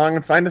come along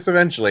and find us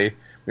eventually.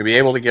 We'd be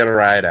able to get a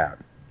ride out.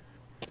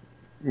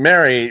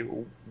 Mary?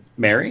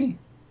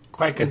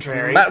 Quite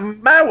contrary.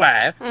 My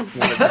wife wanted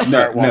to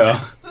start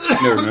walking.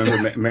 No,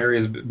 remember,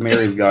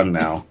 Mary's gone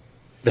now.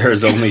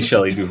 There's only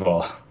Shelley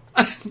Duvall.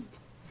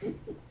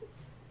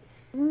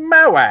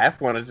 My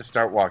wife wanted to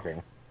start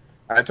walking.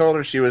 I told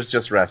her she was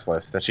just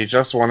restless, that she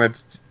just wanted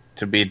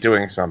to be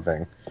doing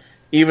something,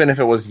 even if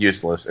it was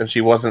useless, and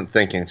she wasn't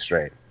thinking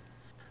straight.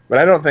 But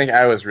I don't think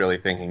I was really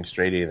thinking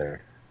straight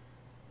either.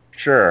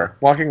 Sure,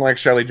 walking like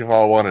Shelley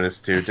Duvall wanted us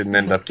to didn't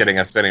end up getting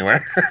us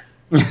anywhere.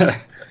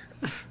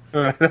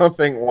 I don't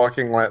think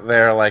walking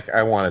there like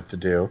I wanted to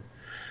do,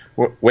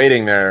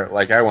 waiting there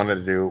like I wanted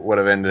to do, would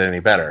have ended any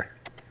better.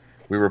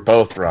 We were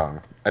both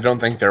wrong. I don't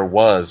think there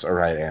was a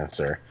right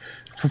answer.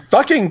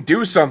 Fucking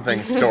do something,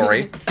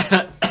 story.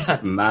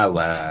 My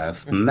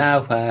wife,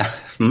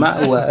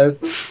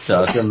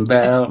 talking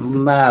about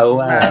my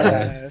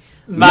wife.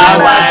 My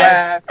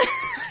wife.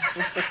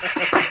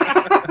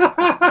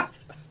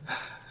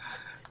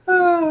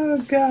 Oh,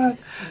 God.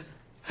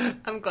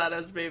 I'm glad I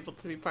was able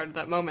to be part of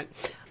that moment.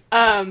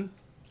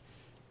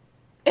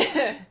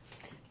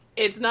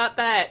 It's not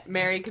that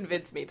Mary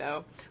convinced me,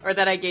 though, or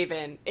that I gave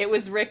in. It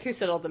was Rick who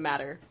settled the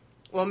matter.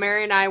 While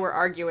Mary and I were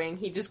arguing,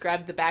 he just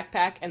grabbed the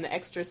backpack and the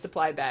extra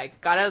supply bag,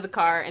 got out of the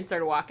car, and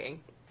started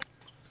walking.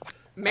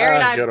 Mary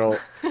and I...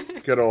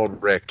 Good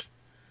old Rick.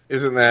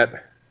 Isn't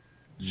that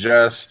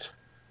just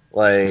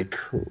like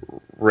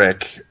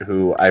Rick,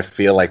 who I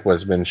feel like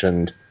was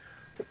mentioned...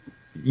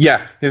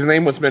 Yeah, his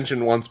name was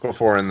mentioned once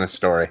before in this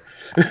story.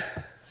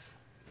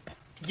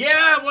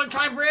 Yeah, one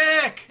time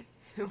Rick!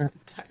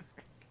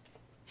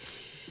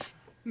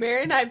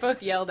 Mary and I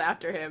both yelled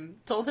after him,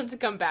 told him to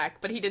come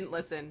back, but he didn't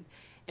listen.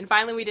 And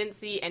finally we didn't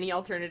see any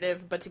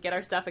alternative but to get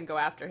our stuff and go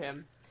after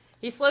him.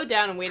 He slowed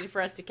down and waited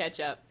for us to catch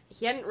up.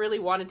 He hadn't really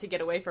wanted to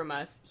get away from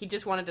us. He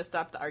just wanted to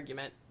stop the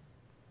argument.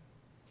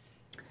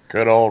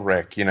 Good old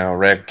Rick. You know,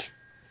 Rick.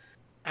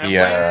 And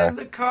when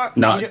the car...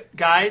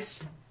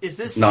 guys, is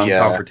this...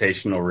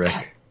 Non-confrontational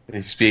Rick.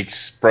 He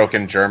speaks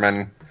broken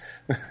German.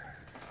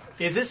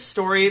 Is this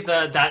story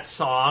that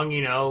song,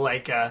 you know,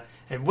 like...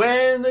 and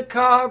when the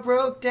car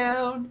broke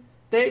down,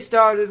 they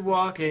started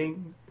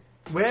walking...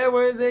 Where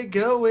were they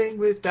going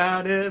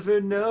without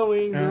ever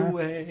knowing the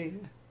way?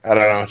 I don't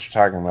know what you're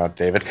talking about,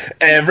 David.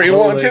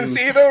 Everyone can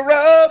see the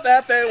road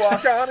that they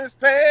walk on is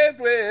paved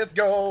with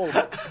gold.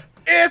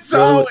 It's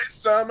always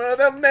summer,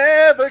 they'll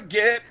never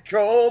get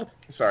cold.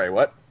 Sorry,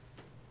 what?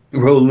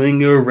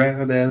 Rolling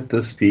around at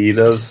the speed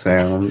of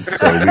sound.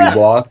 So we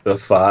walked the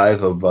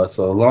five of us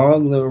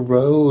along the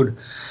road.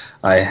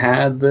 I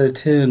had the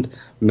tent,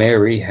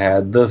 Mary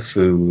had the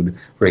food,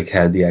 Rick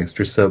had the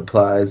extra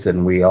supplies,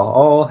 and we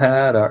all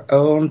had our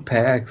own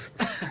packs.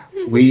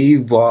 We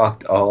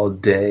walked all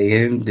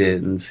day and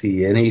didn't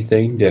see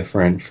anything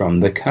different from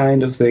the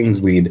kind of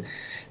things we'd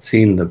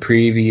seen the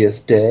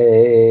previous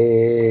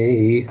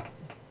day.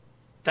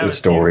 The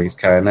story's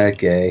kind of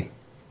gay.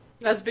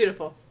 That's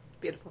beautiful.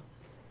 Beautiful.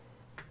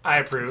 I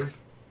approve.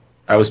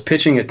 I was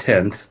pitching a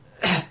tent.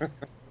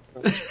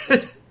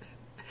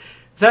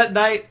 That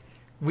night...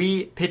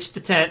 We pitched the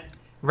tent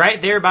right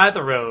there by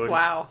the road.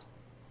 Wow.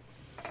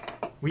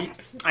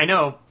 I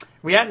know.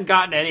 We hadn't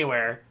gotten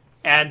anywhere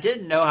and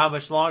didn't know how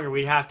much longer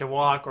we'd have to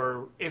walk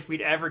or if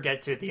we'd ever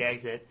get to the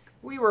exit.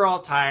 We were all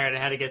tired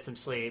and had to get some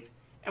sleep.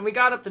 And we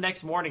got up the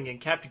next morning and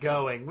kept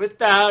going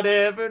without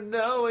ever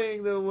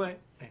knowing the way.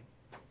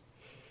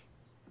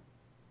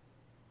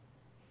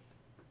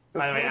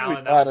 By the way,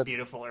 Alan, that was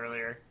beautiful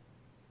earlier.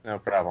 No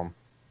problem.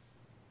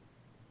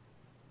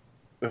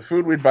 The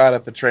food we bought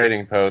at the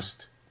trading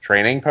post...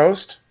 Training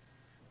post?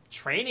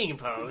 Training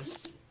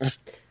post?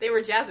 They were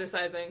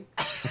jazzercising.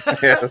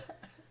 Yeah.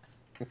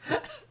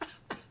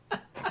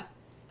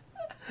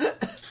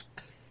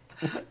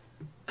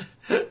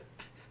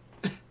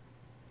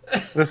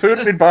 The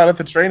food we bought at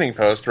the training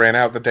post ran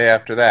out the day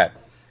after that.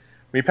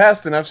 We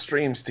passed enough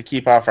streams to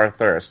keep off our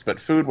thirst, but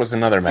food was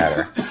another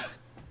matter.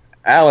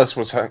 Alice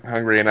was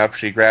hungry enough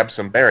she grabbed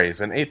some berries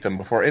and ate them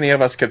before any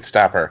of us could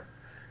stop her.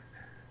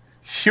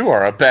 You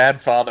are a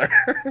bad father.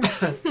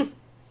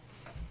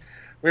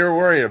 We were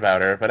worried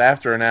about her, but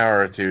after an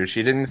hour or two,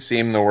 she didn't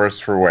seem the worse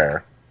for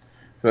wear.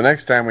 So the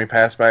next time we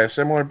passed by a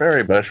similar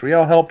berry bush, we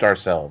all helped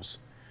ourselves.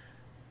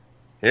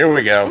 Here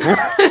we go.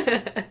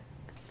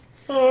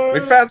 We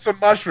found some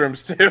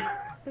mushrooms, too.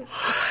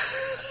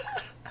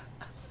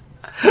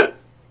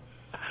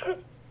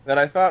 That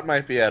I thought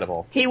might be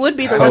edible. He would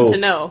be the one to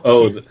know.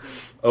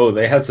 Oh,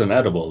 they had some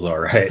edibles, all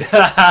right.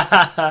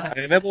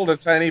 I nibbled a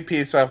tiny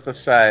piece off the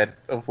side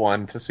of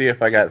one to see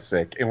if I got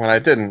sick, and when I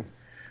didn't,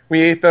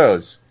 we ate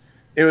those.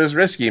 It was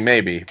risky,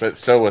 maybe, but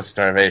so was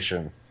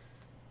starvation.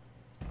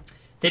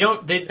 They're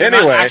anyway,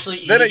 not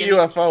actually then a eating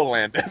UFO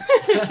landed.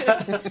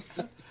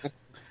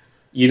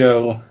 You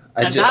know,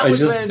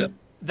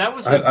 That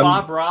was when I'm-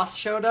 Bob Ross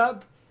showed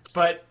up,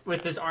 but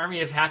with this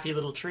army of happy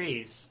little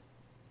trees.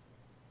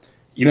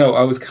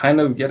 I was kind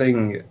of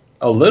getting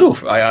a little.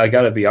 I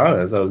got to be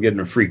honest. I was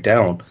getting freaked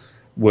out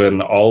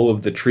when all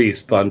of the trees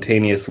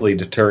spontaneously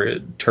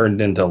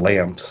turned into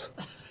lamps.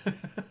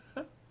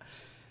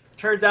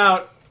 Turns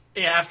out,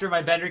 after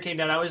my bender came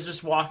down, I was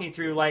just walking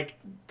through like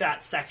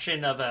that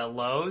section of a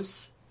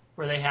Lowe's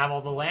where they have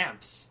all the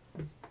lamps.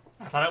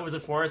 I thought it was a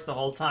forest the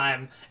whole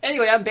time.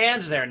 Anyway, I'm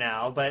banned there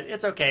now, but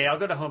it's okay. I'll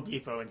go to Home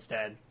Depot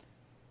instead.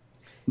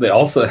 It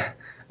also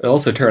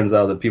turns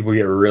out that people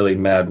get really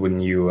mad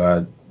when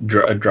you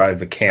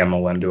drive a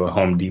camel into a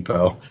Home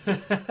Depot.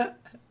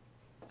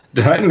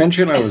 Did I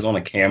mention I was on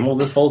a camel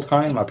this whole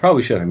time? I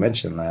probably should have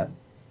mentioned that.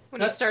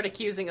 When you start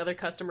accusing other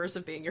customers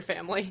of being your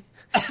family.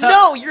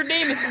 No, your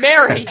name is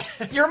Mary.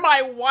 You're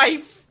my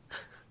wife.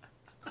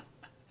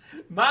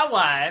 My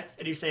wife,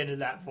 and you say it in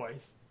that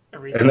voice.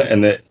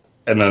 And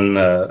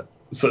then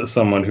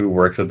someone who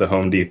works at the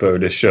Home Depot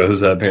just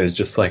shows up and is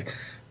just like,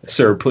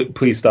 "Sir,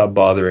 please stop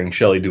bothering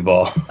Shelley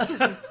Duvall.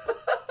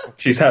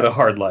 She's had a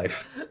hard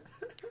life."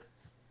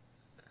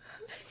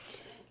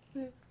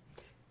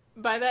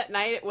 By that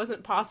night, it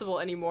wasn't possible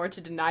anymore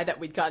to deny that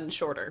we'd gotten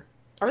shorter.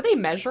 Are they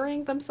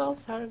measuring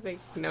themselves? How did they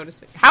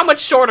notice it? How much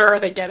shorter are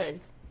they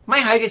getting? My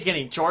height is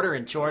getting shorter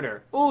and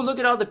shorter. Oh, look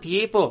at all the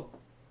people.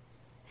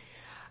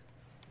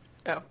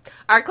 Oh.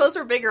 Our clothes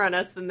were bigger on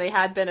us than they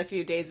had been a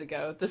few days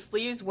ago. The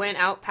sleeves went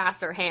out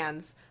past our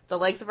hands, the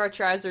legs of our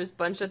trousers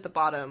bunched at the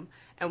bottom,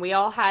 and we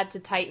all had to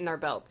tighten our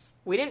belts.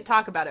 We didn't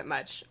talk about it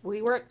much.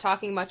 We weren't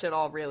talking much at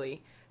all,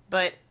 really.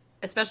 But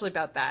especially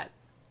about that.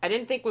 I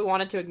didn't think we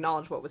wanted to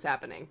acknowledge what was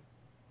happening.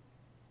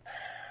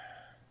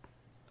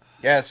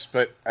 Yes,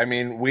 but I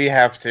mean, we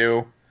have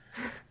to.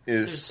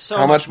 There's so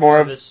how much more more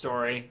of this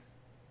story.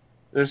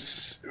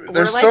 There's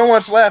like so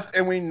much left,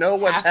 and we know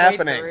what's Halfway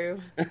happening.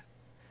 through.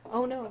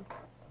 Oh no.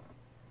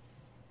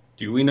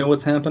 Do we know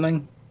what's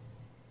happening?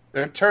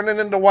 They're turning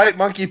into white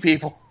monkey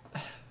people.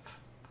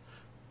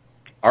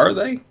 Are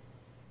they?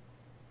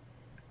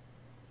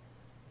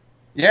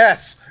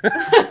 Yes.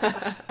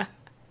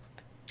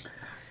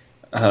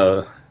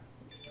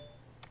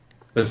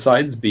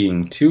 Besides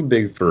being too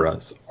big for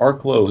us, our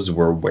clothes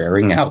were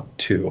wearing out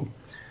too,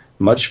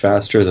 much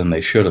faster than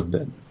they should have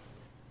been.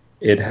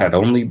 It had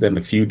only been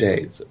a few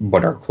days,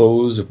 but our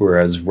clothes were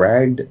as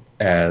ragged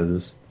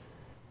as...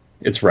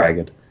 It's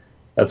ragged.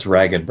 That's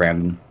ragged,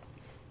 Brandon.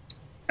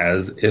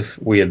 As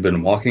if we had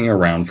been walking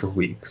around for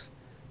weeks,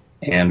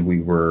 and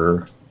we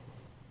were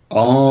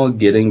all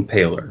getting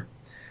paler.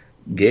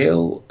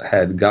 Gail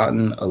had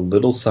gotten a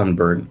little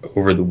sunburn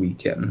over the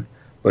weekend,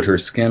 but her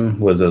skin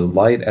was as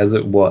light as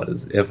it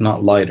was, if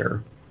not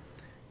lighter.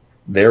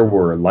 There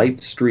were light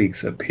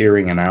streaks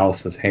appearing in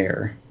Alice's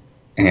hair,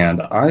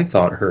 and I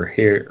thought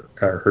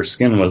her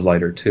skin was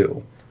lighter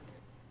too.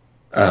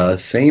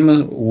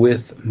 Same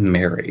with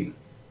Mary,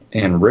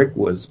 and Rick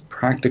was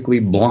practically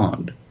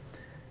blonde.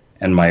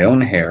 And my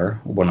own hair,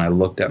 when I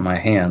looked at my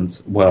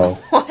hands, well...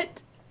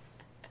 What?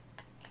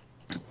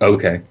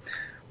 Okay,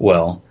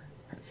 well,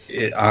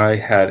 I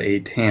had a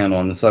tan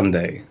on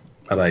Sunday,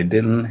 but I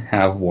didn't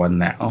have one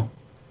now.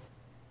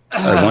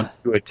 I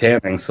went to a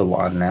tanning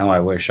salon now. I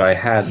wish I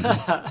hadn't.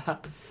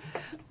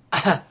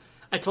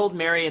 I told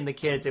Mary and the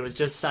kids it was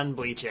just sun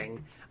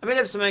bleaching. I made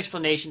up some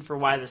explanation for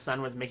why the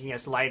sun was making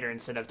us lighter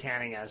instead of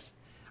tanning us.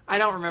 I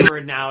don't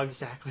remember now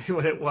exactly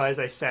what it was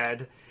I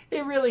said.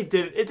 It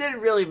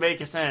didn't really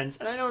make sense,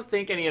 and I don't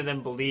think any of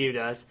them believed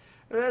us.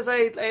 But as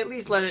I at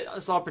least let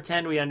us all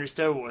pretend we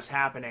understood what was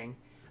happening.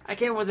 I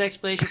came up with an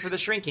explanation for the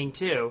shrinking,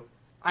 too.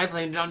 I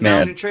blamed it on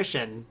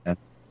malnutrition.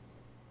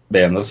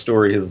 Man, this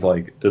story is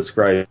like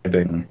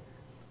describing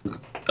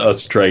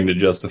us trying to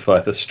justify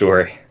the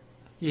story.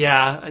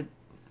 Yeah.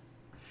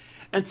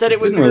 And said it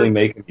would didn't really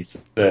make any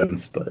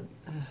sense, but...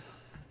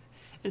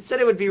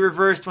 Instead, it would be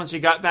reversed once we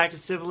got back to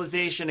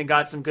civilization and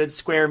got some good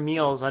square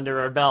meals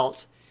under our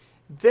belt.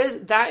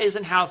 That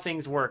isn't how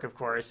things work, of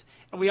course,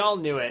 and we all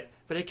knew it,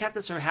 but it kept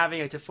us from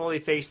having to fully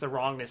face the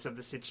wrongness of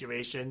the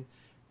situation.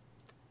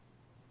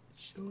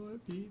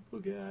 Short people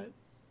got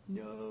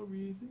no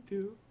reason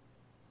to.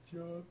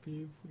 Short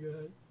people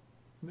got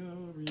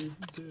no reason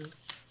to.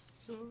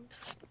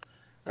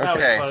 That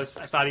was close.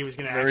 I thought he was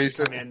going to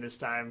actually come in this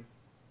time.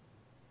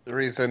 The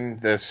reason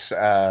this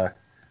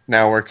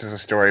now works as a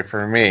story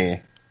for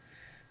me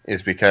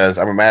is because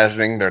I'm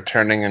imagining they're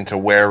turning into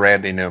Where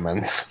Randy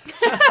Newmans.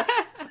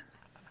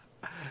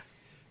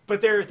 But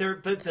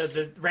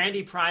the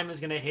Randy Prime is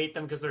going to hate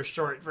them because they're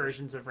short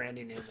versions of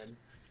Randy Newman.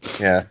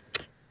 Yeah.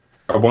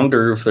 I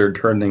wonder if they're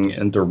turning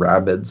into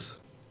rabbits.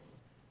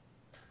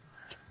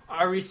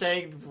 Are we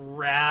saying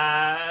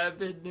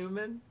Rabid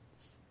Newmans?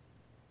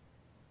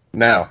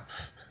 No,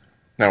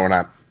 we're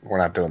not. We're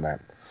not doing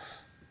that.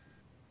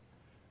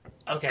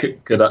 Okay.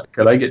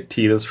 Could I get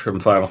Titus from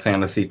Final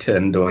Fantasy X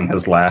doing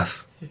his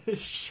laugh?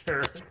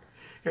 Sure.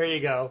 Here you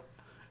go.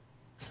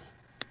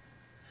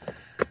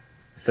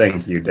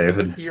 Thank you,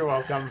 David. You're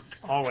welcome.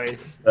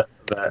 Always.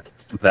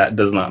 That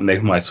does not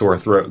make my sore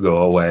throat go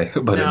away,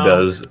 but No. it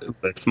does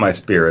lift my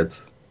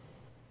spirits.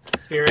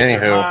 Spirits are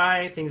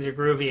high, things are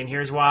groovy, and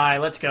here's why.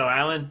 Let's go,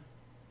 Alan.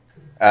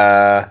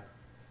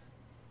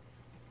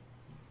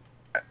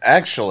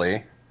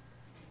 Actually,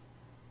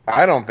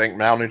 I don't think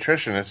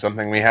malnutrition is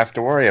something we have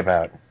to worry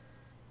about.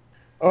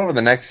 Over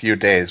the next few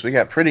days, we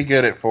got pretty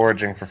good at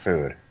foraging for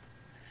food.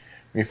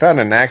 We found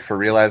a knack for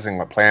realizing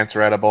what plants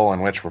are edible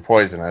and which were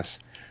poisonous.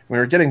 We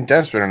were getting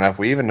desperate enough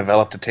we even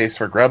developed a taste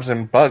for grubs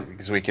and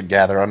bugs we could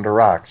gather under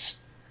rocks.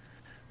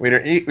 We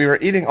were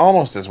eating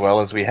almost as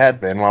well as we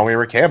had been while we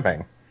were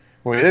camping.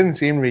 We didn't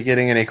seem to be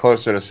getting any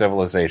closer to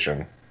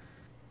civilization.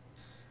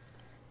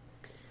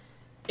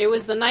 It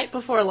was the night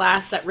before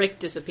last that Rick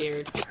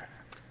disappeared.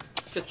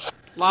 Just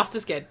lost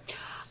his kid.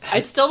 I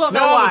still don't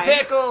know why.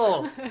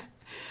 Pickle!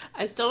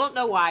 I still don't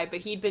know why, but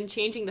he'd been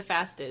changing the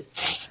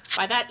fastest.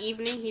 By that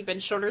evening, he'd been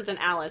shorter than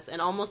Alice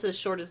and almost as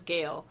short as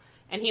Gale,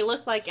 and he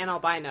looked like an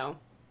albino.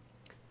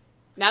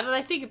 Now that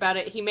I think about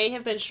it, he may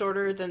have been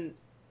shorter than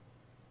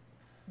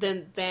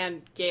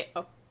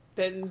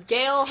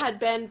Gale had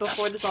been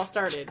before this all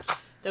started,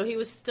 though he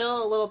was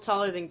still a little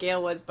taller than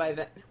Gale was by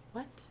then.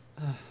 What?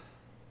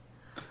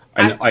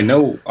 I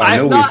know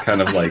he's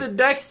kind of like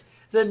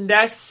the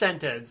next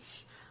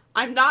sentence.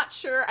 I'm not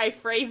sure I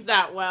phrased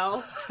that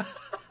well.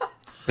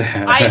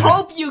 I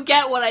hope you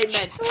get what I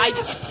meant.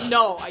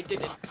 No, I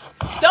didn't.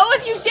 Though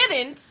if you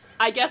didn't,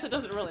 I guess it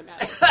doesn't really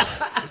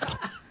matter.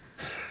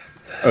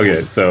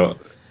 Okay, so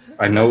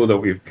I know that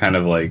we've kind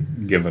of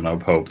like given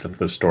up hope that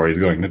the story's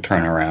going to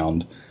turn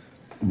around,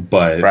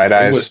 but Bright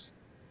eyes.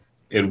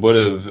 It would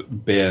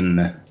have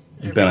been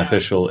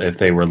beneficial if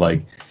they were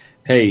like,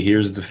 hey,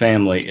 here's the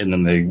family, and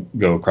then they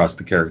go across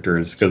the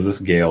characters, because this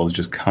Gale is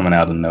just coming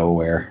out of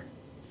nowhere.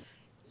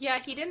 Yeah,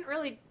 he didn't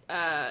really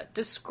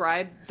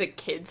describe the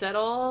kids at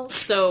all,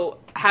 so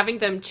having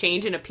them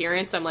change in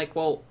appearance, I'm like,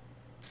 well,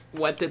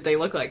 what did they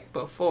look like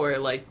before?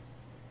 Like,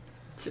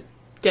 to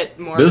get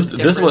more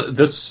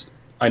this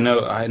I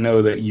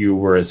know that you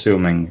were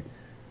assuming,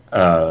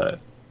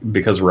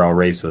 because we're all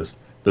racist,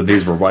 that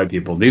these were white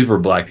people. These were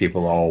black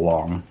people all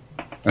along,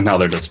 and now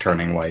they're just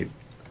turning white.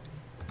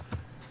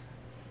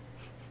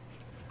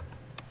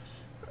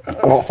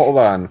 Oh, hold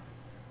on.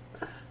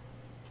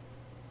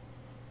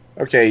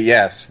 Okay,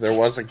 yes, there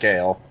was a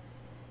Gale.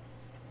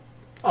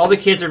 All the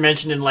kids are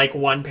mentioned in like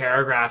one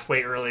paragraph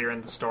way earlier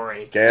in the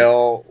story.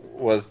 Gale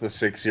was the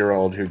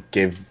 6-year-old who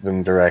gave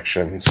them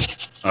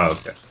directions. Oh,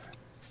 okay.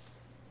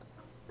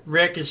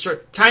 Rick is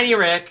short. Tiny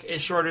Rick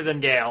is shorter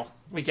than Gale.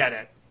 We get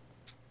it.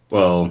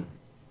 Well,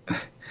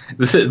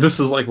 this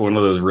is like one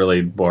of those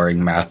really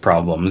boring math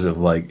problems of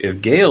like,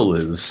 if Gale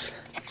is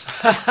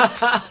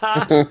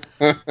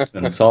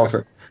then solve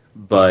her.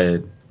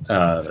 But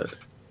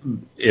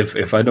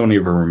if I don't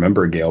even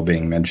remember Gale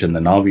being mentioned,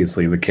 then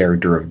obviously the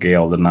character of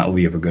Gale did not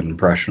leave a good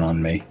impression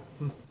on me.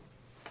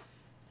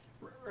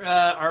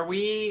 Are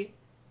we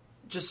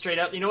just straight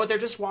up? You know what? They're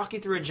just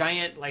walking through a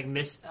giant like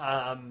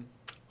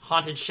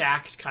haunted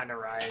shack kind of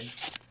ride.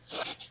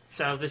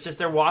 So it's just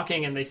they're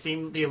walking and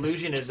the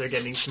illusion is they're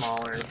getting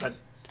smaller, but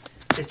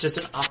it's just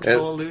an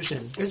optical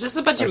illusion. It's just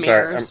a bunch of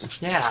mirrors.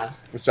 Yeah.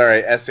 I'm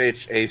sorry,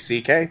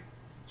 SHACK?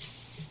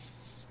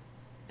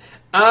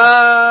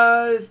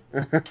 I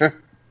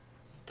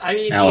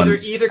mean,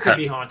 Alan, either could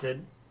be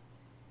haunted.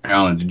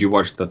 Alan, did you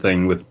watch the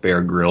thing with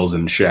Bear Grylls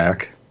and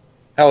Shaq?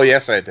 Hell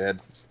yes, I did.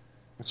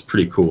 It's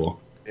pretty cool.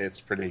 It's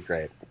pretty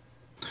great.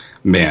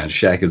 Man,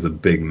 Shaq is a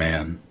big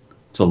man.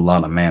 It's a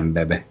lot of man,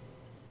 baby.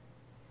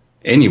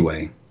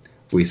 Anyway,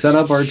 we set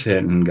up our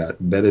tent and got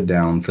bedded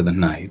down for the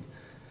night.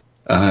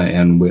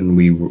 And when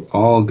we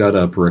all got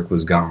up, Rick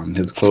was gone.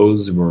 His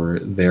clothes were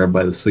there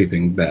by the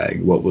sleeping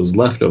bag. What was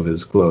left of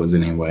his clothes,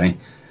 anyway.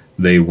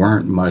 They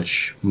weren't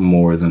much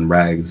more than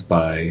rags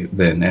by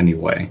then,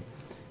 anyway.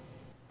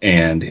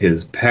 And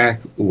his pack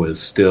was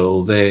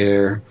still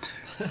there.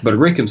 But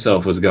Rick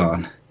himself was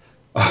gone.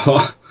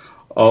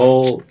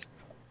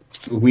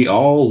 We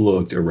all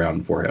looked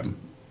around for him,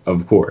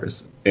 of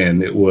course.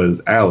 And it was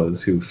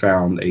Alice who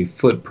found a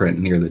footprint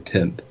near the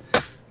tent.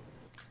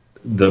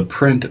 The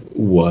print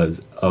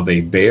was of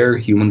a bare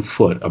human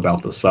foot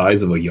about the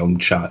size of a young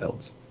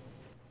child's,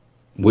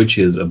 which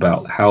is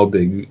about how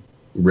big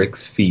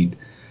Rick's feet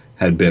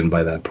had been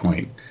by that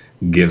point,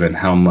 given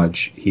how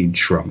much he'd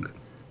shrunk.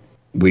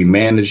 We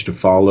managed to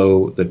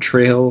follow the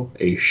trail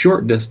a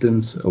short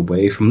distance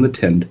away from the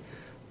tent,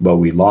 but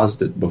we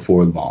lost it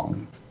before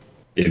long.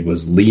 It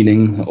was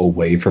leading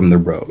away from the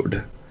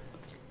road.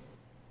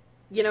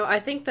 You know, I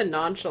think the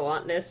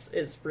nonchalantness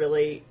is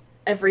really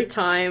every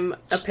time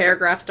a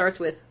paragraph starts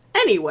with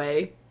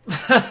 "anyway."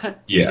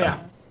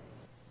 Yeah.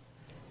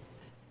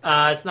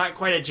 It's not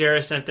quite a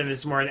Jarrah symptom,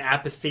 it's more an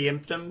apathy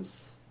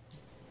symptoms.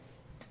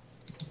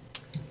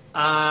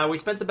 We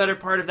spent the better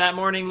part of that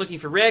morning looking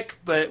for Rick,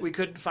 but we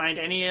couldn't find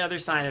any other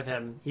sign of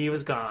him. He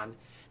was gone.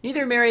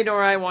 Neither Mary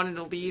nor I wanted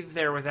to leave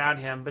there without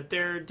him, but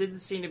there didn't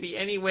seem to be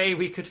any way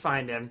we could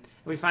find him.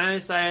 We finally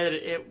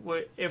decided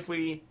that if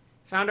we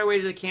found our way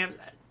to the camp,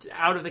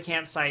 out of the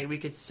campsite, we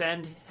could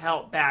send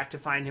help back to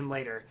find him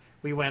later.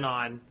 We went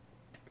on.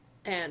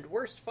 And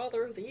Worst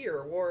Father of the Year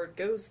award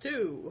goes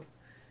to...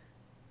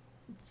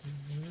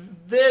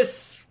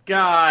 This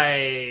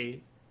guy.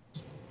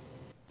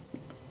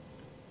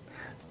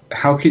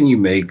 How can you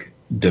make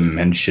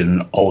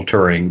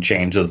dimension-altering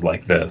changes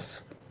like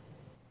this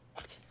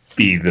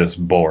be this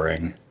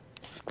boring?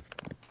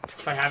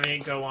 By having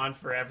it go on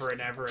forever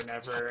and ever and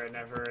ever and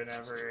ever and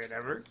ever and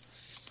ever.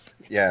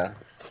 Yeah.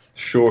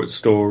 Short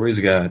stories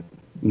got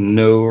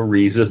no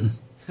reason.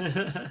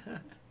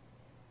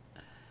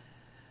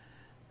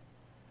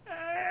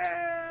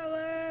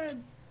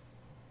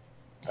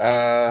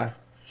 Alan.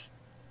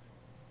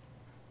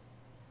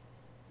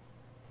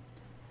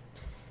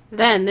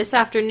 Then, this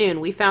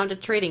afternoon, we found a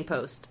trading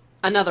post.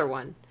 Another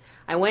one.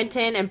 I went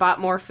in and bought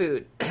more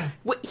food.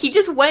 He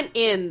just went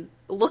in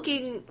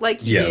looking like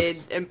he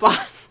Yes. did and bought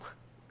more.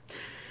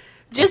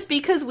 Just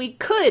because we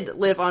could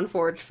live on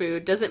foraged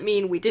food doesn't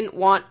mean we didn't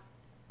want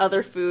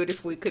other food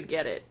if we could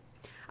get it.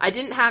 I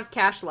didn't have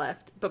cash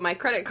left, but my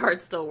credit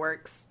card still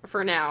works,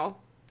 for now.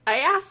 I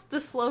asked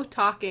the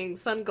slow-talking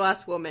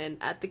sunglass woman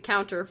at the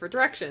counter for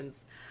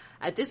directions.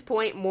 At this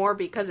point, more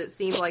because it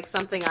seemed like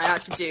something I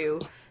ought to do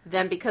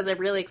than because I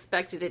really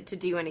expected it to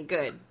do any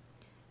good.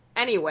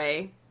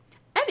 Anyway,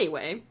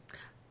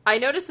 I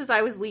noticed as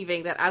I was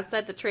leaving that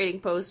outside the trading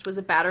post was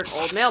a battered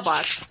old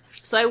mailbox,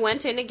 so I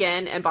went in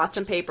again and bought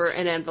some paper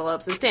and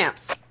envelopes and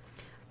stamps.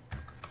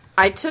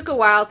 I took a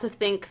while to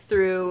think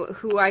through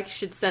who I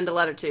should send a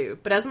letter to,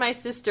 but as my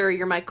sister,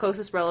 you're my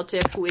closest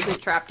relative who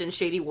isn't trapped in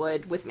Shady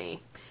Wood with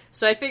me,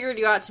 so I figured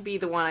you ought to be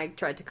the one I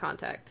tried to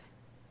contact.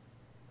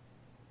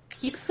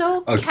 He's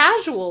so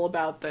casual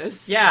about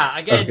this. Yeah,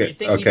 again, Okay, you'd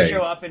think he'd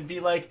show up and be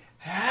like,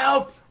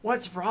 help!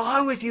 What's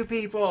wrong with you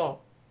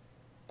people?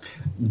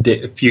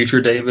 Future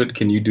David,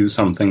 can you do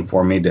something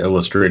for me to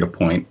illustrate a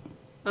point?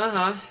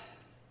 Uh-huh.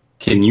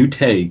 Can you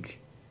take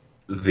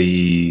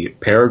the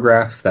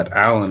paragraph that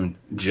Alan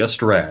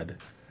just read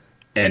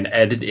and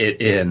edit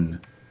it in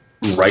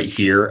right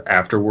here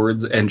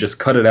afterwards and just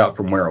cut it out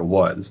from where it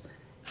was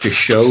to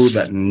show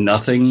that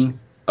nothing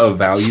of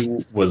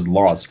value was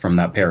lost from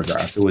that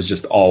paragraph? It was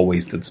just all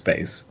wasted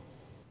space.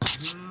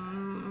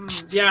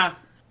 Yeah.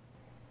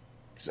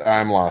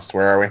 I'm lost.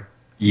 Where are we?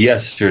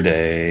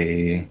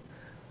 Yesterday,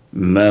 Paul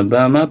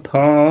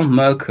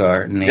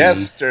McCartney.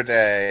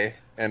 Yesterday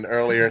and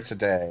earlier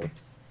today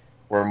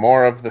were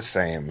more of the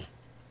same.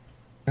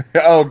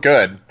 Oh,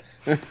 good.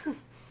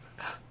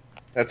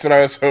 That's what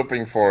I was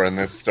hoping for in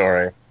this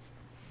story.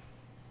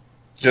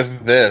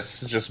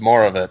 Just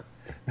more of it.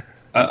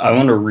 I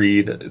want to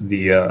read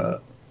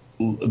the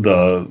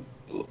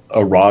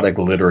erotic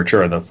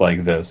literature that's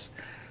like this.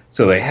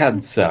 So they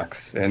had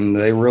sex, and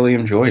they really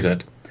enjoyed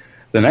it.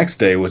 The next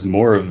day was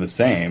more of the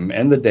same,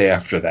 and the day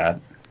after that.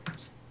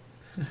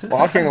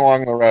 Walking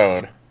along the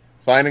road,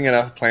 finding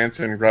enough plants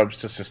and grubs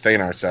to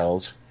sustain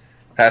ourselves,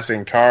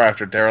 passing car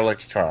after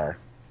derelict car.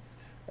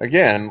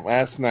 Again,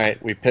 last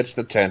night we pitched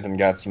the tent and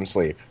got some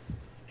sleep.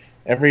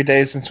 Every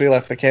day since we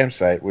left the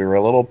campsite, we were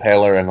a little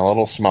paler and a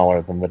little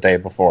smaller than the day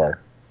before.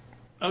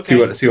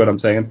 Okay. See what I'm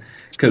saying?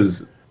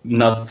 Because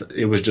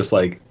it was just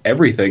like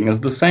everything is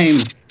the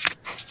same.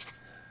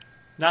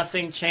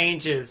 Nothing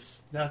changes.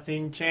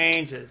 Nothing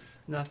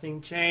changes.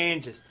 Nothing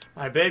changes.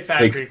 My big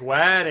fat Greek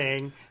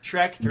wedding.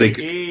 Shrek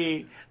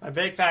 3D. My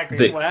big fat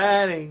Greek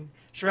wedding.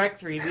 Shrek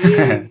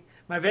 3D.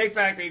 My big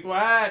fat Greek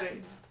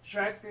wedding.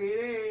 Shrek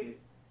 3D.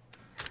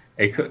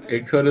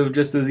 It could have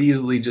just as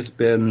easily just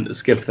been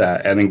skip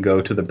that and then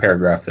go to the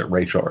paragraph that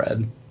Rachel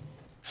read.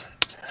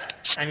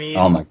 I mean,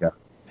 oh my god.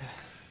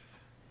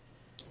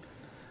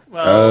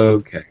 Well,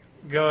 okay.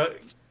 Go.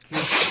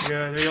 We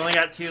only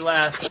got 2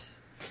 left.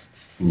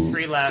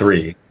 3 left.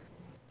 3.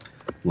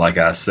 Like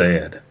I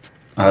said,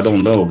 I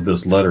don't know if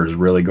this letter is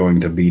really going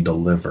to be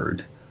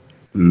delivered.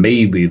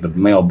 Maybe the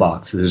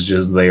mailbox is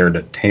just there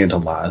to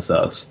tantalize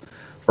us.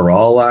 For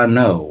all I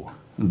know,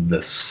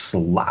 the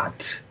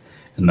slot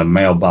in the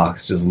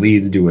mailbox just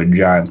leads to a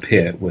giant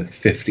pit with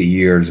 50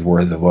 years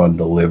worth of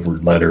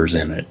undelivered letters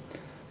in it.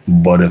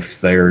 But if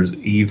there's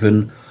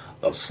even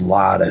the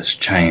slightest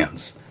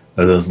chance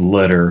that this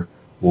letter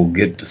will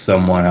get to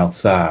someone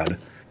outside,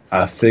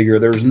 I figure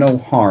there's no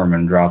harm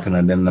in dropping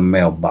it in the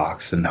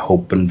mailbox and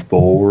hoping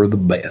for the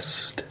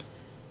best.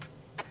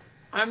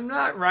 I'm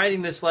not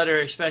writing this letter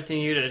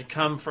expecting you to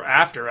come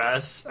after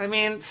us. I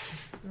mean,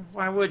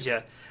 why would you?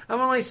 I'm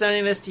only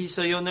sending this to you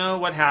so you'll know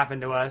what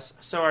happened to us,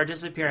 so our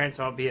disappearance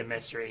won't be a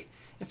mystery.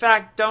 In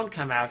fact, don't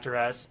come after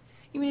us.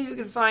 Even if you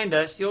can find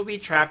us, you'll be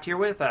trapped here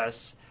with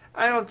us.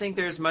 I don't think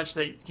there's much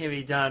that can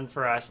be done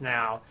for us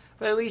now,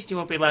 but at least you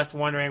won't be left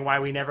wondering why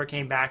we never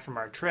came back from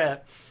our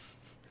trip.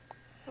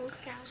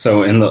 Okay.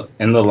 So in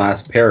the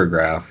last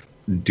paragraph,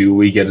 do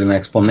we get an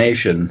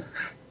explanation?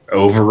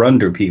 Over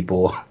under,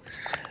 people.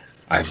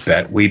 I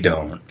bet we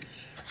don't.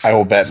 I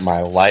will bet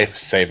my life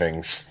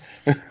savings.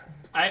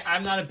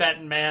 I'm not a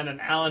betting man, and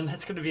Alan,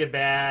 that's going to be a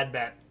bad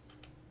bet.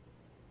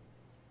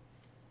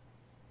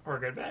 Or a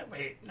good bet.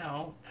 Wait,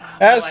 no.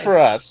 As for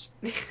us,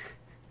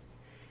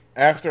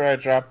 after I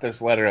drop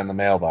this letter in the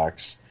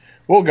mailbox,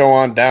 we'll go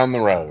on down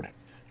the road.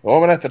 The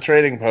woman at the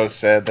trading post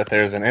said that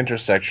there's an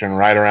intersection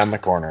right around the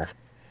corner,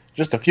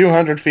 just a few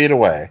hundred feet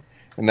away,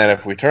 and that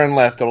if we turn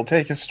left, it'll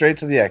take us straight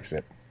to the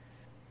exit.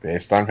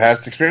 Based on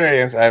past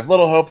experience, I have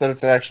little hope that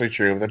it's actually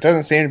true. There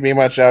doesn't seem to be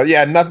much out.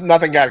 Yeah,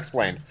 nothing got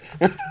explained.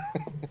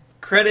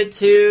 Credit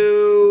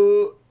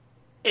to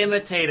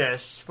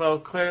Imitatus. Well,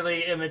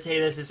 clearly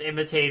Imitatus is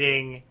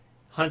imitating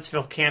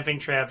Huntsville camping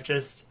trip,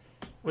 just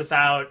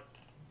without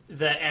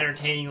the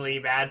entertainingly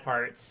bad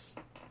parts.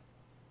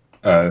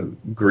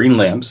 Green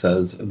Lamp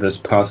says, this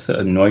pasta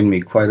annoyed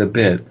me quite a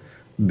bit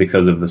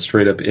because of the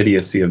straight-up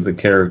idiocy of the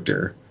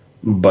character,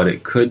 but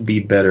it could be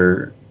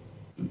better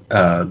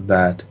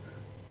that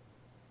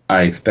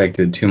I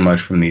expected too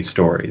much from these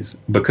stories.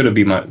 But could it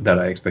be that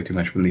I expect too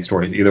much from these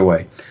stories? Either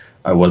way,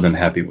 I wasn't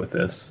happy with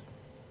this.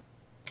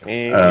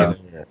 I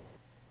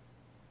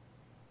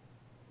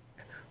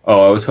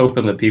was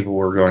hoping that people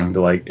were going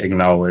to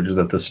acknowledge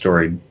that the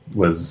story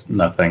was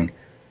nothing.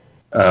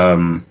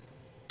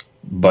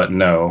 But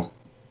no.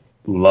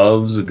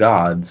 Loves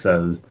God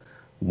says,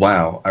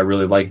 wow, I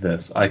really like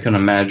this. I can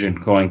imagine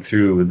going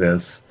through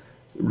this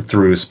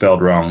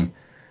spelled wrong.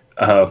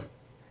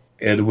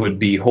 It would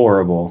be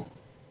horrible.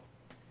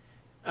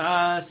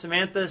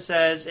 Samantha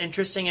says,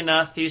 interesting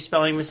enough, few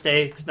spelling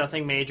mistakes,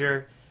 nothing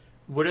major.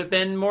 Would have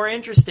been more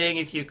interesting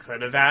if you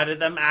could have added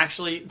them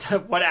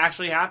what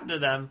actually happened to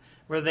them,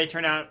 whether they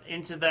turn out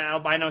into the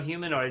albino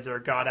humanoids or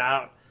got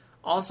out.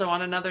 Also,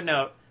 on another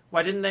note,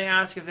 why didn't they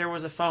ask if there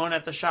was a phone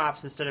at the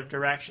shops instead of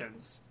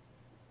directions?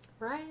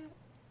 Right.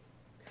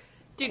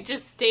 Dude,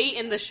 just stay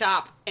in the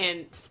shop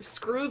and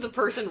screw the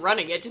person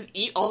running it. Just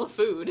eat all the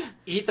food.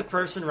 Eat the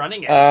person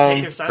running it.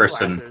 Take their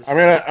sunglasses. I'm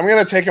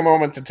gonna take a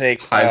moment to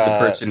take hide the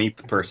person, eat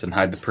the person.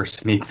 Hide the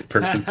person, eat the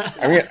person.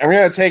 I'm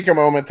gonna take a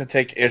moment to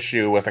take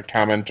issue with a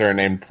commenter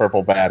named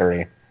Purple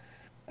Battery,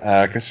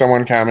 because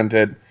someone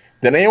commented,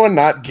 "Did anyone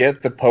not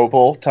get the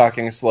Popel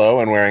talking slow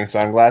and wearing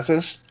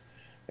sunglasses?"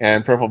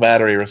 And Purple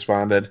Battery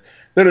responded,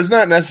 "There does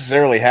not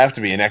necessarily have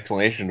to be an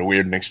explanation to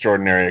weird and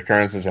extraordinary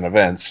occurrences and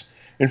events.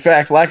 In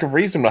fact, lack of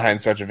reason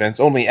behind such events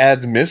only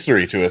adds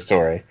mystery to a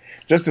story,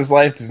 just as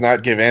life does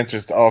not give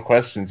answers to all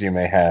questions you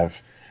may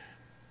have."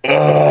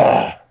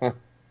 Ugh.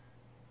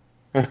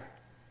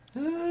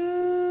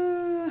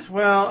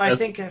 Well, I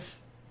think that's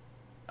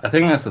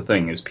the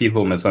thing, is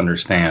people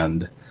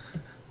misunderstand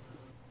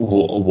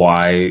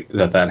why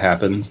that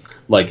happens.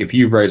 Like, if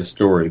you write a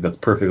story that's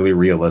perfectly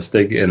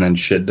realistic and then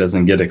shit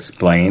doesn't get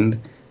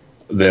explained,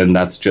 then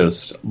that's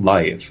just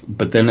life.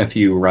 But then if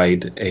you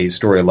write a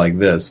story like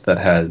this that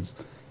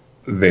has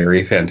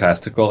very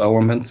fantastical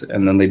elements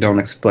and then they don't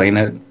explain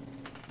it,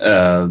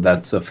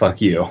 that's a fuck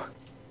you.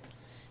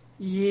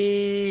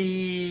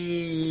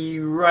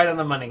 Right on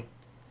the money.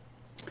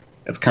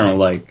 It's kind of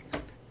like,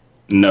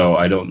 no,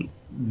 I don't.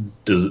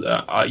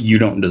 You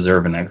don't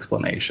deserve an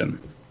explanation.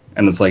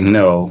 And it's like,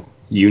 no,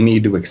 you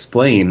need to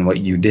explain what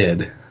you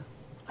did.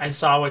 I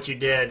saw what you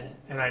did,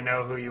 and I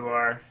know who you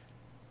are.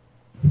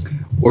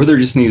 Or there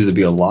just needs to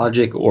be a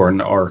logic or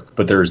an arc,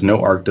 but there's no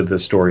arc to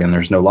this story, and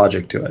there's no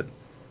logic to it.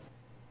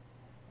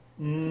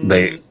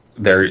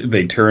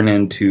 They turn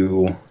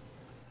into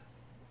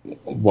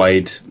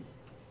white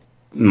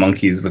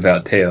monkeys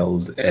without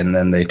tails, and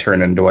then they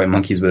turn into white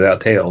monkeys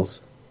without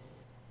tails.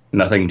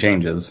 Nothing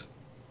changes.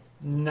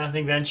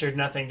 Nothing ventured,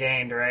 nothing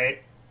gained,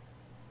 right?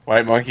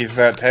 White monkeys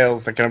without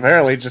tails that can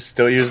apparently just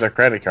still use their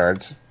credit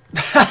cards.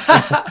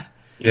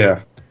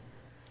 Yeah.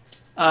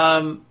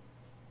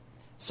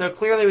 So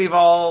clearly we've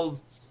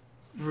all...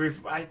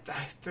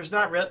 there's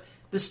not real...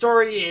 The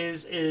story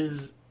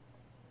is...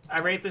 I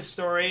rate this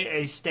story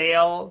a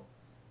stale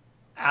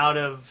out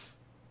of...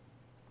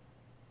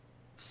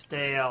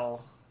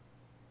 Stale.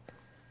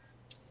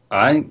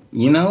 I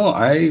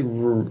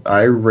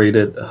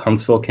rated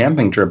Huntsville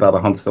Camping Trip out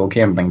of Huntsville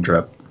Camping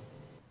Trip.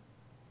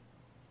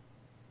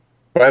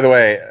 By the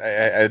way,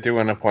 I do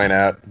want to point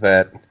out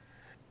that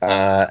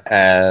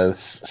as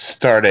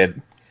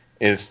started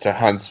is to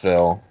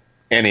Huntsville,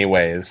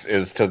 anyways,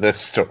 is to this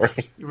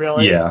story.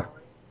 Really? Yeah.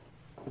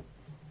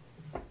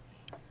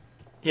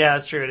 Yeah,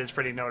 that's true. It is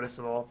pretty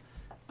noticeable.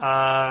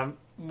 How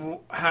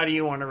do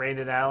you want to rate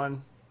it,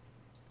 Alan?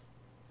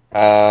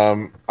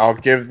 I'll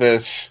give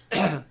this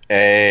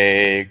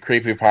a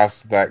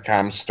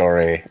creepypasta.com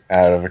story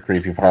out of a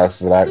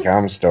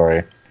creepypasta.com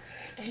story.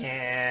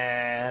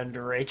 And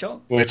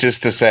Rachel? Which is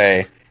to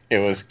say, it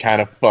was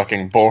kind of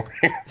fucking boring.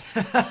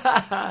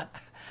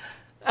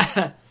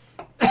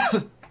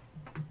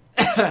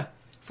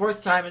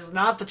 Fourth time is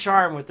not the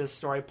charm with this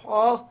story.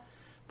 Paul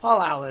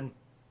Allen,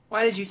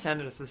 why did you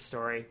send us this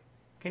story?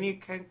 Can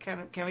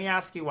we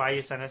ask you why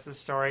you sent us this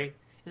story?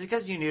 Is it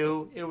because you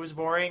knew it was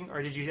boring,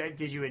 or did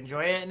you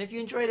enjoy it? And if you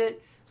enjoyed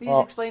it, please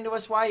explain to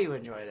us why you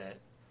enjoyed it.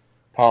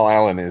 Paul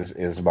Allen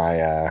is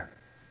my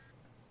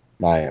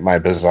my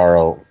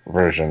bizarro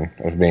version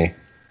of me.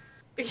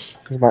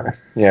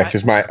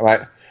 Because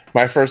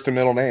my first and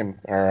middle name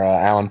are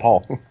Alan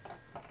Paul.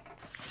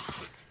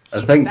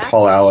 I think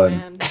Paul Allen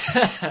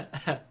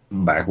Man.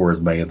 backwards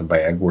man.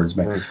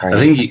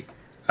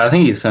 I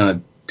think he sent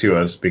it to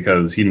us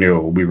because he knew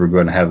we were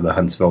going to have the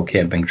Huntsville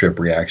camping trip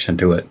reaction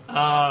to it.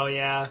 Oh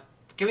yeah,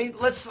 Can we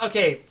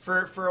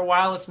for a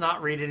while let's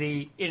not read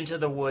any Into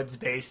the Woods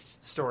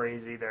based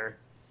stories either.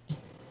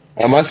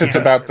 Unless it's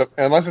about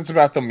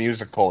the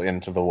musical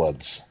Into the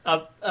Woods.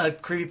 A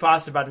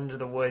creepypasta about Into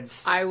the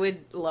Woods. I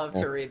would love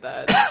to read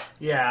that.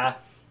 Yeah.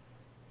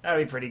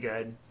 That'd be pretty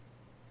good.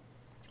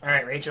 All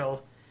right,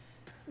 Rachel.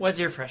 What's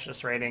your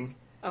freshness rating?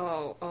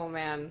 Oh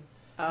man.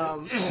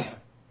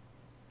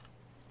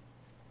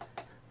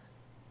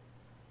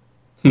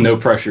 No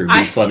pressure.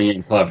 Be funny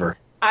and clever.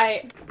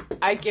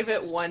 I give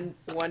it one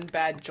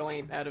bad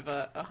joint out of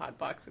a hot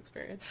box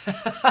experience.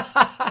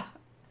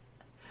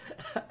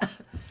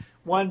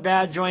 One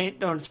bad joint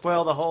don't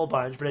spoil the whole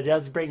bunch, but it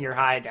does bring your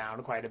high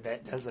down quite a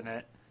bit, doesn't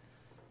it?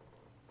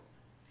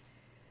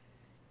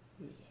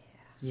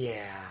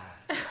 Yeah.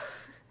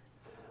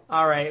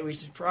 All right, we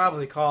should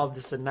probably call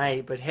this a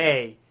night, but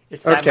hey,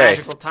 it's that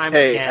magical time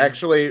again. Hey,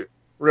 actually,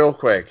 real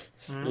quick,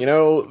 you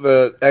know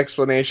the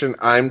explanation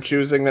I'm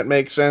choosing that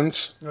makes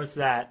sense? What's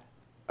that?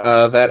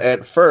 That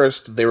at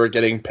first they were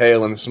getting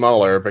pale and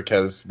smaller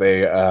because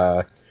they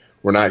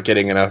were not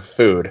getting enough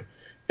food.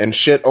 And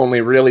shit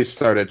only really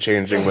started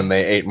changing when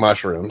they ate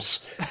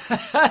mushrooms.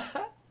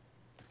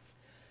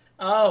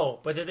 Oh,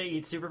 but did they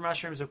eat super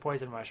mushrooms or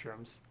poison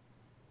mushrooms?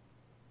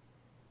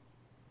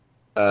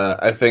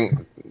 I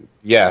think,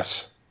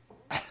 yes.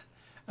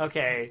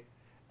 Okay.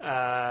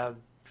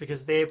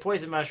 Because they ate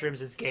poison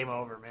mushrooms, it's game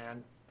over,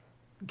 man.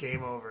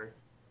 Game over.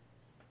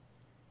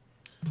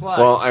 Plus,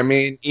 Well, I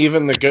mean,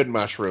 even the good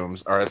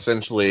mushrooms are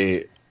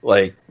essentially,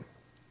 like...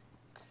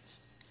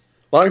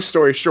 Long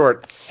story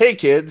short, hey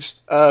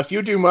kids, if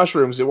you do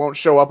mushrooms, it won't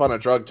show up on a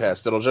drug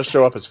test. It'll just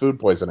show up as food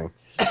poisoning.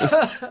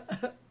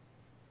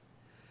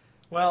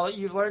 Well,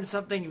 you've learned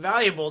something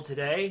valuable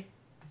today.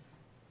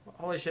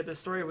 Holy shit, this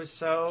story was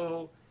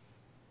so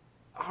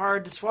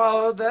hard to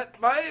swallow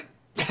that my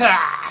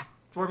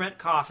torment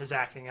cough is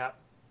acting up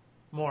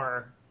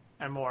more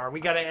and more. We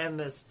gotta end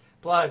this.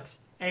 Plugs.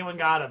 Anyone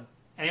got him?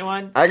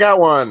 Anyone? I got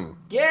one.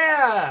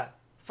 Yeah!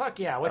 Fuck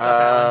yeah. What's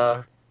up,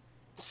 Alan?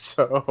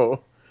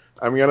 So...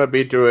 I'm going to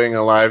be doing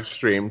a live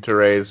stream to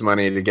raise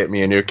money to get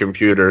me a new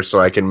computer so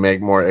I can make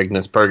more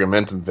Ignis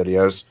Pergamentum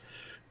videos.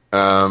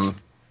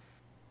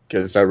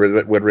 Because I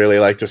would really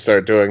like to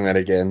start doing that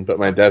again, but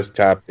my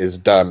desktop is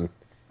done.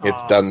 It's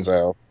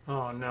donezo.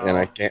 Oh, no. And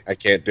I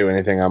can't do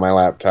anything on my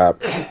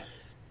laptop.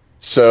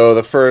 So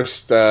the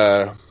first...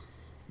 I'm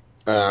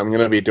going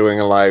to be doing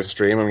a live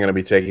stream. I'm going to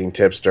be taking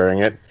tips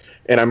during it.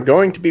 And I'm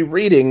going to be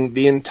reading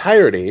the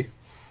entirety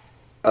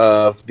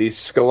of the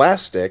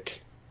Scholastic...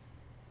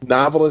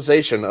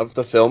 novelization of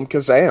the film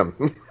Kazam.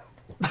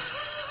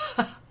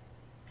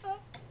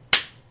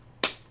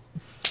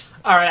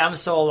 All right, I'm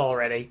sold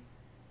already.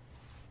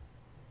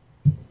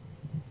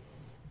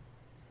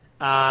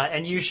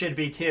 And you should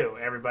be too,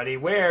 everybody.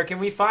 Where can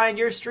we find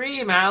your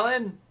stream,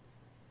 Alan?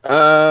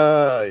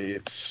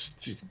 It's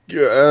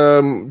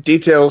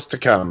details to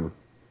come.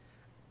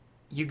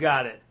 You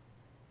got it.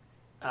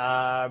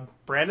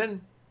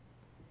 Brandon?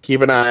 Keep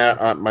an eye out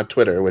on my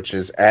Twitter, which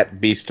is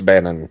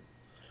 @BeastBannon.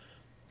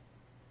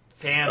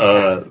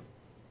 Fantastic.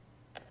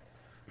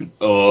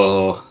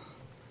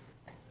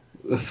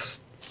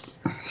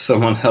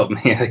 Someone help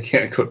me. I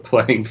can't quit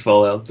playing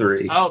Fallout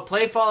 3. Oh,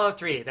 play Fallout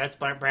 3. That's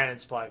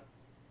Brandon's plug.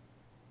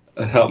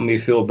 Help me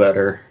feel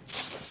better.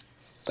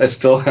 I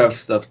still have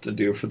stuff to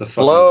do for the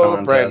fucking Hello,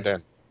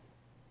 contest.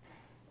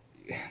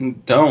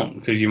 Brandon. Don't,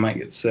 because you might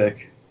get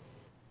sick.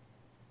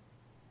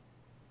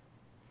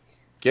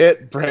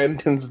 Get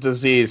Brandon's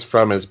disease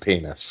from his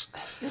penis.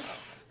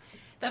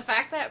 The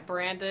fact that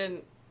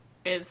Brandon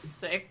is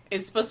sick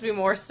is supposed to be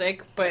more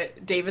sick,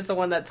 but David's the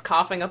one that's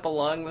coughing up a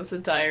lung this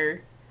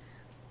entire...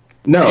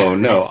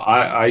 No,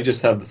 I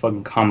just have the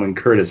fucking common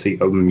courtesy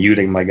of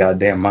muting my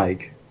goddamn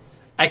mic.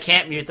 I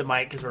can't mute the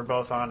mic because we're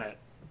both on it.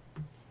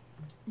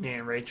 Me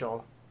and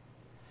Rachel.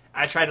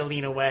 I try to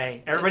lean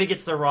away. Everybody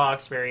gets the raw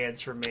experience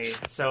from me,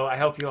 so I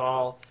hope you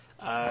all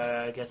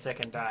get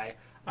sick and die.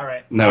 All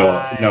right.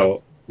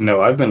 No,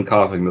 I've been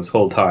coughing this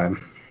whole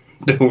time.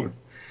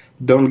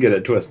 Don't get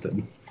it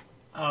twisted.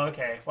 Oh,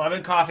 okay. Well, I've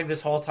been coughing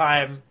this whole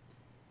time,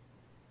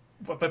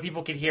 but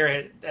people can hear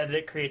it, and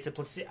it creates a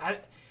placebo.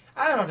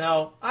 I don't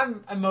know.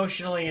 I'm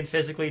emotionally and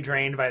physically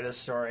drained by this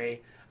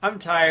story. I'm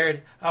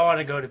tired. I want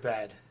to go to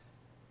bed.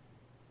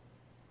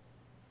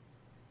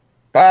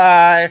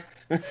 Bye!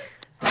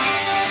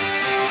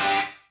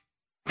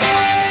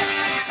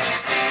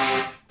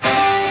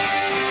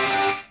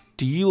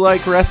 Do you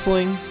like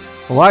wrestling?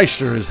 Well, I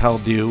sure as hell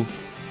do.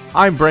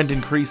 I'm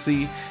Brendan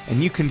Creasy,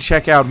 and you can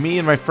check out me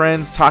and my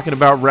friends talking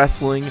about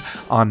wrestling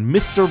on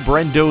Mr.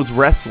 Brendo's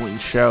Wrestling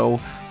Show,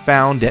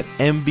 found at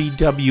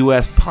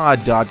mbwspod.com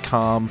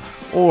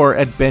or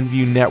at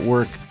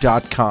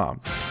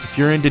BenviewNetwork.com. If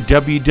you're into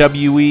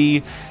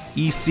WWE,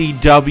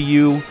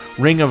 ECW,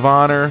 Ring of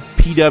Honor,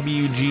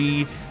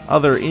 PWG,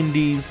 other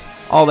indies,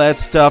 all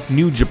that stuff,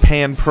 New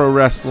Japan Pro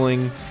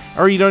Wrestling,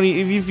 or if you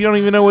don't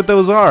even know what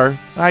those are,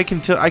 I can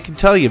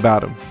tell you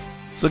about them.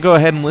 So go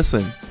ahead and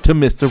listen to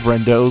Mr.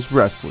 Brendo's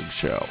Wrestling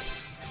Show.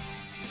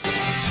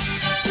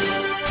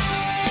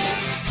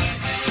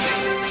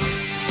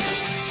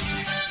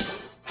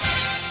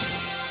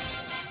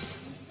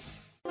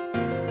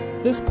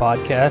 This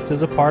podcast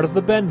is a part of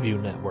the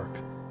Benview Network.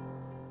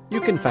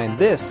 You can find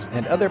this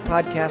and other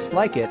podcasts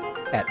like it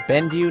at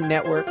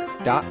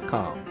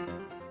BenviewNetwork.com.